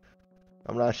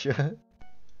 I'm not sure.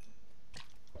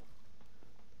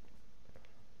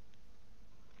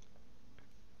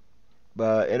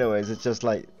 But anyways, it's just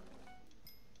like,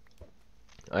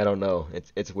 I don't know.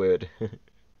 It's weird.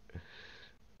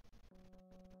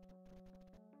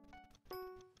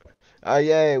 Ah,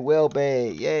 yay, whale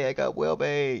bait. Yay, I got whale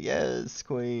bait. Yes,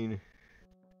 queen.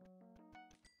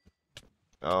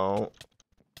 Oh,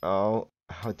 oh,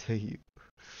 how dare you.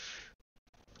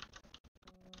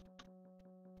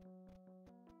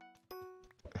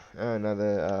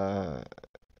 Another,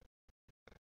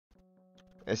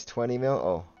 it's 20 mil?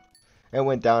 Oh, it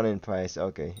went down in price.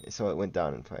 Okay, so it went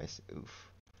down in price. Oof.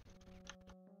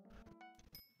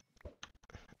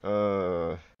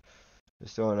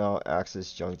 Just throwing out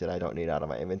access junk that I don't need out of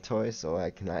my inventory, so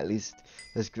I can at least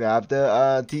just grab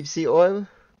the deep sea oil,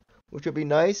 which would be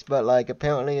nice. But like,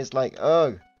 apparently it's like,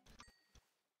 ugh.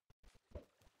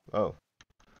 Oh.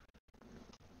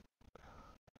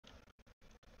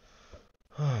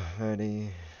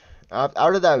 Ready. Out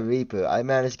of that Reaper, I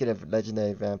managed to get a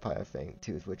legendary vampire thing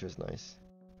tooth, which was nice.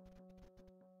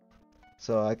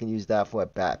 So I can use that for a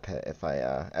bat pet if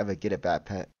I ever get a bat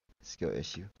pet skill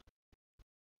issue.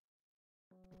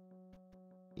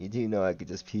 You do know I could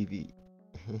just PV.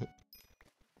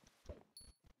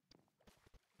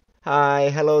 Hi,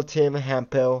 hello Tim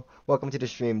Hampel. Welcome to the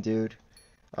stream, dude.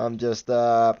 I'm just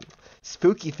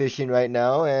spooky fishing right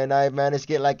now, and I managed to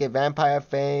get like a vampire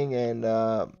fang, and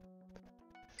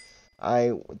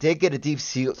I did get a deep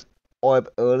sea orb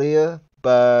earlier,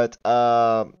 but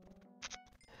someone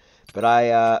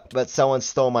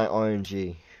stole my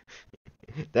RNG.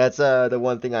 That's the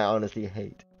one thing I honestly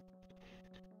hate.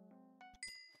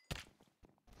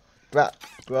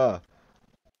 Bruh.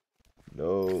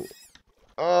 No.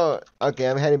 Oh, okay,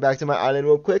 I'm heading back to my island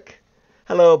real quick.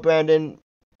 Hello, Brandon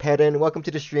Pedden. Welcome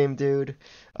to the stream, dude.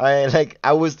 I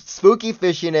was spooky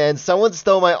fishing and someone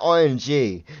stole my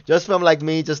RNG. Just from like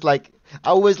me, just like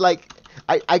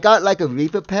I got like a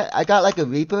Reaper pet. I got like a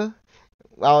Reaper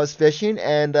while I was fishing,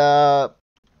 and I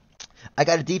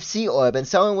got a deep sea orb, and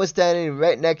someone was standing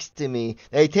right next to me.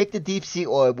 They take the deep sea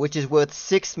orb, which is worth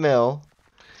 6 mil,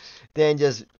 then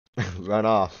just run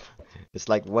off. It's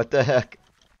like, what the heck?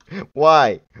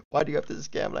 Why? Why do you have to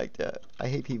scam like that? I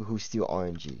hate people who steal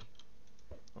RNG.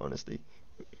 Honestly.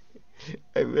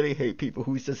 I really hate people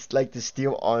who just like to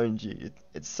steal RNG.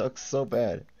 It sucks so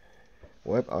bad.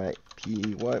 Warp, alright.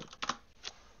 P warp.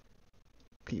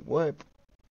 P warp.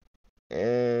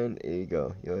 And there you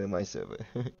go. You're in my server.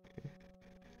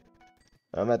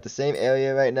 I'm at the same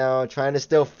area right now, trying to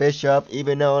still fish up,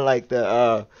 even though like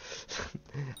the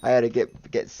I had to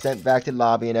get sent back to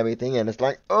lobby and everything, and it's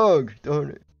like, ugh,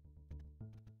 darn it.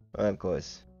 Of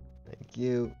course. Thank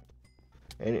you.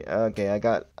 Okay,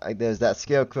 there's that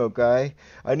scarecrow guy.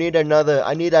 I need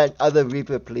that other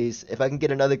Reaper, please. If I can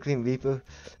get another Green Reaper,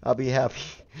 I'll be happy.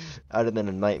 Other than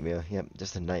a nightmare. Yep,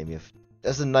 just a nightmare.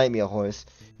 Just a nightmare horse.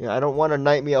 I don't want a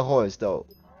nightmare horse though.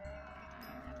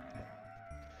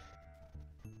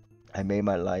 I made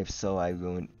my life so I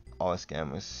ruined all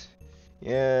scammers.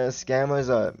 Yeah,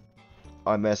 scammers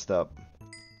are messed up.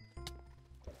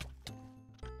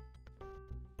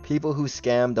 People who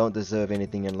scam don't deserve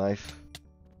anything in life.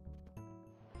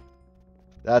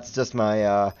 That's just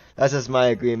my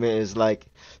agreement, is like,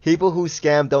 people who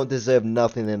scam don't deserve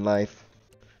nothing in life.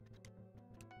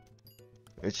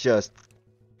 It's just,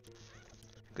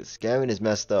 'cause scamming is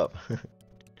messed up.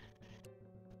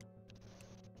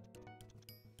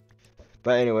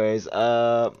 But anyways,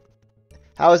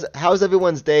 how's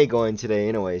everyone's day going today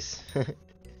anyways?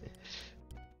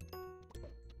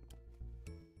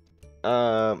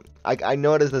 I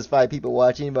noticed there's 5 people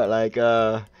watching, but like,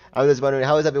 I was just wondering,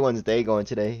 how is everyone's day going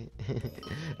today?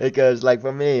 Because like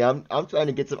for me, I'm trying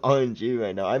to get some RNG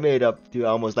right now. I made up to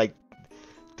almost like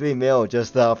 3 mil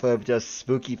just off of just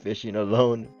spooky fishing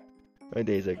alone. My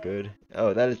days are good.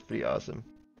 Oh, that is pretty awesome.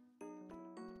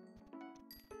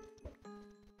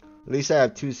 At least I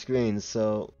have 2 screens,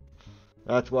 so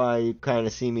that's why you kind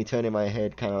of see me turning my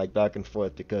head kind of like back and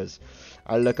forth, because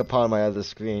I look upon my other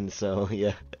screen, so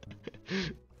yeah.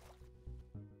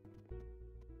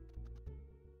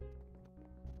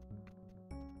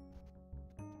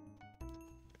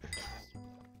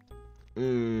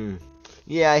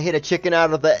 Yeah, I hit a chicken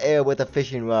out of the air with a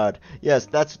fishing rod. Yes,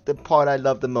 that's the part I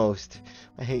love the most.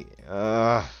 I hate,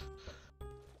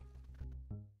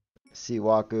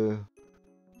 Seawalker.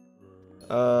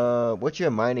 What's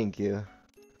your mining gear?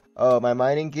 Oh, my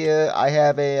mining gear, I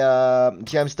have a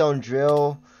gemstone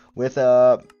drill with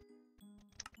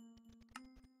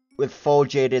full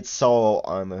jaded soul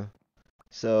armor.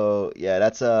 So yeah,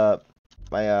 that's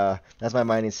my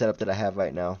mining setup that I have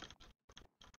right now.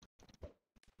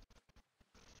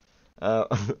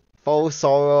 Full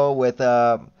sorrow with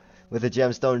a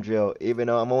gemstone drill. Even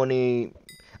though I'm only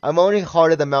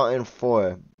Heart of the Mountain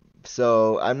 4,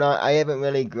 so I haven't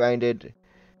really grinded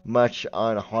much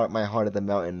on my Heart of the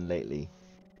Mountain lately.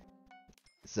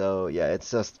 So yeah, it's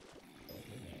just,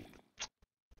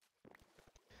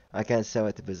 I can't sell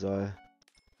it to Bazaar.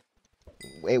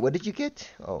 Wait, what did you get?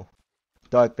 Oh,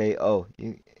 dark bait. Oh,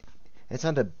 it's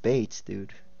on the baits,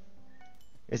 dude.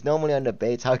 It's normally on the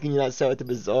baits. How can you not sell it to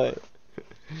Bazaar?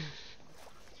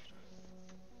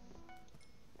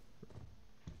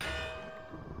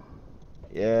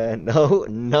 Yeah, no,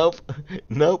 nope,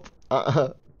 nope,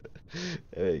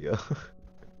 There you go.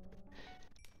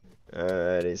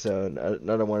 Alrighty, so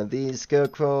another one of these.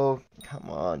 Scarecrow, come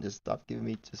on, just stop giving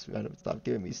me, stop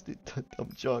giving me dumb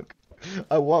junk.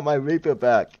 I want my Reaper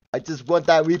back. I just want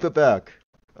that Reaper back.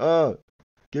 Oh,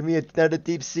 give me another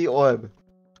deep sea orb,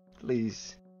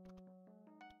 please.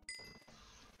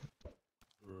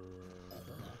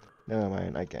 Never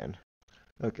mind, I can.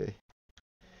 Okay.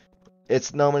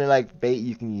 It's normally like bait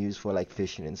you can use for like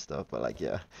fishing and stuff, but like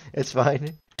yeah, it's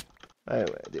fine.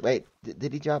 Alright, wait,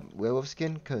 did he drop werewolf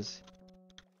skin? Because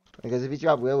if he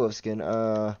dropped werewolf skin,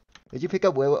 did you pick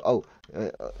up werewolf? Oh,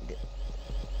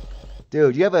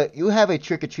 dude, you have a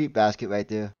trick or treat basket right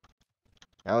there.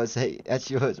 I would say that's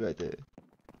yours right there.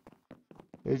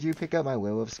 Did you pick up my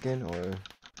werewolf skin or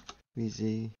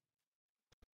BZ?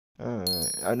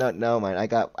 Alright, no, never mind.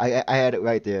 I had it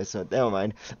right there, so never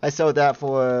mind. I sold that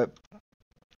for,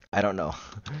 I don't know.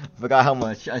 Forgot how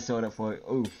much I sold it for.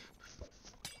 Oof.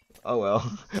 Oh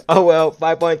well. Oh well.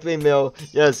 5.3 mil.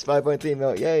 Yes, 5.3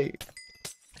 mil. Yay.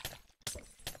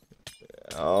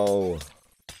 Oh.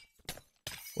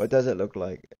 What does it look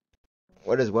like?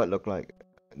 What does what look like?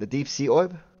 The deep sea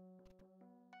orb?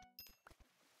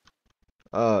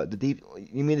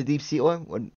 You mean the deep sea orb?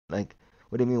 What do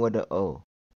you mean what the, oh.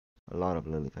 A lot of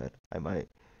lily pad. I might.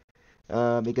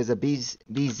 Because a deep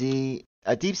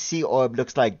sea orb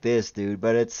looks like this, dude,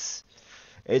 but it's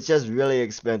just really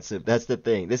expensive. That's the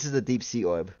thing. This is a deep sea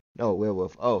orb. No,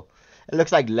 werewolf. Oh, it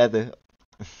looks like leather.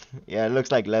 Yeah, it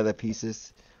looks like leather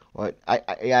pieces. What?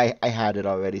 I had it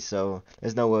already, so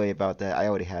there's no worry about that. I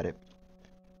already had it.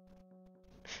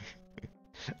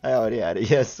 I already had it.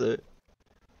 Yes, sir.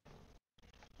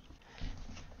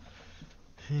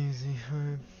 Easy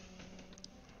home.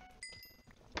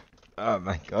 Oh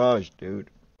my gosh, dude.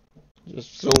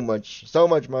 Just so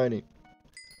much mining.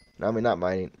 I mean, not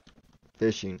mining,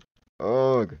 fishing.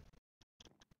 Ugh.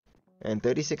 And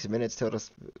 36 minutes till the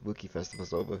Spooky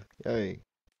Festival's over. Yay.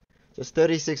 Just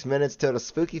 36 minutes till the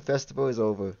Spooky Festival is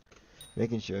over.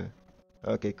 Making sure.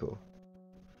 Okay, cool.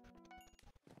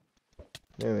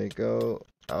 There we go.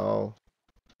 Oh.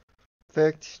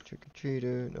 Perfect. Trick or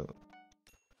treater. No.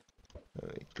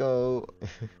 There we go.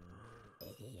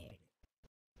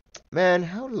 Man,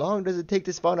 how long does it take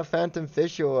to spawn a phantom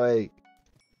fish or a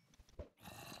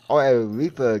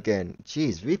Reaper again?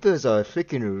 Jeez, Reapers are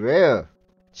freaking rare.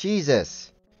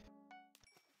 Jesus.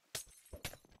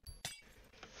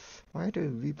 Why do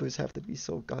Reapers have to be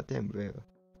so goddamn rare?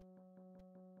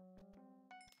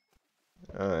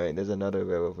 Alright, there's another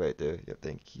werewolf right there. Yep,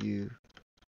 thank you.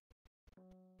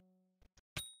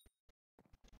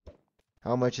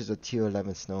 How much is a tier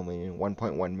 11 snowman?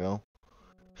 1.1 mil?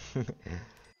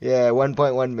 Yeah,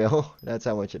 1.1 mil. That's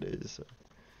how much it is.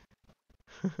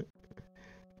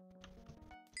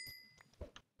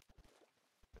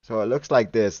 So it looks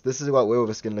like this. This is what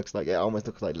werewolf skin looks like. It almost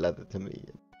looks like leather to me.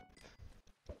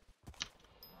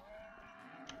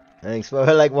 Thanks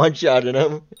for like one-shotting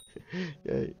him.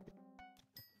 Yeah.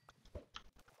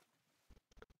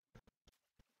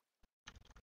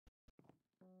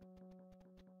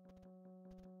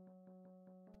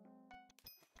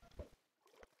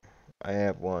 I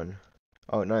have one.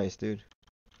 Oh, nice, dude.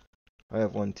 I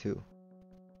have one too.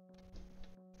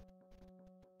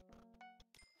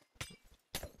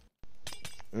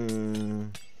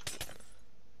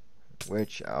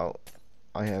 Which out.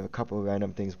 I have a couple of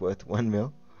random things worth 1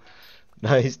 mil.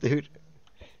 Nice, dude.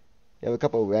 You have a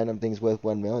couple of random things worth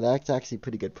 1 mil. That's actually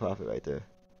pretty good profit right there.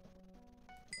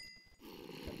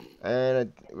 And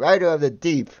a Rider of the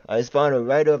Deep. I spawned a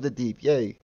Rider of the Deep.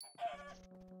 Yay.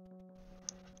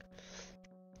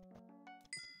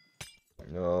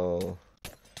 No.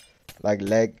 Like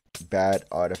leg bad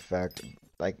artifact.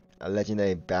 Like a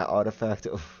legendary bat artifact.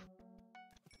 Oh,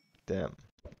 damn.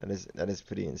 That is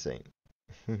pretty insane.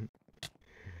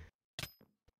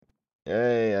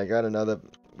 Hey, I got another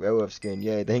werewolf skin.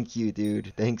 Yay, thank you,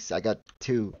 dude. Thanks, I got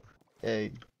 2.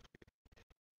 Yay.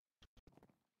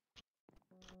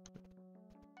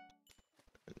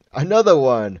 Another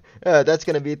one! That's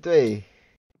gonna be 3.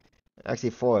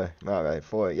 Actually, 4. Alright,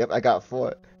 4. Yep, I got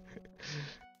 4.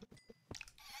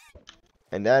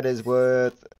 And that is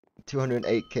worth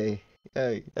 208k.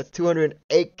 Yay, that's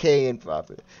 208k in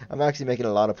profit. I'm actually making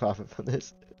a lot of profit from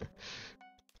this.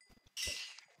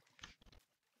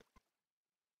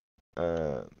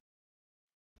 Come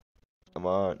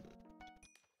on.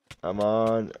 I'm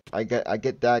on. I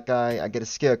get that guy. I get a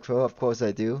scarecrow. Of course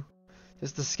I do.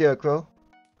 Just a scarecrow.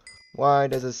 Why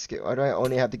does why do I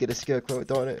only have to get a scarecrow?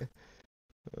 Darn it.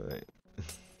 Alright.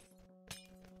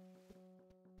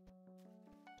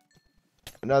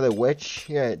 Another witch?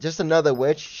 Yeah, just another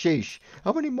witch. Sheesh.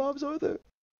 How many mobs are there?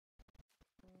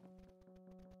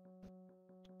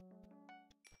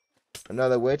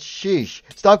 Another witch. Sheesh.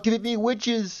 Stop giving me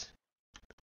witches.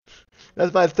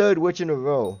 That's my 3rd witch in a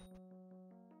row.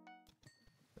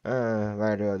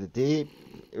 Rider of the Deep.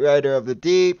 Rider of the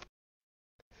Deep.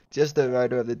 Just the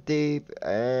Rider of the Deep.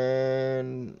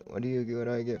 And what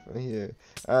do I get from here?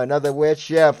 Another witch.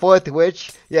 Yeah, 4th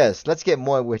witch. Yes, let's get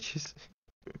more witches.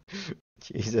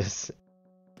 Jesus.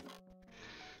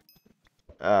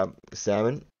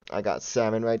 Salmon. I got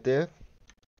salmon right there.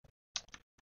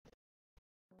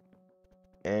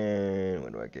 And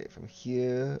what do I get from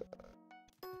here?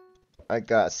 I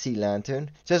got sea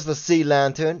lantern. Just the sea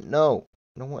lantern. No,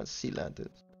 I don't want sea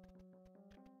lanterns.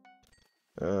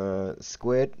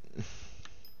 Squid.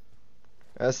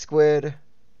 A squid.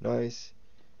 Nice.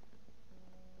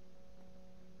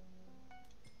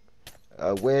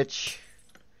 A witch.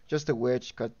 Just a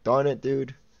witch. God darn it,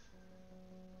 dude.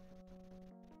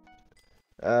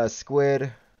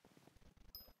 Squid.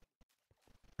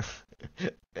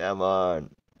 Come on.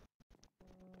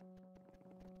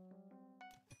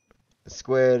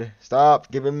 Squid.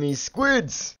 Stop giving me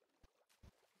squids.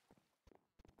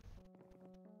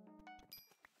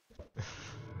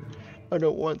 I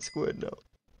don't want squid, no.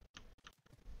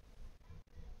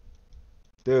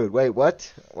 Dude, wait,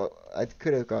 what? Well, I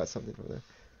could have got something from there.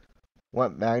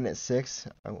 Want magnet 6?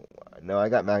 No, I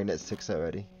got magnet 6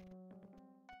 already.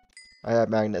 I have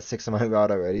magnet 6 on my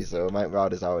rod already, so my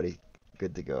rod is already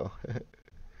good to go.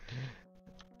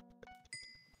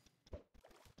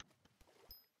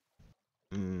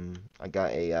 I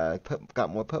got got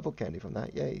more purple candy from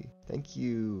that. Yay! Thank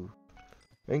you,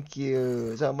 thank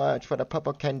you so much for the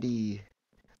purple candy.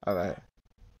 All right,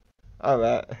 all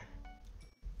right,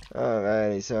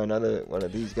 alrighty. So another one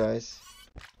of these guys.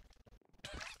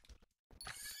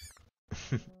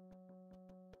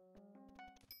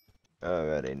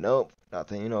 Alrighty, nope,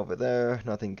 nothing over there.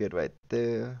 Nothing good right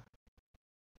there.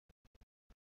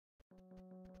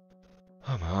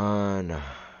 Come on.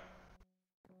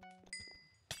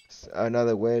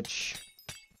 Another witch.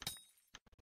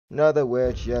 Another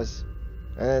witch, yes.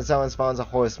 And then someone spawns a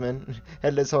horseman.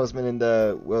 Headless horseman in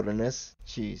the wilderness.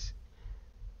 Jeez.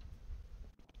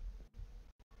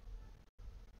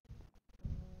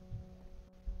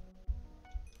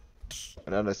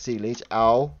 Another sea leech.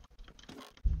 Ow.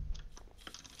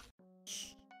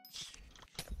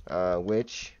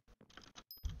 Witch.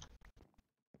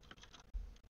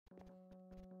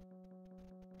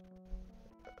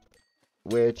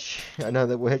 Witch.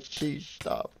 Another witch. Sheesh,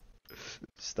 stop.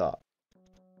 Stop.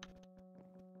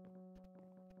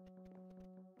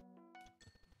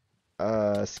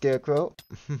 Scarecrow.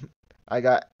 I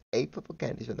got 8 purple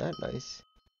candies from that. Nice.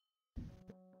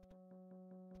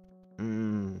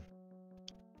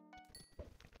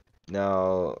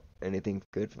 Now, anything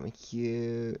good from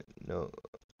here? No,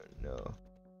 no.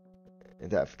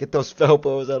 Get those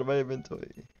Felpos out of my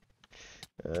inventory.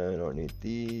 I don't need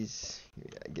these.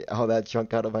 Get all that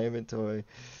junk out of my inventory.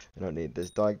 I don't need this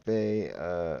Dark Bay.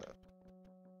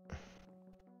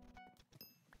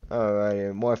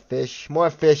 Alright, more fish. More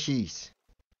fishies.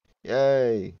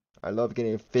 Yay. I love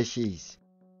getting fishies.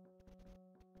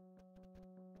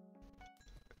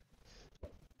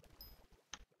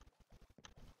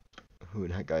 Ooh,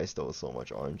 that guy stole so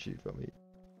much RNG from me.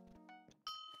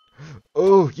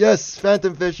 Oh, yes!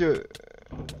 Phantom Fisher!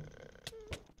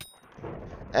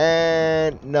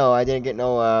 And no, I didn't get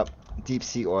no deep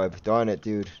sea orb. Darn it,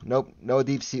 dude. Nope, no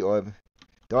deep sea orb.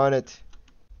 Darn it.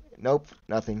 Nope,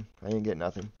 nothing. I didn't get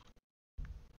nothing.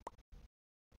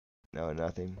 No,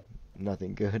 nothing.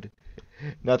 Nothing good.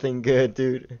 Nothing good,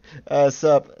 dude.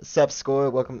 Sup, score.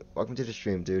 Welcome to the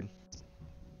stream, dude.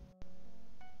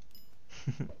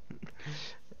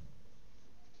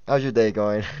 How's your day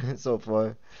going so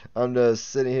far? I'm just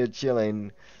sitting here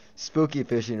chilling, spooky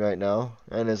fishing right now,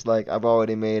 and it's like I've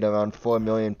already made around 4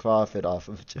 million profit off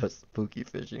of just spooky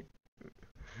fishing.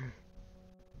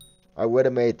 I would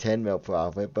have made 10 mil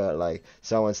profit, but like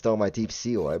someone stole my deep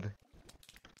sea orb.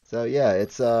 So yeah,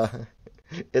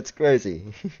 it's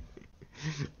crazy.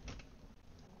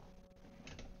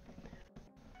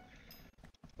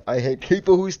 I hate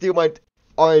people who steal my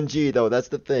RNG though, that's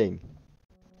the thing.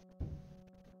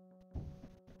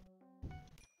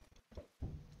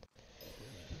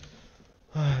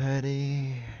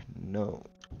 Alrighty, no.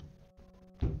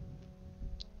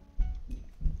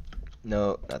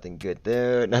 No, nothing good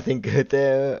there, nothing good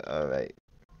there. Alright.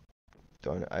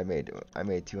 Darn it, I made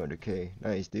 200k.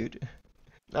 Nice, dude.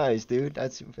 Nice, dude.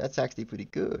 That's actually pretty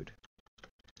good.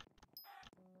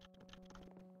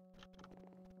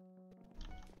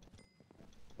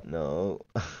 No.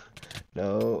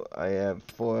 No, I have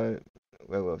 4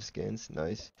 werewolf skins.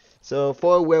 Nice. So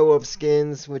 4 werewolf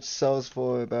skins, which sells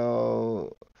for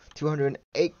about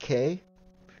 208k.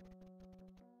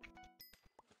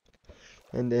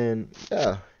 And then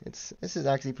yeah, this is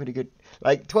actually pretty good.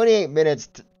 Like 28 minutes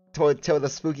till the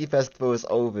spooky festival is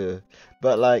over.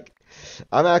 But like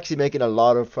I'm actually making a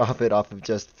lot of profit off of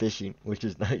just fishing, which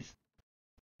is nice.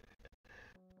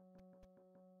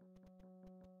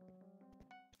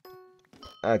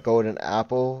 A golden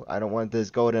apple. I don't want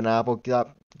this golden apple.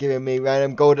 Stop giving me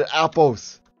random golden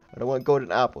apples. I don't want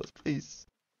golden apples, please.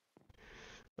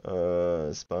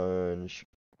 Sponge.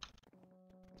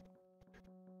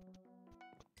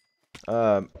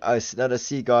 Another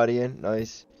sea guardian.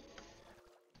 Nice.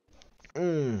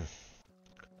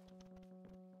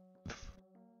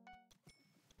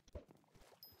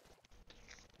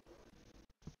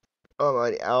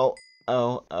 Alrighty. Ow.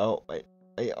 Ow. Ow.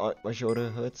 My shoulder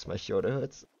hurts. My shoulder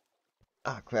hurts.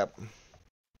 Ah, crap.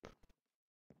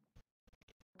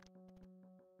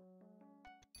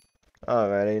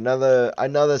 Alrighty,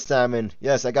 another salmon.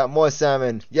 Yes, I got more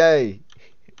salmon. Yay!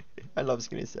 I love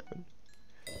skinny salmon.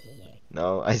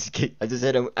 No, I just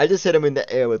hit him. I just hit him in the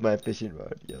air with my fishing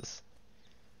rod. Yes,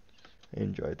 I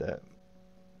enjoyed that.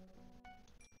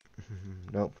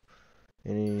 Nope.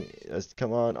 Let's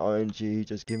come on, RNG.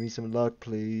 Just give me some luck,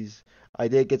 please. I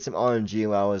did get some RNG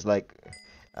while I was like,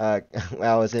 while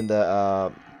I was in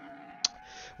the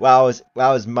while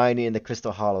I was mining in the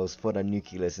crystal hollows for the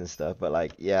nucleus and stuff. But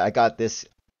like, yeah, I got this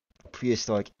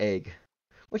prehistoric egg,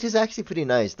 which is actually pretty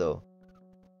nice though.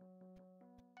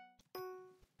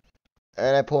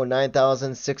 And I pulled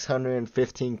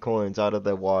 9,615 coins out of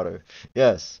the water.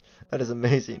 Yes, that is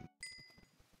amazing.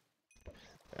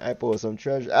 I pulled some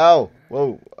treasure. Ow!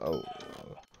 Whoa! Oh!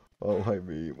 Oh! Why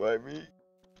me? Why me?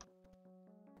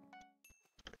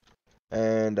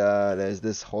 And there's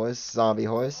this horse, zombie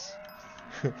horse.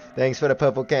 Thanks for the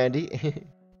purple candy.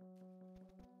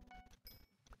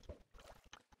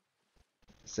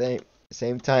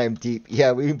 Same time, deep.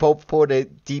 Yeah, we both pulled a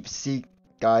deep sea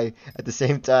guy at the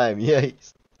same time. Yay!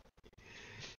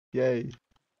 Yay!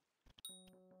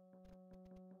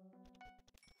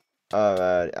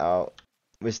 Alright, out.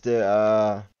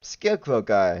 Mr. Scarecrow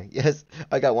guy. Yes,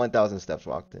 I got 1,000 steps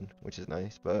locked in, which is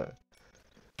nice, but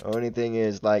the only thing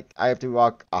is, like, I have to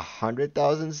walk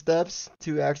 100,000 steps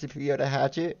to actually be able to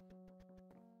hatch it.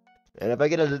 And if I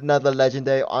get another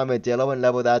legendary Armadillo and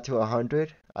level that to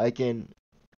 100, I can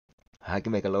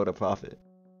make a load of profit.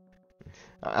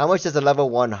 How much does a level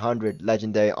 100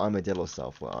 legendary Armadillo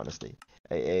sell for, honestly?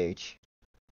 AH.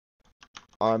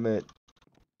 Armadillo,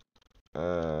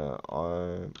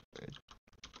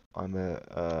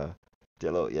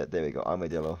 yeah, there we go,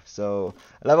 Armadillo. So,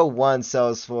 a level 1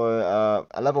 sells for,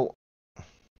 a level...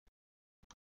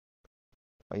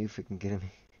 Are you freaking kidding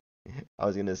me? I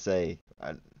was gonna say,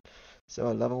 so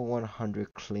a level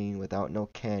 100 clean without no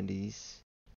candies.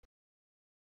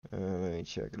 Let me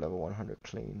check, level 100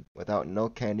 clean without no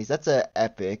candies. That's a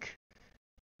epic.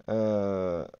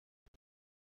 Let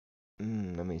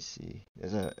me see.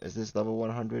 Is this level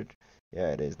 100?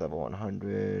 Yeah, it is level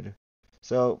 100.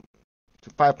 So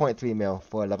 5.3 mil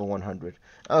for a level 100.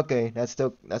 Okay, that's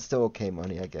still okay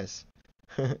money, I guess.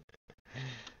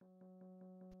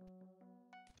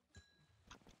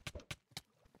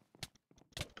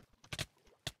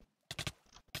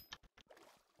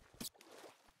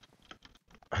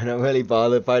 I don't really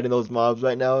bother fighting those mobs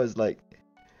right now. It's like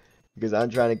because I'm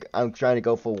trying to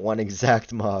go for one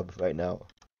exact mob right now.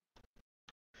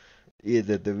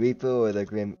 Either the Reaper or the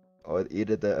Grim, or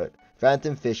either the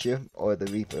Phantom Fisher or the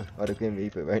Reaper or the Grim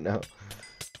Reaper right now.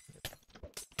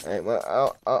 Alright, well,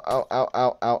 ow, ow, ow, ow,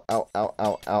 ow, ow, ow, ow,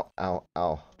 ow, ow, ow,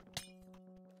 ow.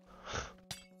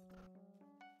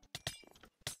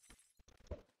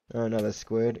 Oh, another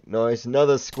squid. Nice,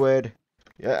 another squid.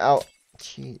 Yeah, ow.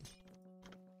 Jeez.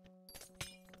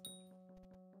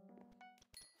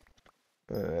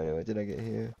 Alright, what did I get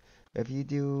here? If you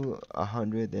do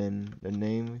 100, then the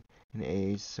name and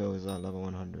age shows on level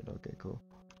 100. Okay, cool.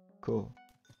 Cool.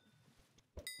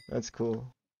 That's cool.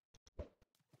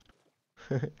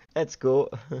 That's cool.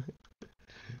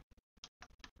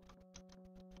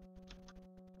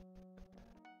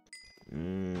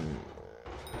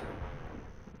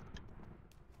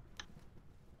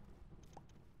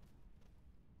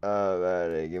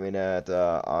 Alrighty, give me that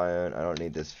iron. I don't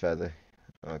need this feather.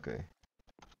 Okay.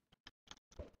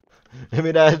 Give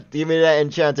me that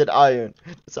enchanted iron.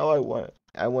 That's all I want.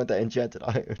 I want that enchanted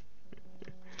iron.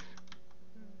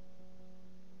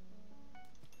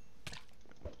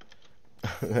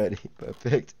 Alrighty,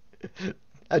 perfect.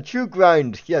 A true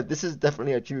grind. Yeah, this is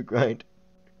definitely a true grind.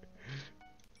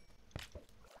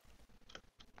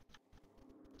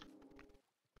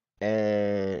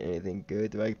 And anything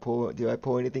good? Do I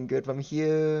pull anything good from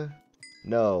here?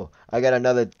 No. I got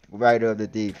another Rider of the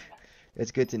Deep.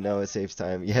 It's good to know it saves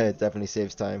time. Yeah, it definitely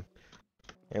saves time.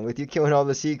 And with you killing all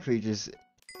the sea creatures,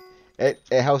 it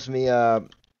helps me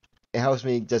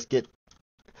just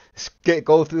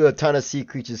go through a ton of sea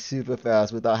creatures super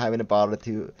fast without having to bother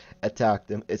to attack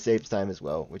them. It saves time as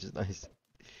well, which is nice.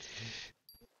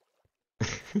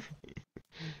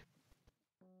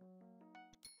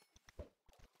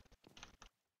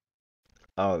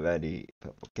 Already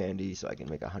purple candy, so I can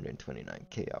make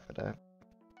 129k off of that.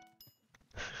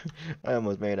 I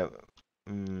almost made up.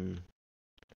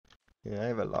 Yeah, I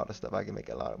have a lot of stuff I can make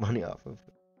a lot of money off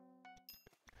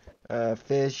of.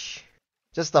 Fish.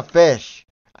 Just a fish.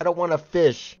 I don't want a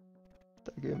fish.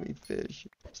 Stop giving me fish.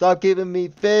 Stop giving me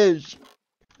fish.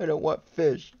 I don't want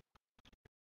fish.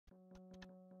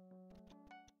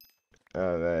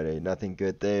 Alrighty, nothing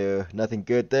good there. Nothing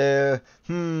good there.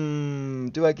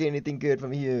 Do I get anything good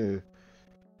from here?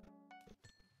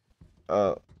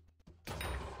 Oh.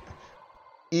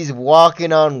 He's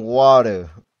walking on water.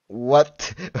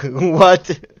 What? What?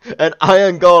 An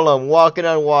iron golem walking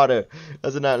on water.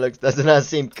 Doesn't that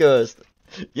seem cursed?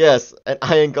 Yes, an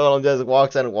iron golem just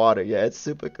walks on water. Yeah, it's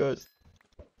super cursed.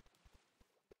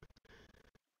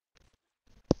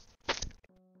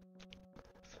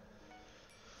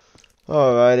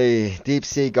 Alrighty, deep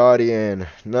sea guardian.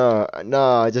 No,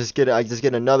 I just get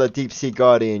another deep sea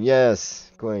guardian. Yes,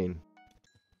 queen.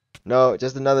 No,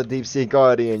 just another deep sea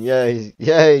guardian. Yay,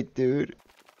 yay, dude.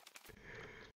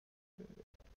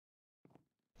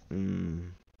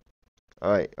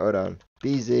 Alright, hold on.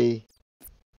 BZ.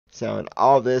 Selling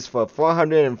all this for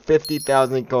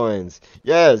 450,000 coins.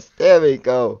 Yes, there we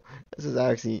go. This is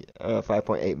actually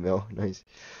 5.8 mil. Nice.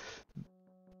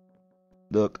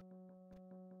 Look.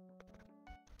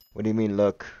 What do you mean,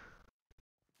 look?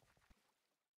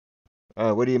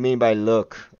 What do you mean by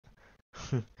look?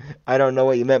 I don't know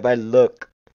what you meant by look.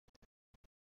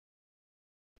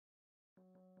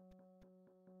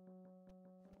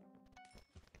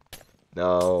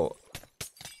 No.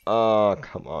 Oh,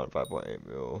 come on, 5.8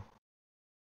 mil. What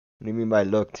do you mean by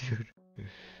look, dude?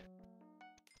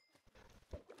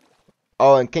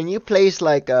 Oh, and can you place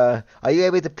like are you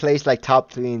able to place like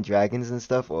top 3 in dragons and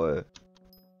stuff, or?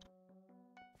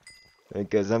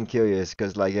 Because I'm curious,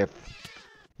 because like if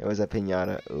there was a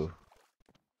pinata, ooh.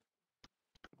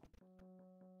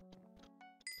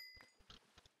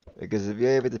 Because if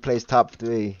you're able to place top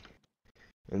 3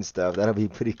 and stuff, that'll be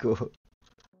pretty cool.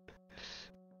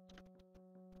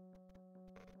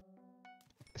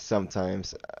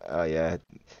 Sometimes, oh yeah,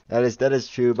 that is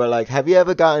true. But like, have you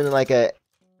ever gotten like a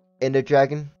Ender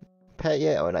Dragon pet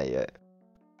yet, or not yet?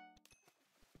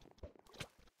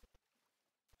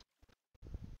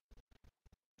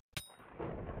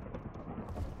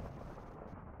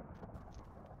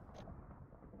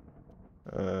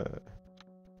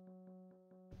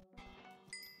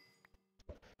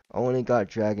 Only got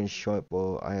Dragon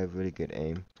Shortbow. I have really good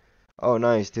aim. Oh,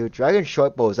 nice, dude. Dragon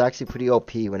Shortbow is actually pretty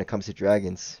OP when it comes to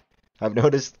dragons. I've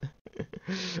noticed.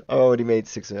 I already made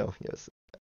 6 mil. Yes.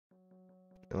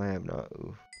 No, I have not.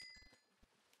 Ooh.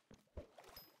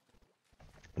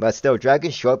 But still,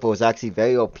 Dragon Shortbow is actually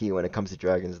very OP when it comes to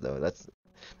dragons, though. That's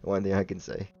the one thing I can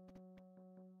say.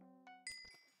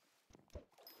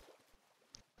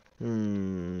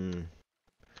 Hmm.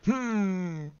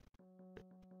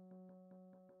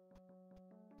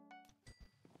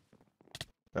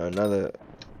 Another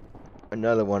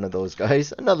one of those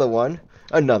guys. Another one.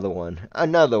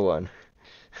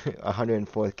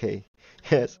 104k.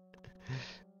 Yes.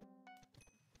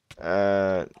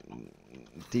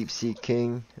 Deep Sea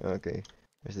King. Okay.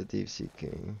 There's the Deep Sea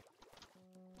King.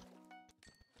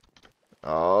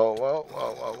 Oh, whoa,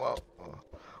 whoa, whoa, whoa.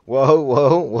 Whoa,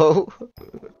 whoa, whoa.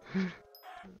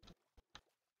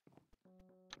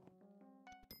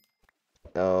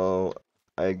 No,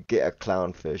 I get a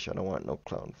clownfish. I don't want no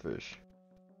clownfish.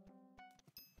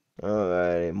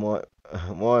 Alrighty, more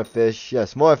fish.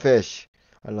 Yes, more fish.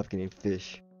 I love getting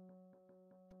fish.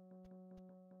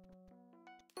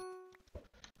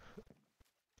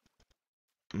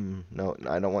 No,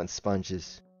 I don't want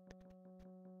sponges.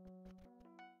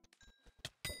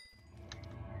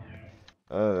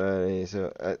 Alrighty,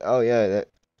 so oh yeah, that.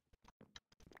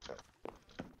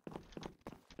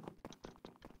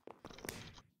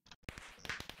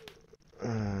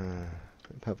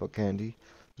 Purple candy,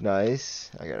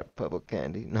 nice. I got a purple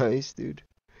candy, nice, dude.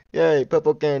 Yay,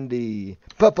 purple candy,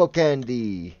 purple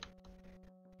candy.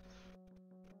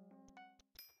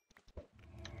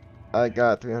 I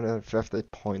got 350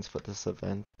 points for this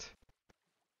event.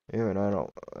 Even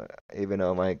though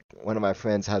one of my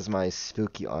friends has my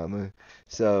spooky armor.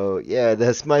 So yeah,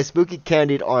 that's my spooky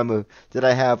candied armor that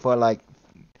I have for like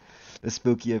the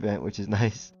spooky event, which is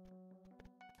nice.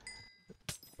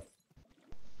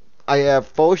 I have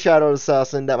full Shadow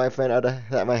Assassin that my friend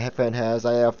has.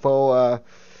 I have full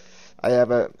I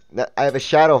have a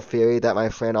Shadow Fury that my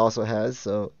friend also has.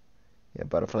 So yeah,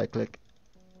 butterfly click.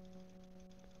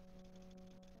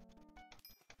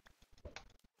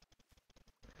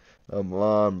 Come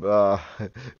on, bro.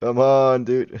 Come on,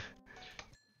 dude.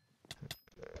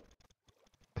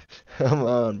 Come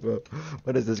on, bro.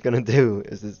 What is this gonna do?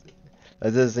 Does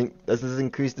this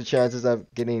increase the chances of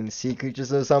getting sea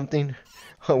creatures or something?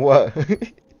 Or what?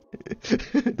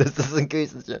 Does this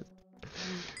increase the chance?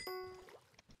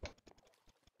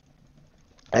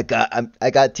 I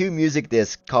got 2 music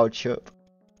discs called Chirp.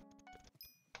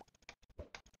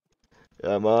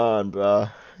 Come on, bro.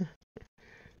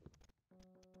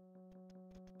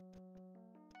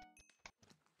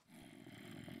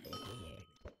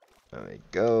 There we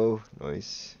go.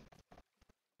 Nice.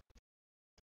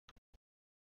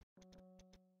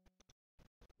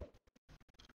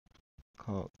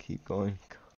 Keep going.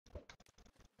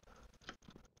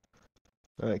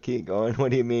 Alright, keep going.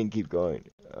 What do you mean keep going?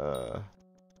 Oh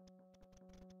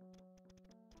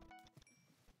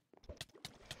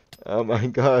my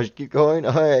gosh, keep going?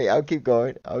 Alright, I'll keep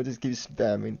going. I'll just keep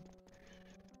spamming.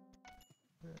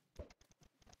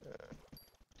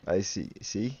 I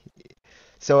see?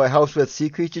 So it helps with sea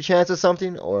creature chance or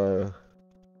something? Or...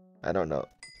 I don't know.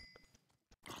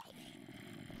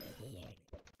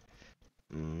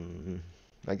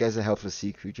 I guess it helps with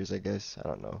sea creatures, I guess. I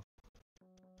don't know.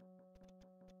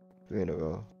 3 in a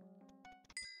row.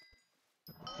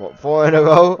 4 in a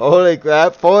row? Holy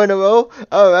crap, 4 in a row?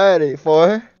 Alrighty,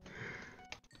 4.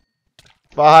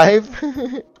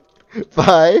 5.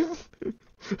 5.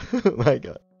 Oh my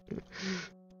god.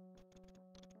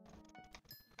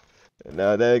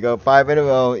 No, there we go. 5 in a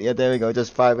row. Yeah, there we go.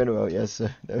 Just 5 in a row. Yes,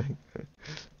 sir. There we go.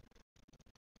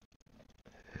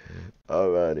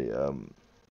 Alrighty,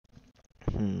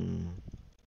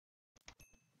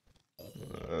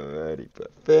 Alrighty,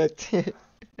 perfect.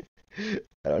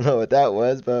 I don't know what that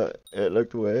was, but it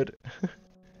looked weird.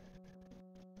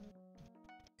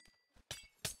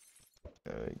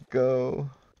 There we go.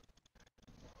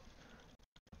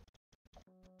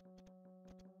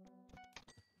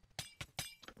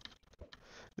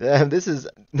 Damn, this is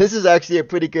actually a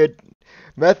pretty good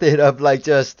method of like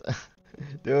just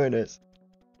doing this.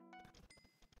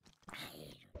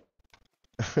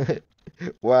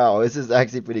 Wow, this is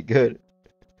actually pretty good.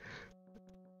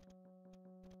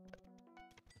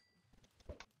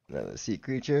 Another sea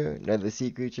creature, another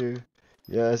sea creature.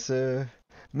 Yes, sir.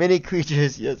 Many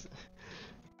creatures, yes.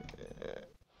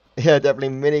 Yeah, definitely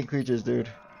many creatures, dude.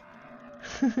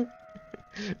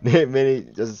 Many,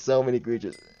 just so many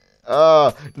creatures.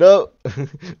 Oh, no!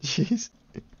 Jeez.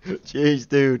 Jeez,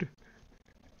 dude.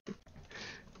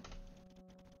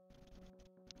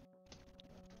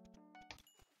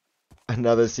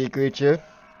 Another sea creature.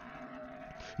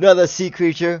 Another sea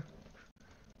creature.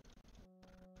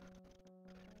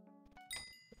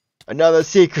 Another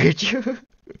sea creature.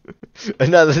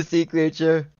 Another sea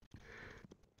creature.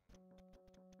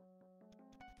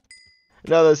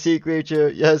 Another sea creature.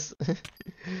 Yes.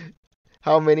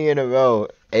 How many in a row?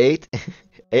 8?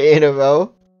 8 in a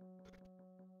row?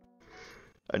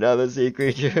 Another sea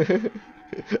creature.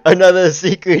 Another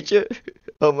sea creature.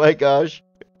 Oh my gosh.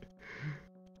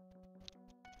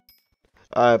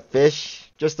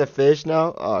 Fish. Just a fish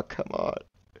now? Oh, come on.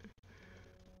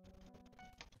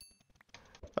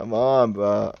 Come on,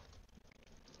 bro.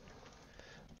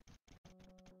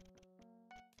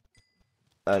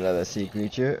 Another sea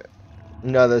creature.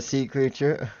 Another sea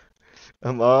creature.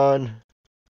 Come on.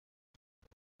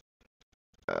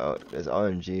 Oh, this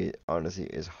RNG honestly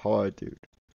is hard, dude.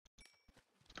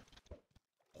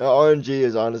 The RNG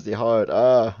is honestly hard.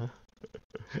 Ah.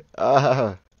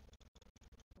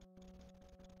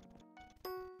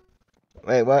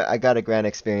 Wait, what? I got a grand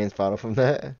experience bottle from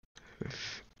that.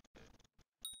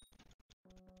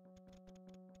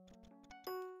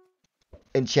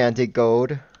 Enchanted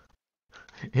gold.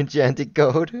 Enchanted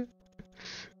gold.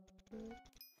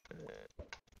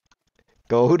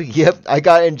 Gold? Yep, I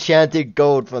got enchanted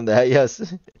gold from that,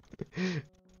 yes.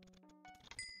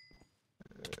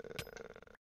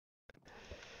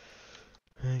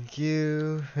 Thank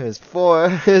you. There's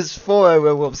 4. There's 4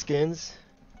 werewolf skins.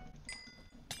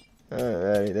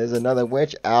 Alright, there's another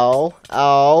witch. Ow.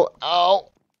 Ow. Ow.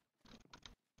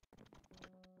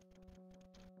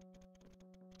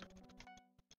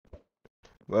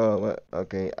 Well, what?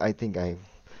 Okay, I think I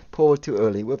pulled too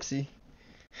early. Whoopsie.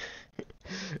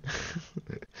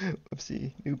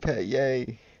 Whoopsie. New pet.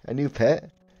 Yay. A new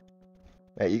pet?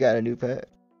 Wait, you got a new pet?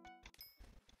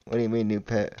 What do you mean new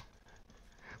pet?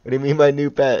 What do you mean by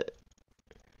new pet?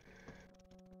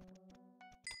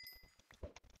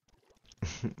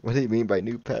 What do you mean by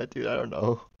new pet, dude? I don't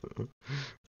know.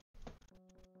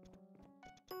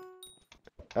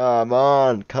 Come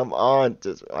on, come on.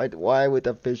 Just why with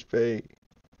the fish bait?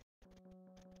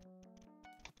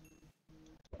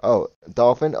 Oh,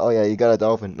 dolphin? Oh yeah, you got a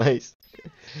dolphin. Nice.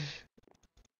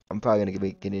 I'm probably gonna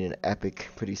be getting an epic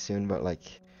pretty soon, but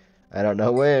like, I don't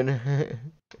know when.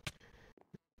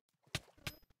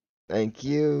 Thank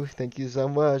you. Thank you so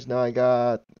much. Now I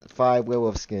got 5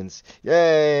 werewolf skins.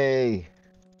 Yay!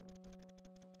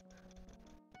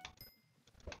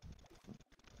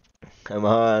 Come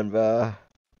on, bro.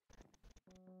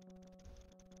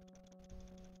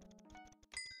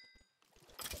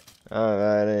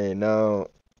 Alrighty, no.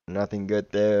 Nothing good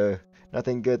there.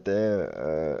 Nothing good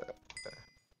there.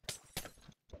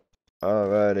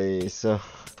 Alrighty, so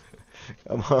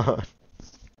come on.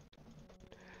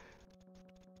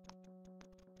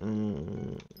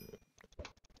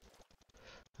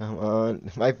 Come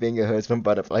on. My finger hurts from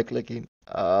butterfly clicking.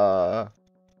 My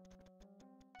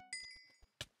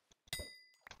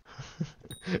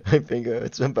finger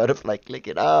hurts from butterfly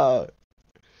clicking. Come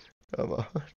on.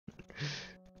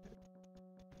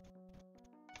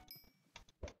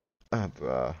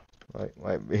 Bruh.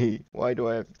 Why me? Why do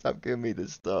I have to stop giving me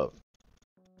this stuff?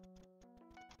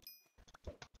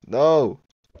 No!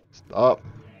 Stop.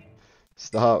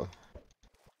 Stop.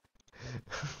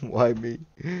 Why me?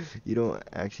 You don't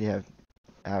actually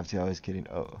have to. I was kidding.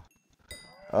 Oh.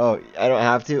 Oh, I don't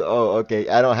have to? Oh, okay.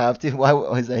 I don't have to? Why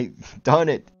was I? Darn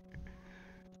it.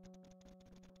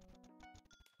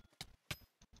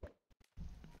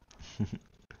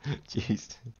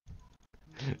 Jeez.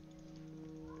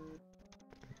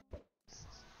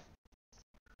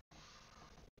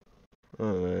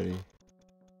 Alrighty.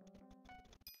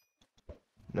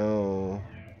 No.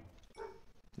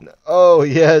 No. Oh,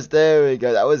 yes, there we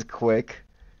go. That was quick.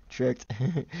 Tricked.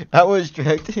 That was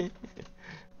tricked.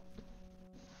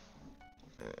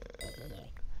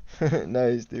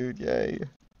 Nice, dude. Yay.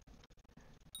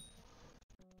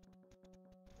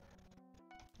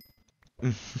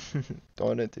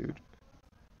 Darn it, dude.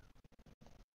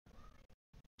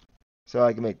 So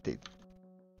I can make the...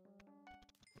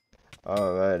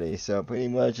 Alrighty, so pretty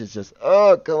much it's just...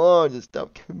 Oh, come on, just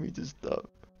stop giving me this stuff.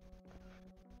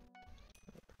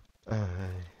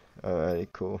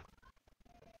 Alright, cool.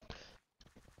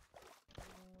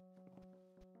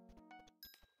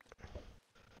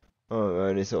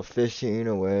 Alrighty, so fishing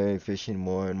away, fishing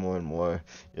more and more and more.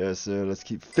 Yes, sir, let's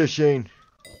keep fishing.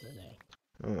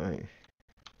 Alright.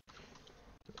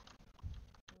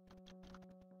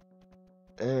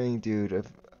 Dang, dude,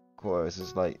 of course,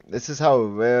 it's like, this is how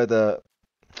rare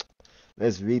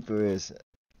this Reaper is.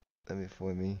 Let me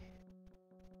for me.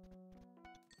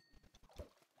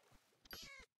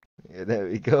 Yeah, there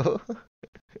we go.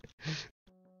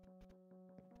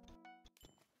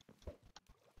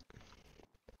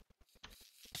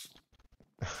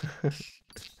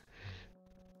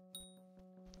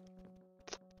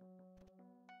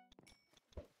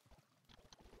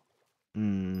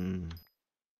 Hmm.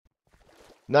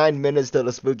 9 minutes till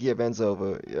the spooky event's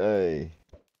over. Yay.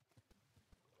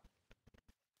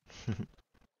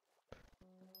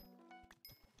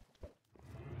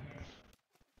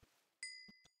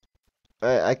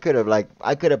 I could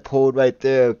have pulled right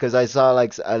there because I saw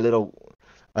like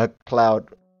a cloud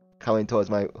coming towards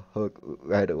my hook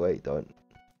right away. Don't.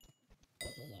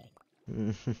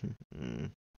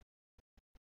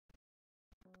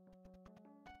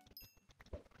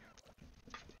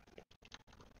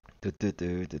 Do, do,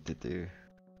 do, do, do, do.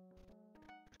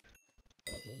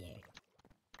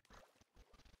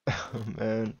 Oh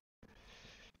man.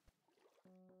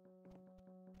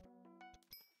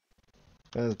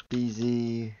 That's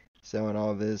BZ selling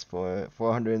all this for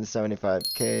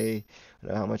 475k. I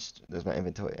don't know how much does my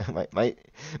inventory?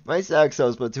 My sack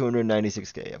sells for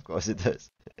 296k. Of course it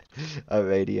does. A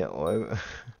radiant orb.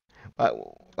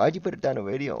 Why'd you put it down a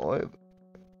radiant orb?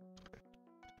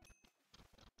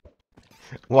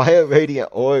 Why a radiant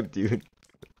orb, dude?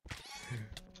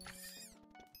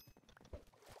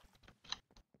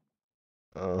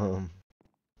 Um.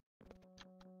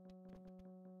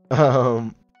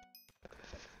 Um.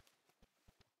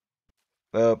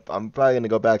 Well, I'm probably gonna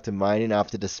go back to mining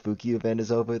after the spooky event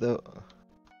is over, though.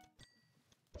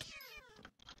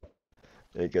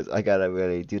 Because I gotta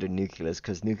really do the nucleus,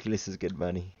 because nucleus is good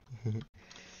money.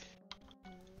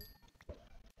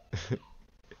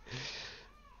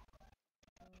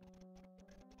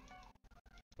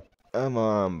 Come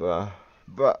on, bro.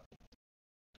 Bro.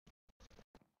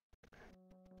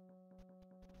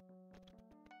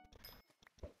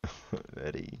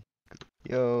 Ready.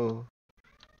 Yo.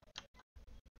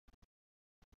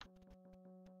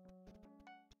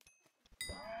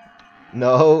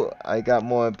 No, I got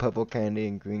more purple candy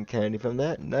and green candy from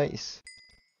that. Nice.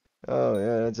 Oh,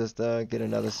 yeah, let's just get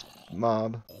another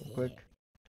mob. Quick.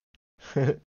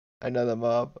 Another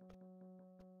mob.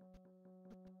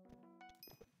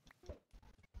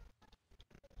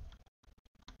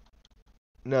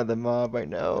 Another mob right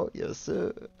now. Yes,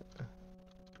 sir.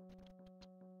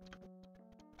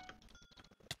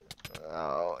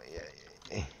 Oh,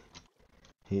 yeah.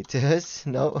 He does?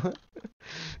 No.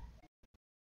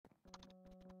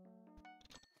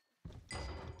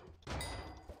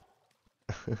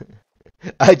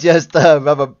 I just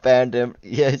rubber band him.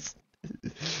 Yes.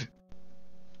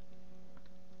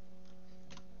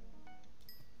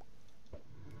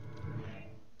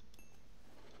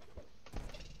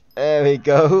 There we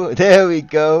go. There we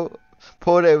go.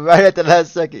 Pulled it right at the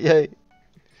last second. Yay.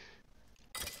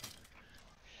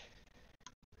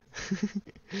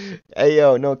 Hey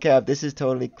yo, no cap. This is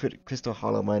totally crystal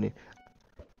hollow mining.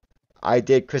 I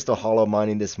did crystal hollow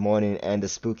mining this morning, and the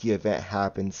spooky event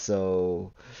happened.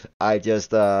 So I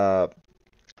just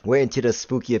went into the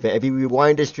spooky event. If you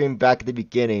rewind the stream back at the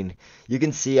beginning, you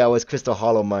can see I was crystal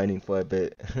hollow mining for a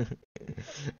bit,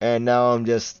 and now I'm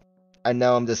just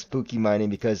spooky mining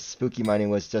because spooky mining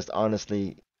was just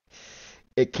honestly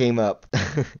it came up.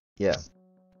 Yeah.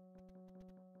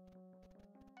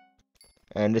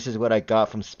 And this is what I got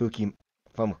from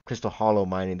Crystal Hollow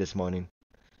mining this morning.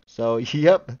 So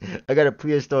yep, I got a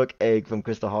prehistoric egg from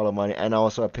Crystal Hollow mining, and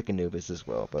also a Pickanubis as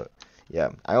well. But yeah,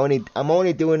 I'm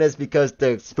only doing this because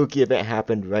the spooky event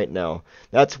happened right now.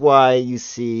 That's why you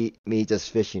see me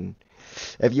just fishing.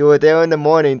 If you were there in the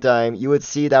morning time, you would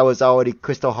see that I was already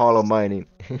Crystal Hollow mining.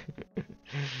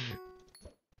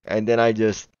 And then I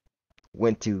just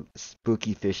went to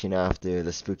spooky fishing after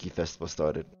the spooky festival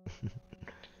started.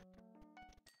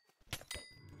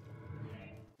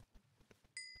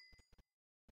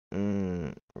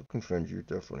 I can friend you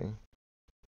definitely.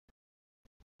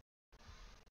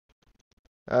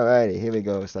 Alrighty, here we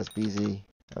go. So that's BZ.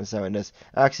 I'm selling this.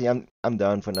 Actually, I'm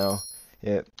done for now.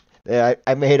 Yeah. Yeah,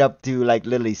 I made up to like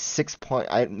literally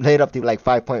I made up to like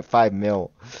 5.5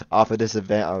 mil off of this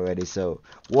event already. So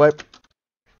warp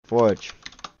forge.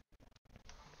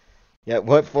 Yeah,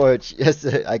 warp forge. Yes,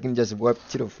 I can just warp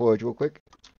to the forge real quick.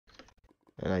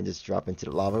 And I just drop into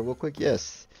the lava real quick.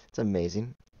 Yes, it's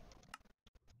amazing.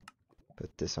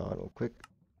 Put this on real quick.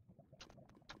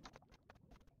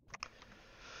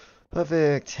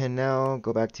 Perfect. And now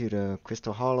go back to the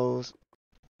crystal hollows.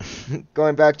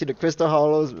 Going back to the crystal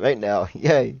hollows right now.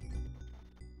 Yay.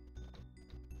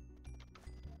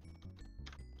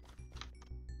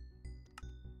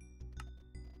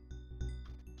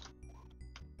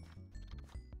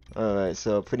 Alright,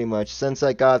 so pretty much since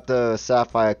I got the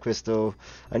sapphire crystal,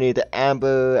 I need the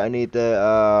amber, I need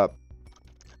the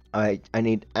I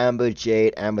need amber,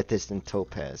 jade, amethyst, and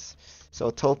topaz. So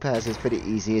topaz is pretty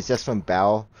easy. It's just from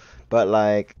Bow, but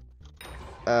like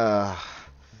uh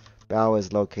Bow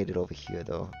is located over here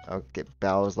though. I'll get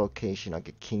Bow's location, I'll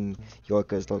get King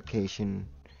Yorka's location,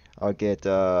 I'll get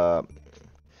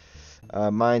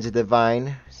Mines of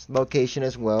Divine location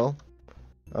as well.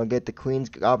 I'll get the Queen's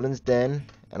Goblin's Den,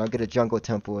 and I'll get a Jungle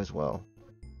Temple as well.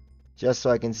 Just so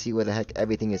I can see where the heck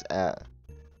everything is at.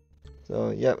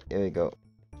 So, yep, here we go.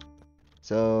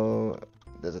 So,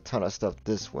 there's a ton of stuff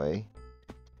this way.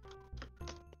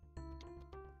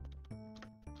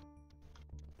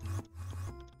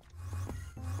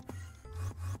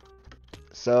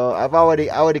 So, I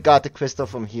already got the crystal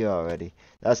from here already.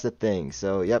 That's the thing.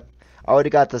 So, yep, I already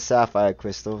got the sapphire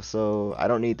crystal, so I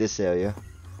don't need this area.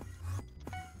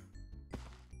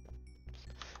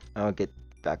 I'll get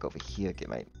back over here, get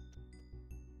my...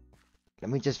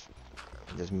 Let me just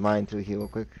mine through here real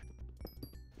quick.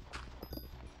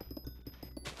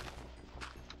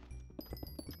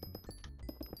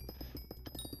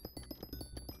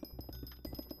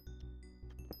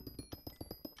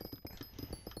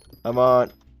 Come on.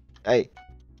 Hey.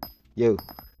 You.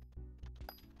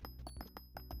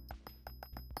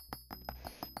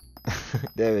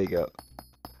 There we go.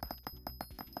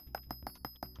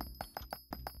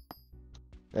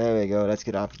 There we go. Let's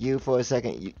get off you for a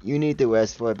second. You need to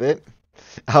rest for a bit.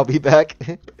 I'll be back.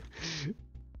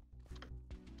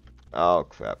 Oh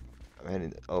crap! I'm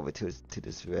heading over to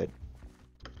this red.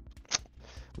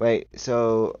 Wait.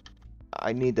 So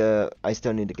I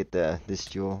still need to get this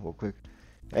jewel real quick.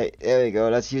 Hey, there we go.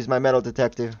 Let's use my metal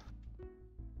detector.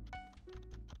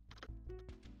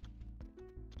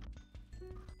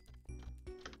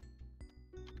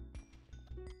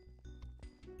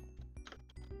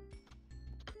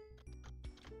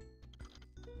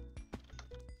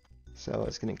 So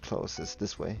it's getting close. It's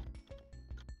this way.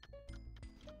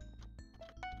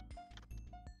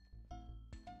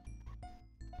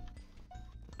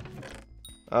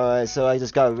 Alright, so I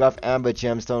just got a rough amber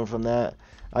gemstone from that.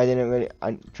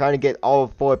 I'm trying to get all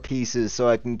 4 pieces so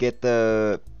I can get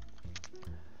the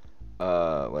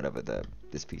whatever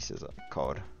this piece is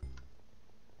called.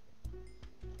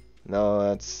 No,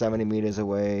 that's 70 meters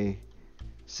away.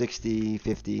 60,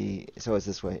 50, so it's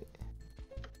this way.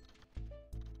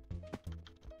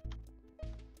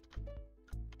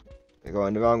 They're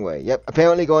going the wrong way. Yep,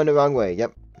 apparently going the wrong way.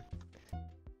 Yep.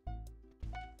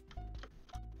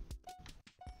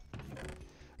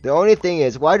 The only thing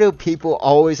is, why do people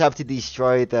always have to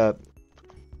destroy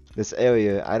this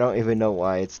area? I don't even know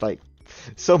why. It's like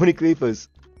so many creepers.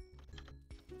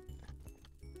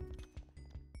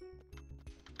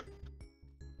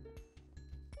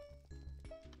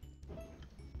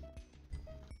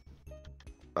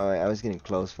 Alright, I was getting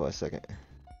close for a second.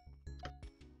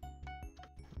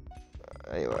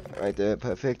 Anyway, right there,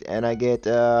 perfect. And I get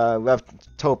rough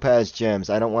topaz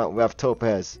gems. I don't want rough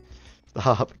topaz.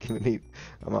 Stop giving me.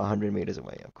 I'm 100 meters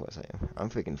away. Of course I am. I'm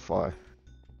freaking far.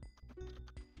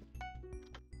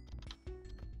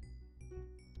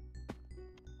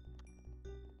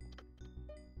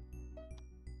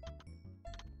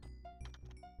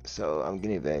 So I'm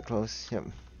getting very close. Yep.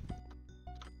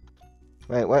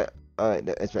 Wait, what? Alright,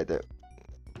 it's right there.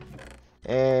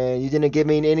 And you didn't give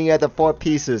me any other 4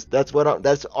 pieces. That's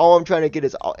all I'm trying to get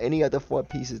is any other 4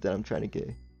 pieces that I'm trying to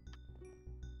get.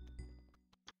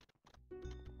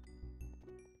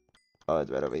 Oh,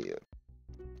 it's right over here.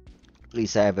 At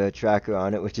least I have a tracker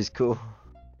on it, which is cool.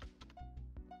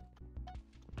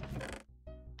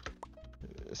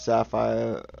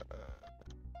 Sapphire.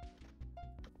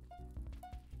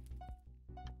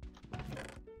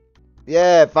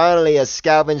 Yeah, finally a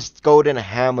scavenged golden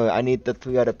hammer. I need the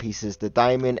 3 other pieces. The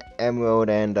diamond, emerald,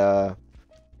 and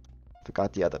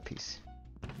forgot the other piece.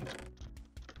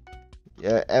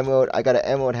 Yeah, emerald. I got an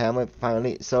emerald hammer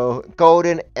finally. So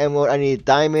golden, emerald. I need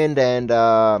diamond and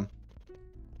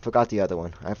forgot the other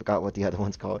one. I forgot what the other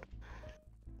one's called.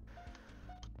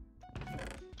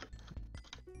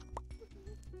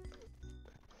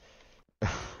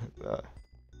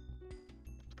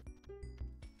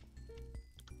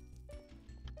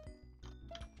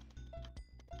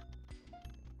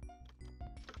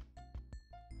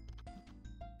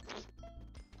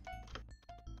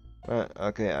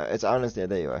 Okay, it's honestly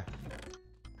there you are.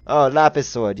 Oh, lapis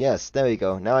sword. Yes, there we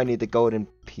go. Now I need the golden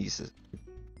pieces.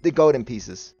 The golden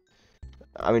pieces.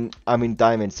 I mean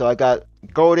diamond. So I got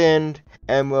golden,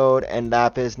 emerald, and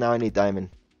lapis. Now I need diamond.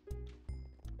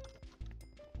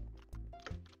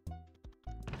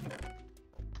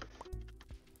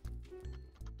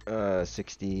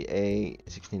 68,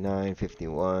 69,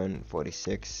 51,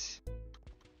 46,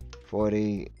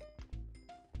 40.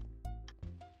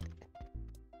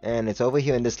 And it's over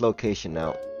here in this location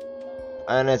now.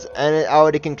 And it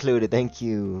already concluded. Thank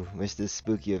you, Mr.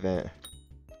 Spooky Event.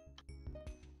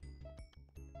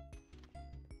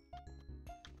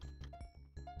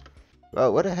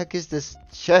 Bro, what the heck is this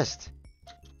chest?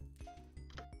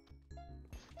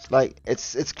 It's like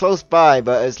it's close by,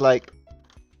 but it's like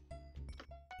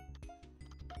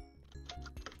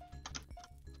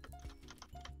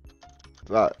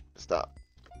bro, stop.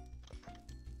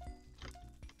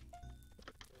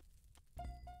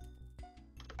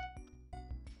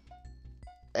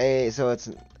 Hey, so it's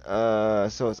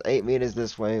 8 meters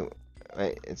this way.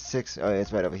 Wait, it's 6. Oh,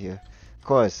 it's right over here. Of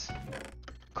course,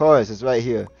 it's right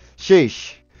here.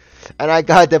 Sheesh. And I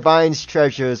got Divine's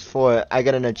treasures for it. I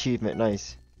got an achievement.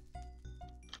 Nice.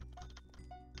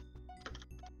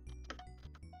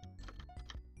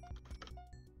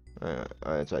 Alright,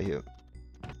 it's right here.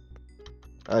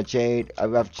 Jade, a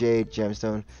rough jade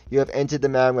gemstone. You have entered the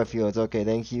magma fields. Okay,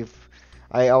 thank you.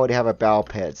 I already have a bow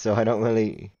pet, so I don't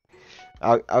really.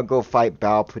 I'll go fight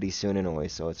Bow pretty soon anyway,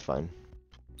 so it's fine.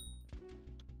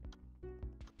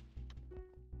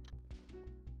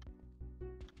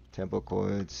 Temple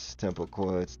quartz, temple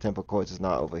quartz. Temple quartz is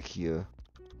not over here.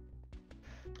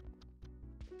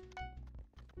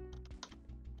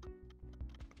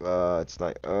 It's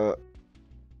like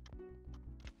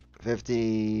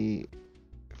 50,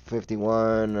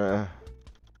 51,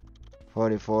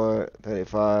 44,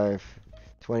 35,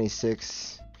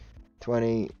 26,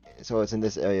 20. So it's in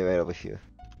this area right over here.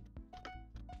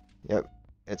 Yep,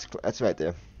 that's right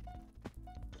there.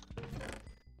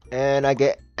 And I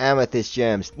get amethyst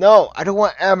gems. No, I don't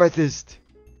want amethyst.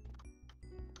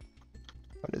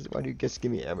 Why do you just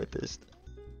give me amethyst?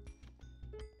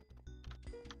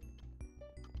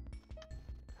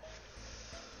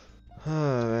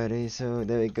 Alrighty, so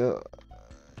there we go.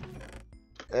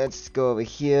 Let's go over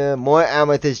here. More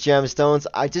amethyst gemstones.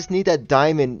 I just need that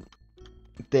diamond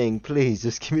thing, please.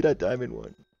 Just give me that diamond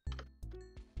one.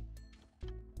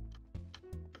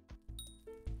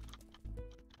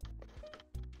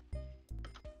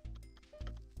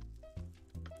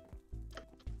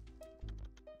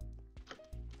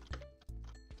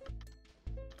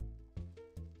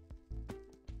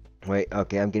 Wait,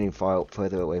 okay, I'm getting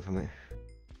further away from it.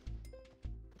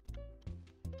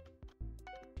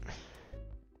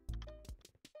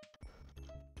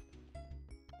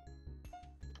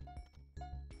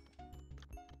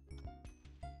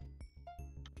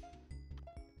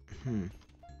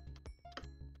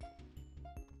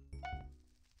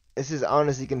 This is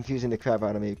honestly confusing the crap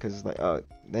out of me because it's like, oh,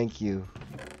 thank you.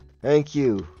 Thank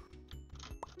you.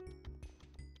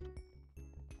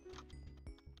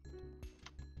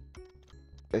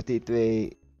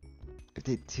 $53,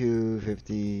 $52,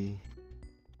 $50.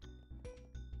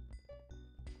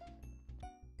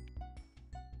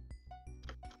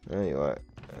 There you are.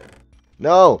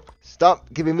 No!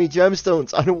 Stop giving me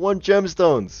gemstones! I don't want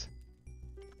gemstones!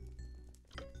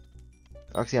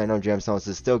 Actually, I know gemstones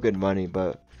is still good money,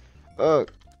 but... I'm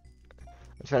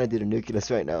trying to do the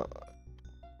nucleus right now.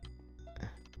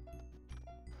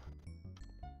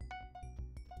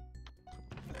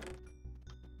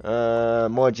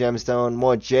 More gemstone,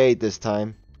 more jade this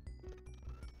time.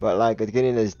 But like,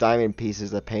 getting this diamond piece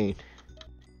is a pain.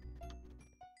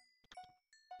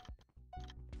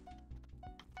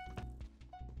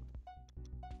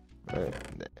 Alright,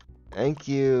 thank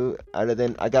you. Other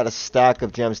than, I got a stack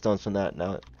of gemstones from that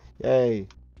now. Yay.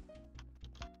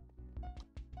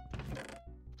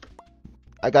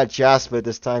 I got Jasper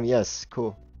this time, yes,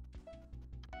 cool.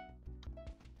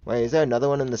 Wait, is there another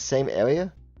one in the same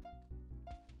area?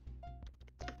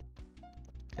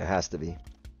 It has to be.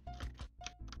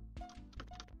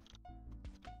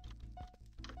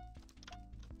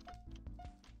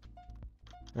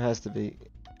 It has to be.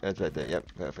 That's right there, yep,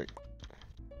 perfect.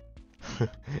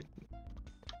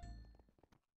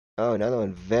 Oh, another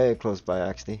one very close by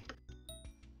actually.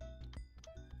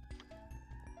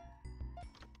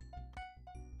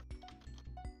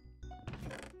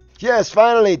 Yes,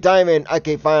 finally, diamond.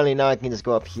 Okay, finally, now I can just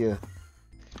go up here.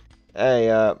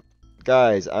 Hey,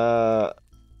 guys, let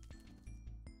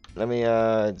me,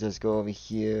 just go over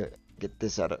here, get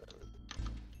this out of...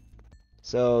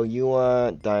 So, you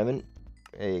want diamond,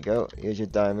 There you go. Here's your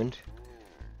diamond.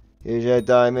 Here's your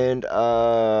diamond.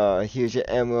 Here's your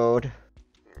emerald.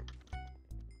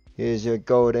 Here's your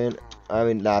golden. I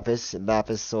mean lapis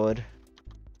sword.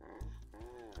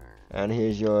 And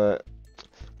here's your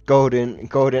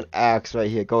golden axe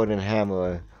right here, golden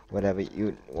hammer, whatever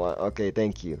you want. Okay,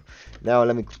 thank you. Now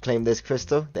let me claim this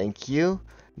crystal. Thank you.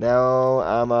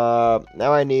 Now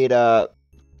now I need I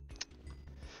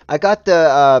got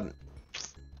the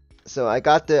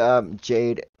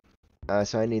jade.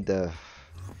 So I need the.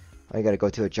 I gotta go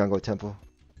to a jungle temple.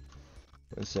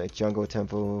 Let's say jungle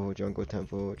temple.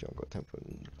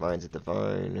 Vines of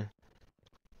divine.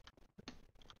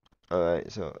 Alright,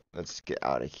 so let's get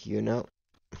out of here now.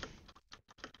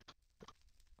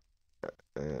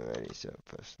 Alrighty, so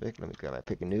first pick. Let me grab my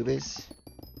pick Anubis.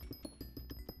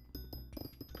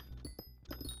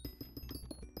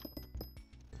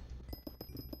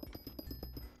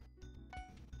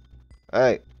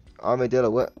 Alright, Armadillo,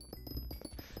 what?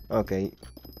 Okay,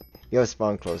 you'll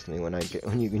spawn close to me when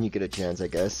you get a chance, I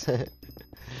guess. I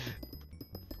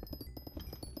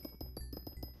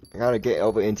gotta get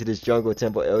over into this jungle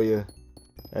temple area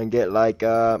and get like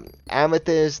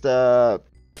amethyst. So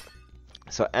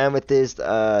amethyst,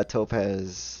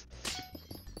 topaz,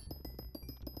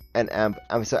 and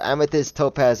amber. So amethyst,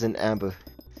 topaz, and amber.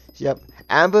 Yep,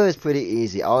 amber is pretty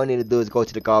easy. All I need to do is go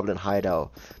to the goblin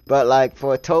hideout. But like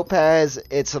for topaz,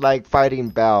 it's like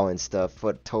fighting Bao and stuff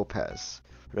for topaz,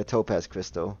 for the topaz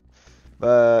crystal.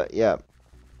 But yeah,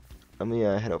 I'm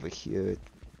gonna head over here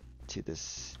to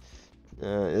this.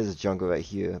 There's a jungle right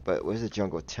here, but where's the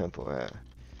jungle temple at?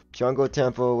 Jungle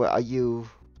temple, where are you?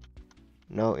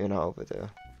 No, you're not over there.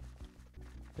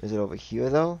 Is it over here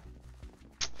though?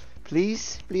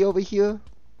 Please, be over here.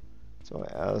 That's all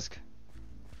I ask.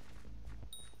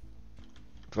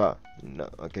 Bruh, no,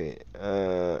 okay.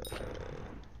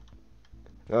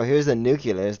 Well, here's the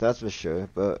nucleus, that's for sure.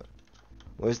 But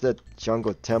where's the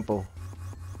jungle temple?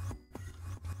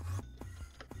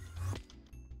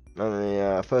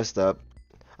 First up,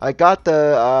 I got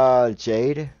the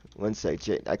jade. One sec,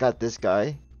 jade. I got this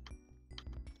guy,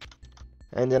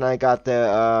 and then I got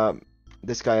the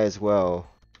this guy as well.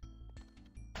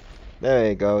 There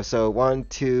you go. So 1,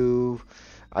 2.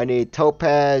 I need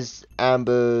topaz,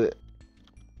 amber,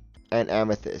 and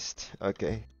amethyst.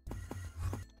 Okay.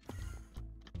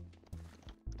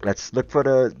 Let's look for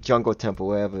the jungle temple,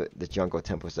 wherever the jungle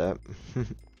temple's at.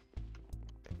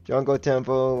 Jungle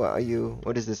temple, where are you?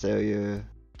 What is this area?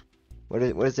 What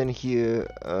is in here?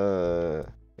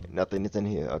 Nothing is in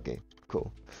here. Okay,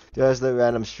 cool. Just the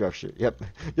random structure. Yep,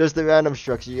 just the random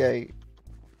structure. Yay.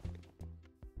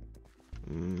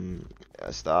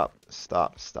 Stop.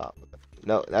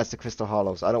 No, that's the crystal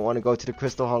hollows. I don't want to go to the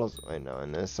crystal hollows. I know,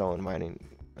 and there's someone mining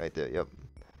right there. Yep,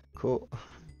 cool.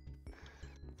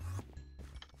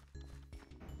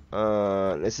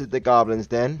 This is the goblins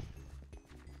then.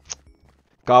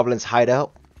 Goblins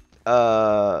hideout.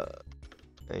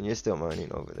 And you're still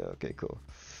mining over there. Okay, cool.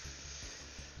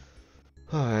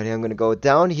 Alrighty, I'm gonna go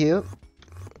down here.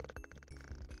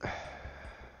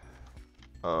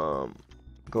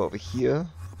 Go over here.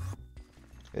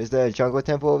 Is there a jungle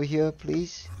temple over here,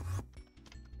 please?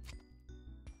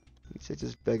 Please, I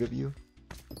just beg of you.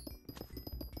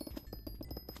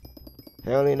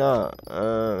 Hell not.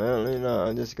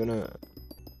 I'm just gonna.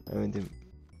 I'm going to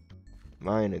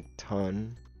mine a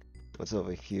ton. What's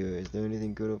over here? Is there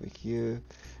anything good over here?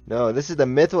 No, this is the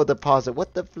mithril deposit.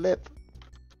 What the flip?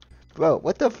 Bro,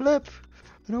 what the flip?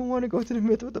 I don't want to go to the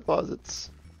mithril deposits.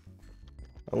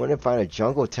 I want to find a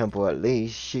jungle temple at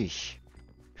least. Sheesh.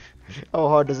 How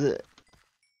hard does it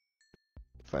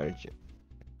find a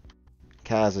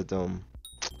Khazad-dûm?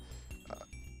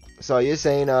 So you're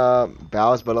saying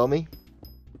Bao's below me?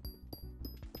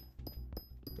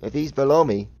 If he's below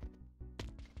me,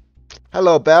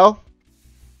 hello Bao.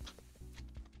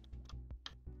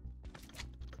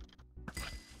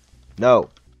 No.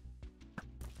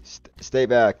 Stay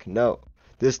back. No.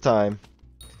 This time,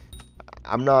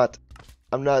 I'm not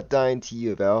dying to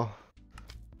you, Bao.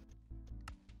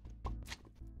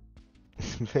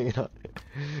 Bring it on.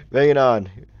 Bring it on.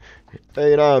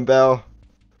 Bring it on, Bao.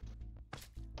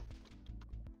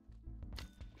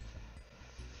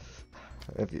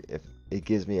 If it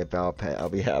gives me a Bao pet, I'll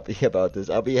be happy about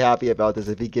this. I'll be happy about this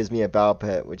if he gives me a Bao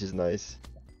pet, which is nice.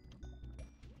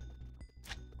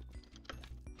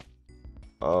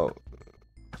 Oh.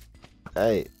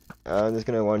 Hey, I'm just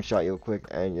gonna one-shot you real quick,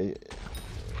 and you...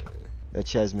 The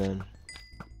chessman.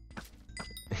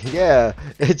 Yeah,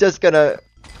 it's just gonna...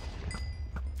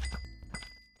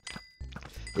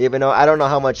 Even though I don't know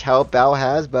how much health Bao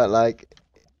has, but like...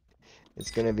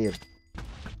 It's gonna be a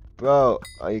Bro,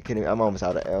 are you kidding me? I'm almost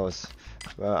out of L's.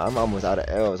 Bro, I'm almost out of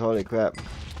L's. Holy crap.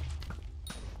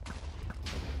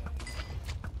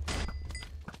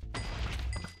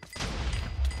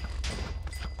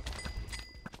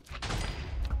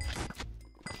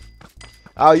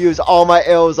 I'll use all my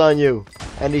L's on you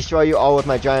and destroy you all with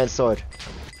my giant sword.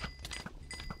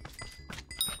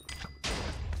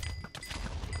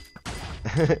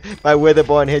 My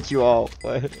Witherborn hits you all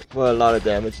for a lot of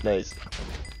damage. Nice.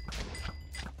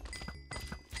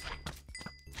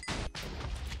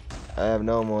 I have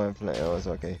no more infinite arrows.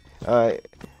 Okay. Alright.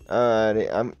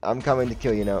 Alrighty. I'm coming to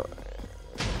kill you now.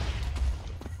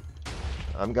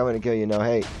 I'm coming to kill you now.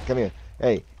 Hey, come here.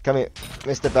 Hey, come here,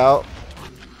 Mr. Bow.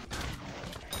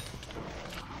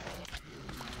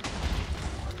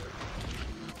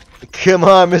 Come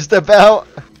on, Mr. Bow.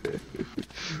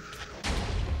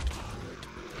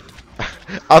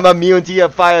 I'm immune to your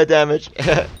fire damage.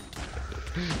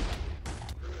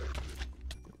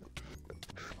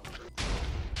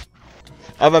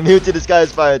 I'm immune to this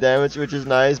guy's fire damage, which is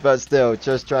nice, but still,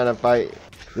 just trying to fight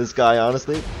this guy,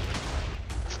 honestly.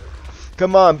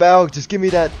 Come on, Bell, just give me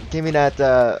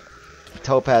that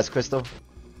topaz crystal.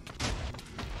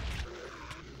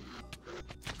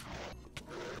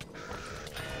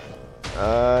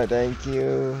 Thank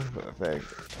you. Perfect.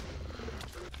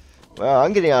 Well,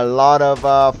 I'm getting a lot of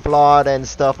flawed and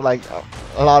stuff, like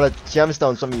a lot of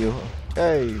gemstones from you.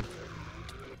 Hey.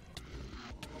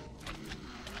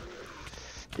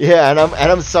 Yeah, and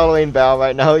I'm soloing Bao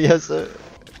right now. Yes, sir.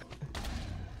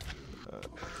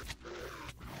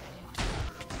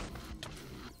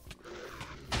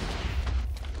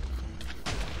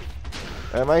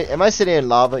 Am I sitting in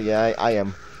lava? Yeah, I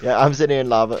am. Yeah, I'm sitting in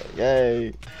lava.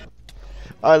 Yay!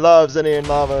 I love sitting in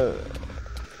lava.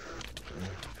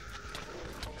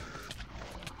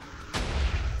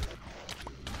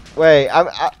 Wait,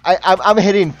 I'm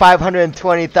hitting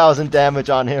 520,000 damage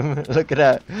on him. Look at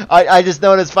that. I just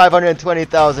noticed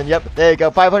 520,000. Yep, there you go.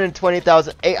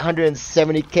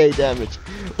 520,870k damage,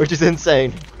 which is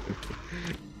insane.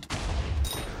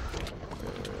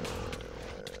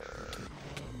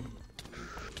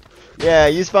 Yeah,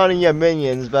 you spawning your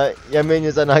minions, but your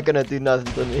minions are not gonna do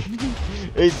nothing to me.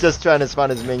 He's just trying to spawn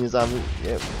his minions on me.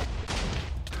 Yep.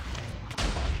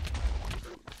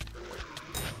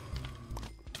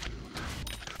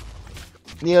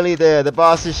 Nearly there. The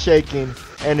boss is shaking,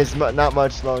 and it's not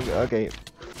much longer. Okay.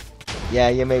 Yeah,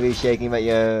 you may be shaking, but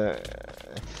your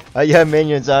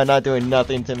minions are not doing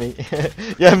nothing to me.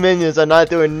 Your minions are not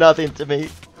doing nothing to me.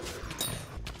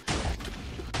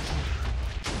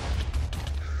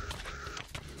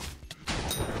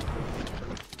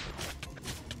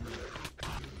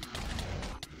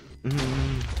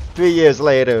 Three years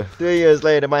later,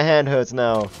 my hand hurts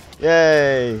now.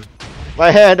 Yay! My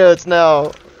hand hurts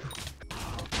now.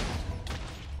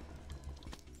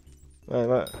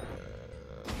 What?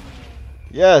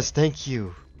 Yes, thank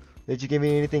you. Did you give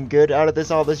me anything good out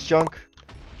of all this junk?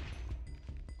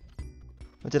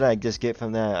 What did I just get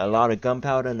from that? A lot of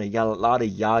gunpowder and a lot of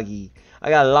Yaayyy. I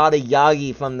got a lot of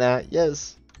Yaayyy from that.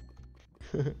 Yes.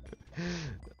 And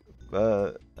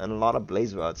a lot of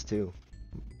blaze rods too.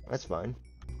 That's fine.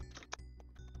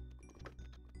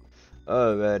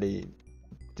 Alrighty.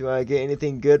 Do I get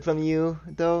anything good from you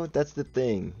though? That's the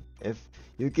thing. If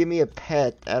you give me a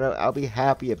pet, I'll be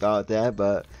happy about that,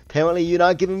 but apparently you're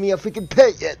not giving me a freaking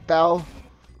pet yet, pal.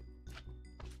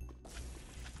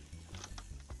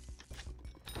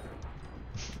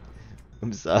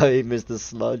 I'm sorry, Mr.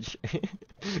 Sludge.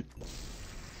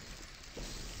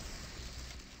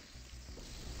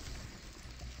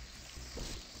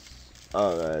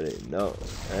 Alrighty, no,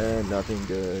 and nothing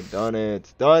good. Darn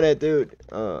it, dude.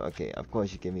 Oh, okay. Of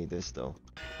course you give me this though.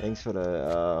 Thanks for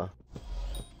the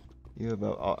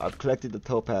I've collected the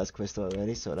topaz crystal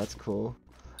already, so that's cool.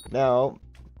 Now,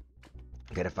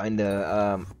 I gotta find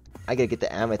the I gotta get the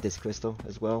amethyst crystal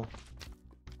as well.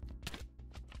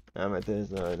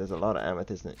 Amethyst. There's a lot of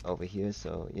amethyst over here,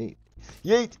 so yeet,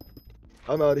 yeet.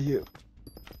 I'm out of here.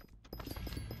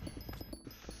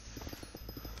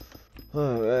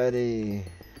 Alrighty,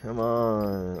 come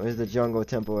on. Where's the jungle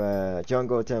temple at?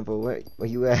 Jungle temple, where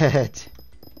you at?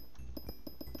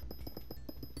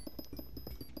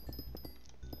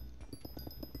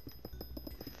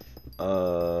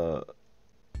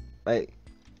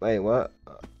 Wait, what?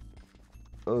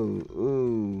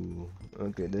 Ooh.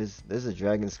 Okay, there's a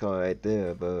dragon skull right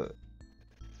there, but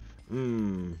let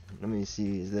me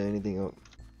see. Is there anything else?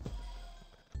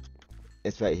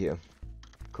 It's right here.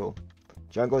 Cool.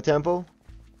 Jungle temple?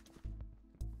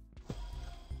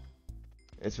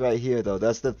 It's right here though,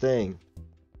 that's the thing.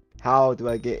 How do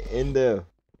I get in there?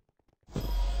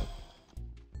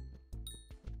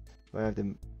 Do I have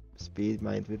to speed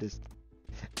mine through this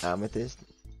amethyst?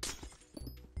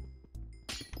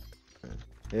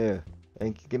 Yeah,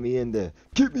 and get me in there.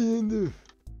 Get me in there.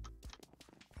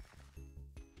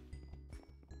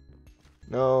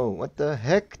 No, what the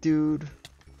heck, dude?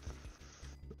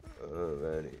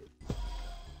 Alrighty.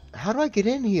 How do I get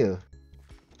in here?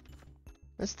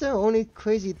 That's the only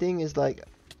crazy thing is like,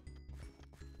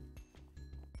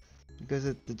 because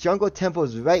the jungle temple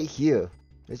is right here.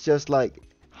 It's just like,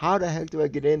 how the heck do I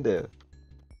get in there?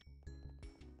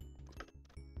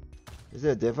 Is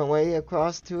there a different way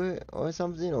across to it or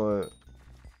something? Or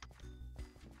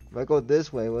if I go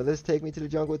this way, will this take me to the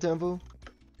jungle temple?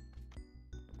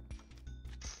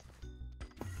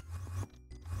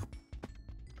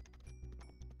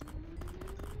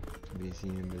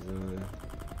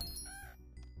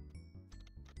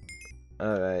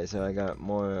 Alright, so I got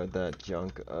more of that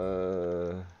junk.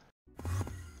 There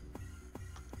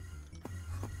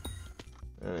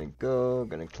we go.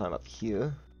 Gonna climb up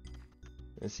here.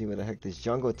 Let's see where the heck this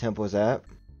jungle temple's at.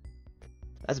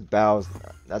 That's Bao's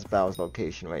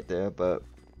location right there, but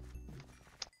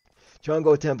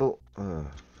jungle temple. Oh,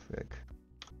 frick.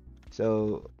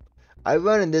 So I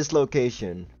run in this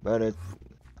location, but it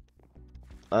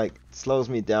like slows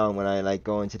me down when I like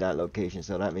go into that location.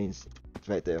 So that means it's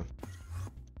right there.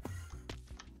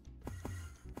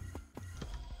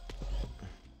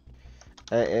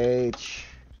 H.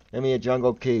 Give me a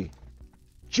jungle key.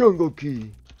 Jungle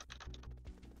key.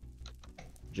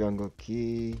 Jungle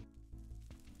key.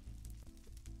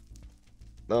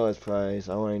 Lowest price.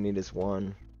 I only need this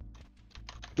one.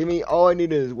 Give me all I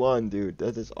need is one, dude.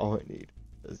 That is all I need.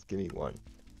 Just give me one.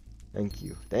 Thank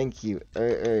you. Thank you.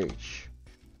 H.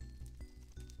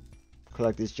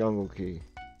 Collect this jungle key.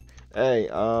 Hey,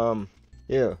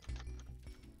 here.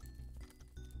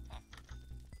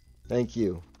 Thank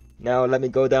you. Now let me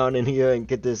go down in here and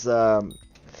get this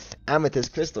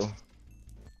amethyst crystal.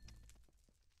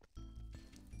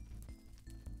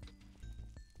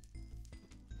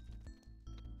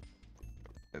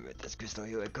 Amethyst crystal,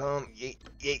 here I come. Yeet,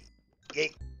 yeet,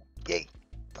 yeet, yeet.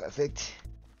 Perfect.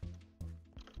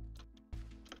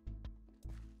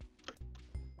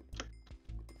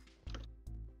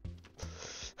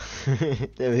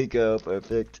 There we go,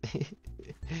 perfect.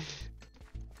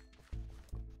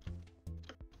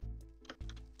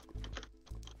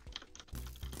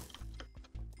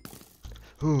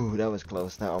 Ooh, that was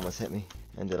close. That almost hit me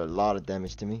and did a lot of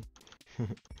damage to me.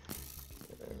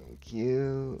 Thank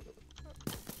you.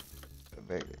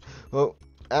 Well,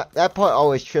 that part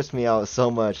always trips me out so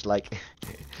much. Like,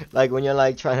 like when you're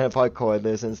like trying to parkour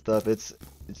this and stuff, it's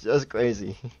just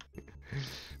crazy.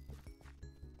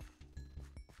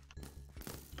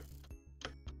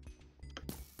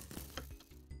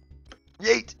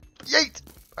 Yeet! Yeet!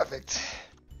 Perfect.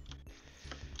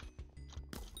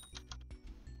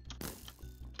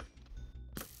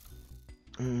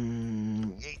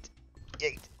 Yeet!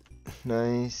 Yeet!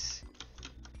 Nice.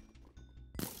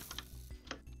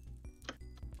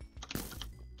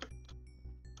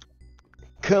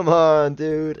 Come on,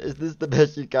 dude. Is this the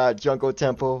best you got, Jungle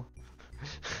Temple?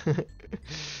 There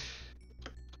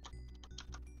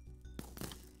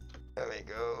we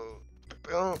go.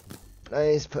 Boom.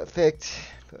 Nice, perfect.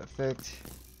 Perfect.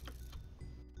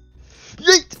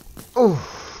 Yeet! Oh!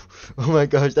 Oh my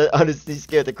gosh, that honestly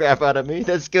scared the crap out of me.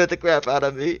 That scared the crap out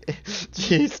of me.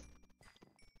 Jeez.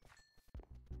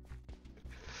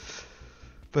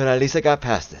 But at least I got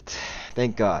past it.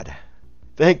 Thank God.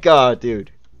 Thank God,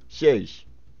 dude. Sheesh.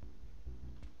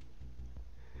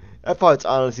 That part's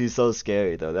honestly so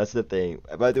scary, though. That's the thing.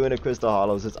 About doing the Crystal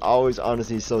Hollows, it's always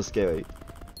honestly so scary.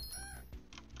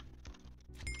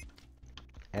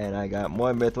 And I got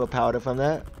more mithril powder from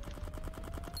that.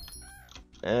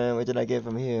 And what did I get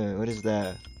from here? What is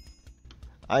that?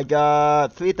 I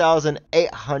got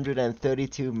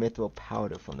 3,832 mithril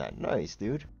powder from that. Nice,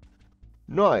 dude.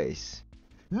 Nice.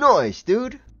 Nice,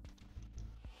 dude.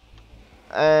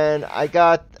 And I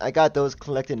got those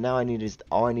collected. Now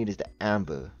all I need is the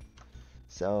amber.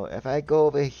 So if I go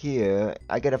over here,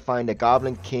 I gotta find the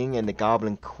Goblin King and the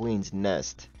Goblin Queen's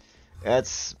nest.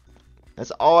 That's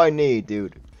all I need,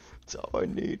 dude. That's all I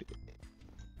need.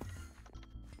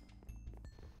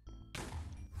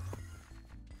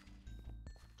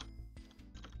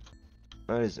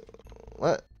 What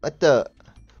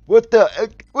the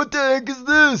heck is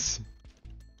this?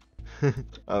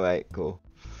 Alright, cool.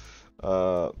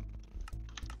 Nah,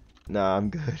 I'm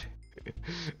good.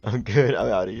 I'm good.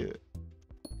 I'm out of here.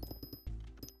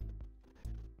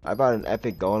 I bought an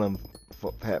epic golem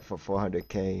pet for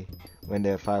 400k when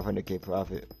they're 500k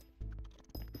profit.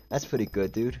 That's pretty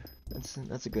good, dude.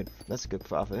 That's a good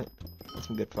profit. That's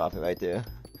some good profit right there.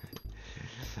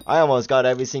 I almost got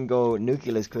every single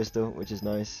nucleus crystal, which is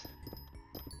nice.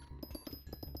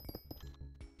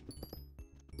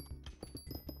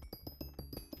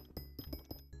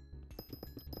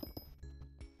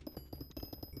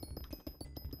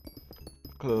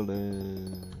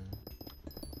 Clothing.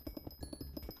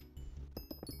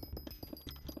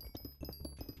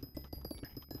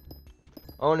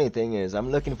 Only thing is, I'm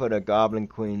looking for the Goblin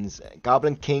King's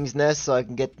nest, so I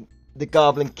can get the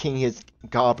Goblin King his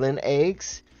goblin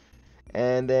eggs,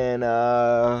 and then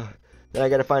I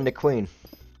gotta find the Queen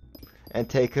and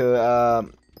take her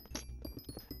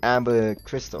amber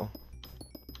crystal.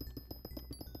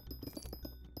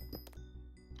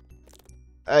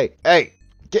 Hey, hey,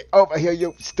 get over here,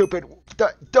 you stupid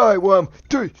die worm!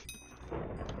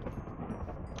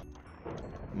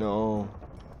 No.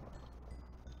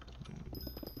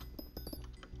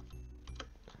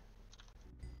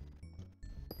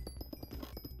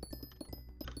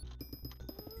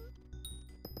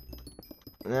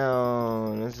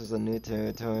 No, this is a new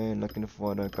territory. Looking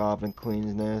for the Goblin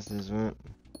Queen's nest.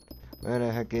 Where the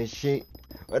heck is she?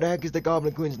 Where the heck is the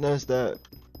Goblin Queen's nest at?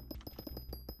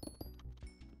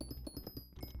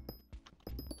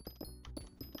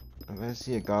 If I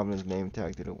see a goblin's name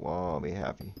tag to the wall, I'll be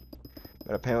happy.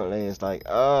 But apparently it's like,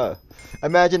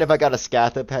 imagine if I got a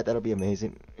scatter pet, that'll be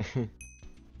amazing.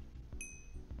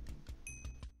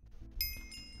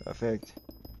 Perfect.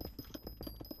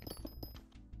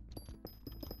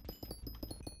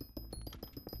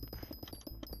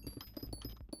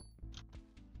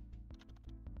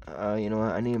 You know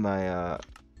what? I need my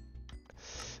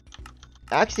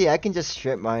Actually, I can just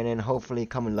strip mine and hopefully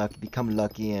become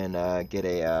lucky and get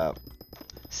a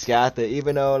scatter.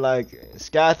 Even though like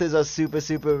scatters are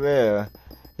super rare.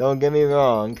 Don't get me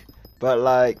wrong, but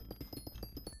like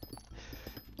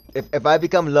if I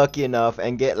become lucky enough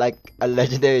and get like a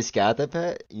legendary scatter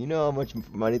pet, you know how much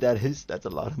money that is? That's a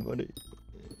lot of money.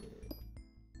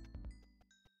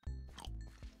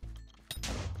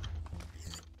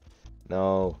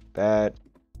 No, bad.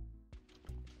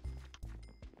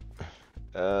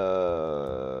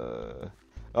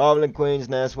 Goblin Queen's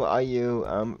nest, where are you?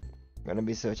 I'm gonna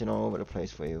be searching all over the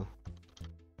place for you.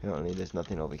 Apparently there's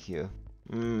nothing over here.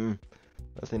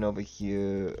 Nothing over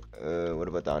here. What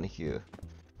about down here?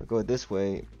 We'll go this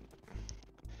way.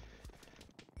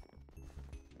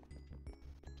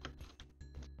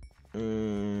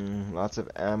 Lots of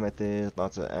amethyst,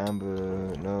 lots of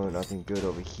amber. No, nothing good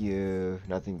over here.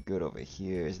 Nothing good over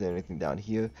here. Is there anything down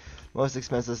here? Most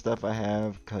expensive stuff I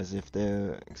have, cause if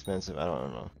they're expensive, I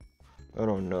don't know. I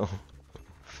don't know.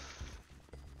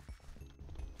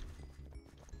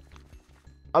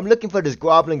 I'm looking for this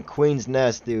Goblin Queen's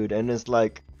nest, dude, and it's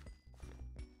like,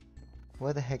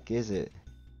 where the heck is it?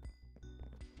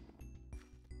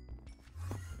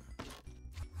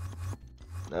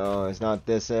 No, it's not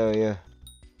this area.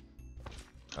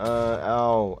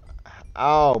 Ow,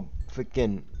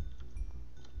 freaking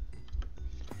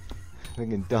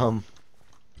dumb.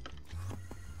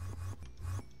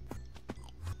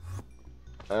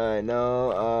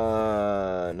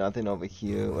 No, nothing over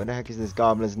here. Where the heck is this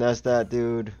goblin's nest at,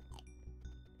 dude?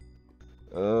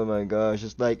 Oh my gosh,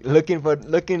 it's like looking for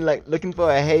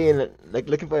a hay and like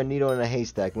looking for a needle in a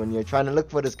haystack when you're trying to look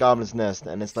for this goblin's nest,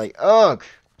 and it's like, ugh,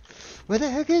 where the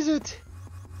heck is it?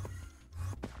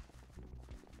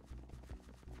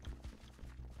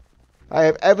 I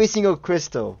have every single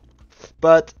crystal,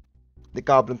 but the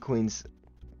Goblin Queen's.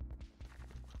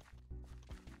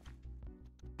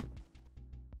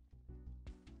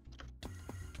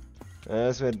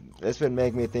 This would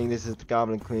make me think this is the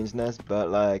Goblin Queen's nest, but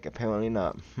like apparently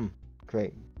not.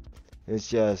 Great. It's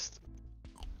just,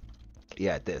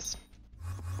 yeah, this.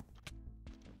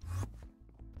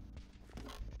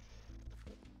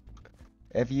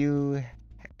 If you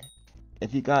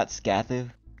got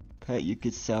scatter pet, you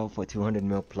could sell for 200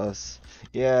 mil plus.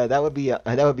 Yeah, that would be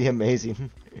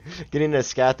amazing. Getting a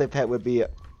scatter pet would be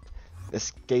a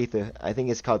skater. I think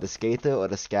it's called the skater or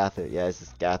the scatter. Yeah, it's the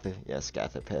scatter. Yeah,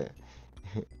 scatter pet.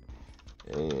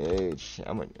 Let me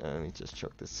just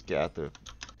chuck the scatter.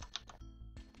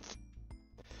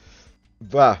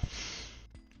 Bruh.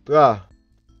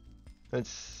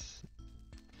 That's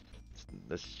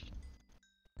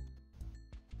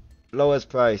lowest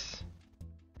price.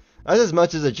 That's as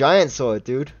much as a giant sword,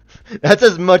 dude. That's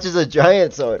as much as a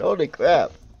giant sword. Holy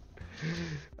crap.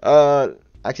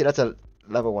 Actually that's a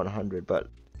level 100, but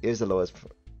here's the lowest.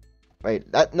 Wait,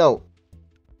 no.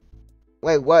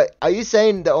 Wait, what? Are you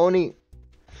saying the only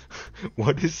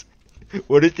what is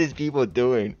these people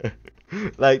doing?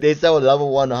 Like they sell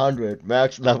level 100,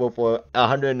 max level for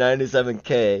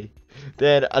 197k,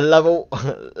 Then a level,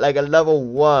 like a level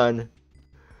 1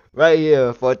 right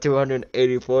here for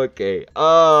 284k.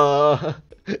 Oh,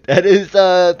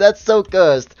 that's so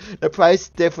cursed. The price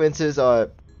differences are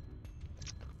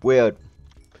weird.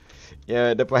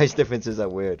 Yeah, the price differences are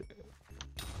weird.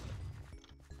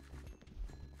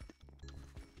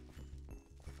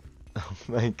 Oh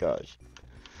my gosh.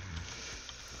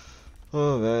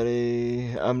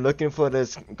 Alrighty, I'm looking for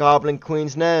this Goblin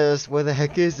Queen's nest. Where the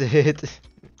heck is it?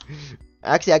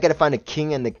 Actually, I gotta find the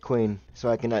king and the queen so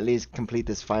I can at least complete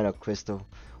this final crystal,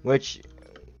 which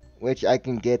I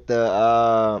can get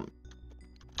the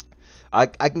I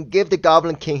can give the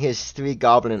Goblin King his 3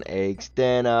 goblin eggs.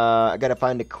 Then I gotta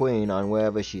find the queen on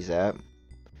wherever she's at,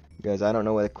 because I don't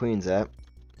know where the queen's at.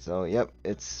 So yep,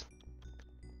 it's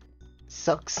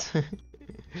sucks.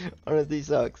 Honestly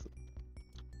sucks.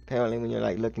 Apparently when you're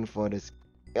like looking for this,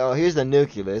 oh, here's the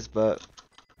nucleus, but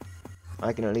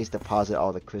I can at least deposit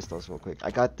all the crystals real quick. I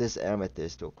got this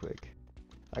amethyst real quick.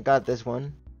 I got this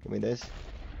one. Give me this.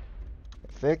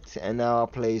 Perfect. And now I'll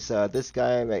place this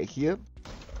guy right here.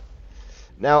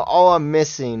 Now all I'm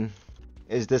missing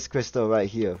is this crystal right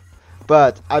here.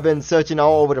 But I've been searching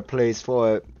all over the place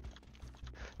for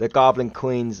the Goblin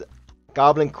Queen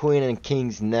and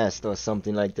King's nest or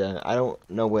something like that. I don't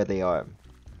know where they are.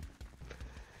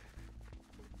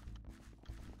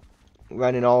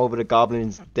 Running all over the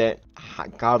Goblin's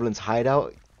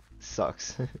hideout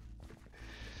sucks.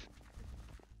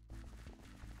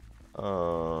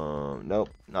 Nope,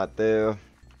 not there.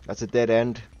 That's a dead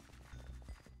end.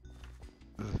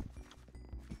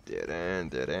 Dead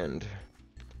end.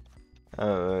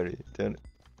 Alrighty, done.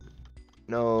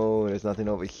 No, there's nothing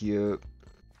over here.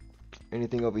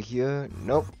 Anything over here?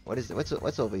 Nope. What is it?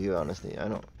 What's over here? Honestly, I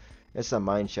don't. It's a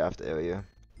mineshaft area.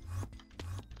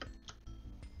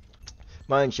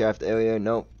 Mineshaft area.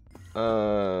 Nope.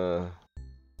 No.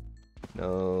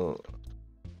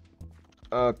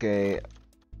 Okay.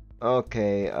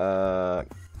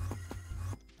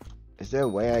 Is there a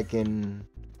way I can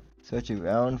search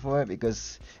around for it?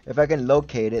 Because if I can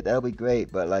locate it, that'll be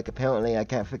great. But like, apparently I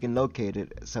can't freaking locate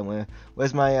it somewhere.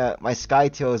 Where's my my sky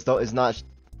tails? Though is not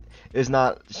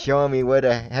showing me where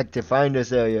the heck to find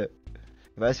this area.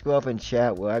 If I scroll up in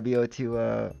chat, will I be able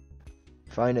to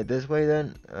find it this way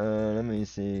then? Let me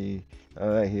see.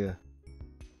 Right here.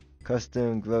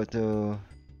 Custom grotto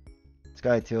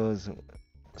sky tails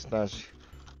 /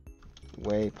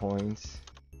 waypoints.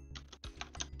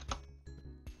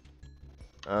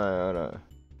 Hold on.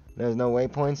 There's no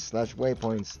waypoints /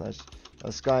 waypoints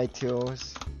 / sky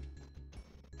tails.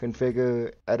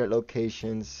 Configure edit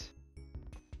locations.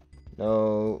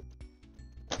 No.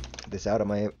 This out of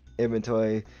my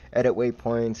inventory. Edit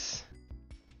waypoints.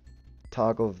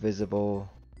 Toggle visible.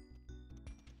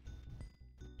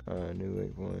 New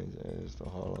waypoints. There's the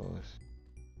hollows.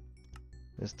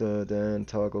 It's the then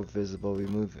toggle visible.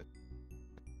 Remove it.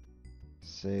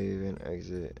 Save and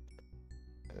exit.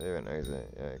 Save and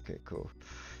exit. Yeah, okay, cool.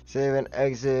 Save and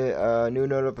exit. New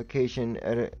notification.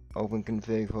 Edit. Open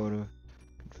config folder.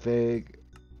 Config.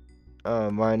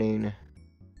 Mining.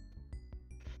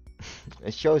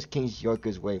 It shows King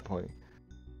Yorker's waypoint.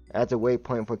 Adds a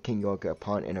waypoint for King Yorker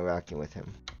upon interacting with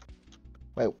him.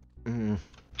 Wait.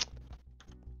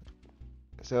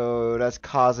 So that's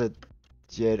Kaza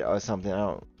Jid or something.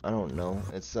 I don't know.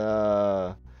 It's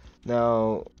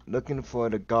now looking for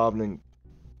the Goblin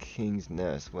King's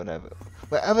nest. Wherever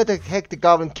the heck the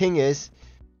Goblin King is.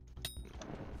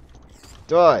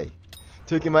 Die.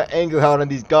 Taking my anger out on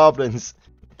these goblins.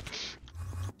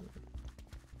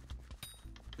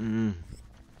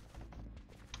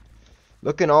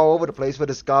 Looking all over the place for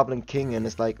this Goblin King, and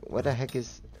it's like, what the heck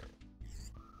is...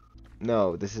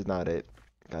 No, this is not it.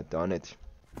 God darn it.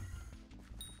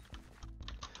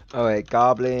 Alright,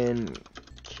 Goblin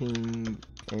King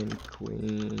and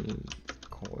Queen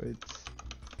chords.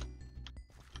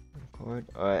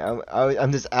 Alright,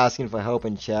 I'm just asking for help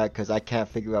in chat because I can't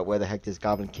figure out where the heck this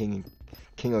Goblin King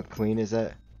or Queen is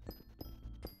at.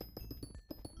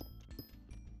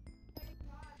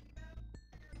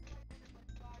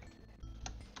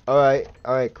 Alright,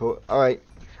 cool. Alright,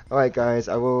 guys,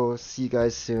 I will see you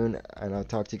guys soon, and I'll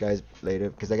talk to you guys later,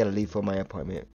 because I gotta leave for my appointment.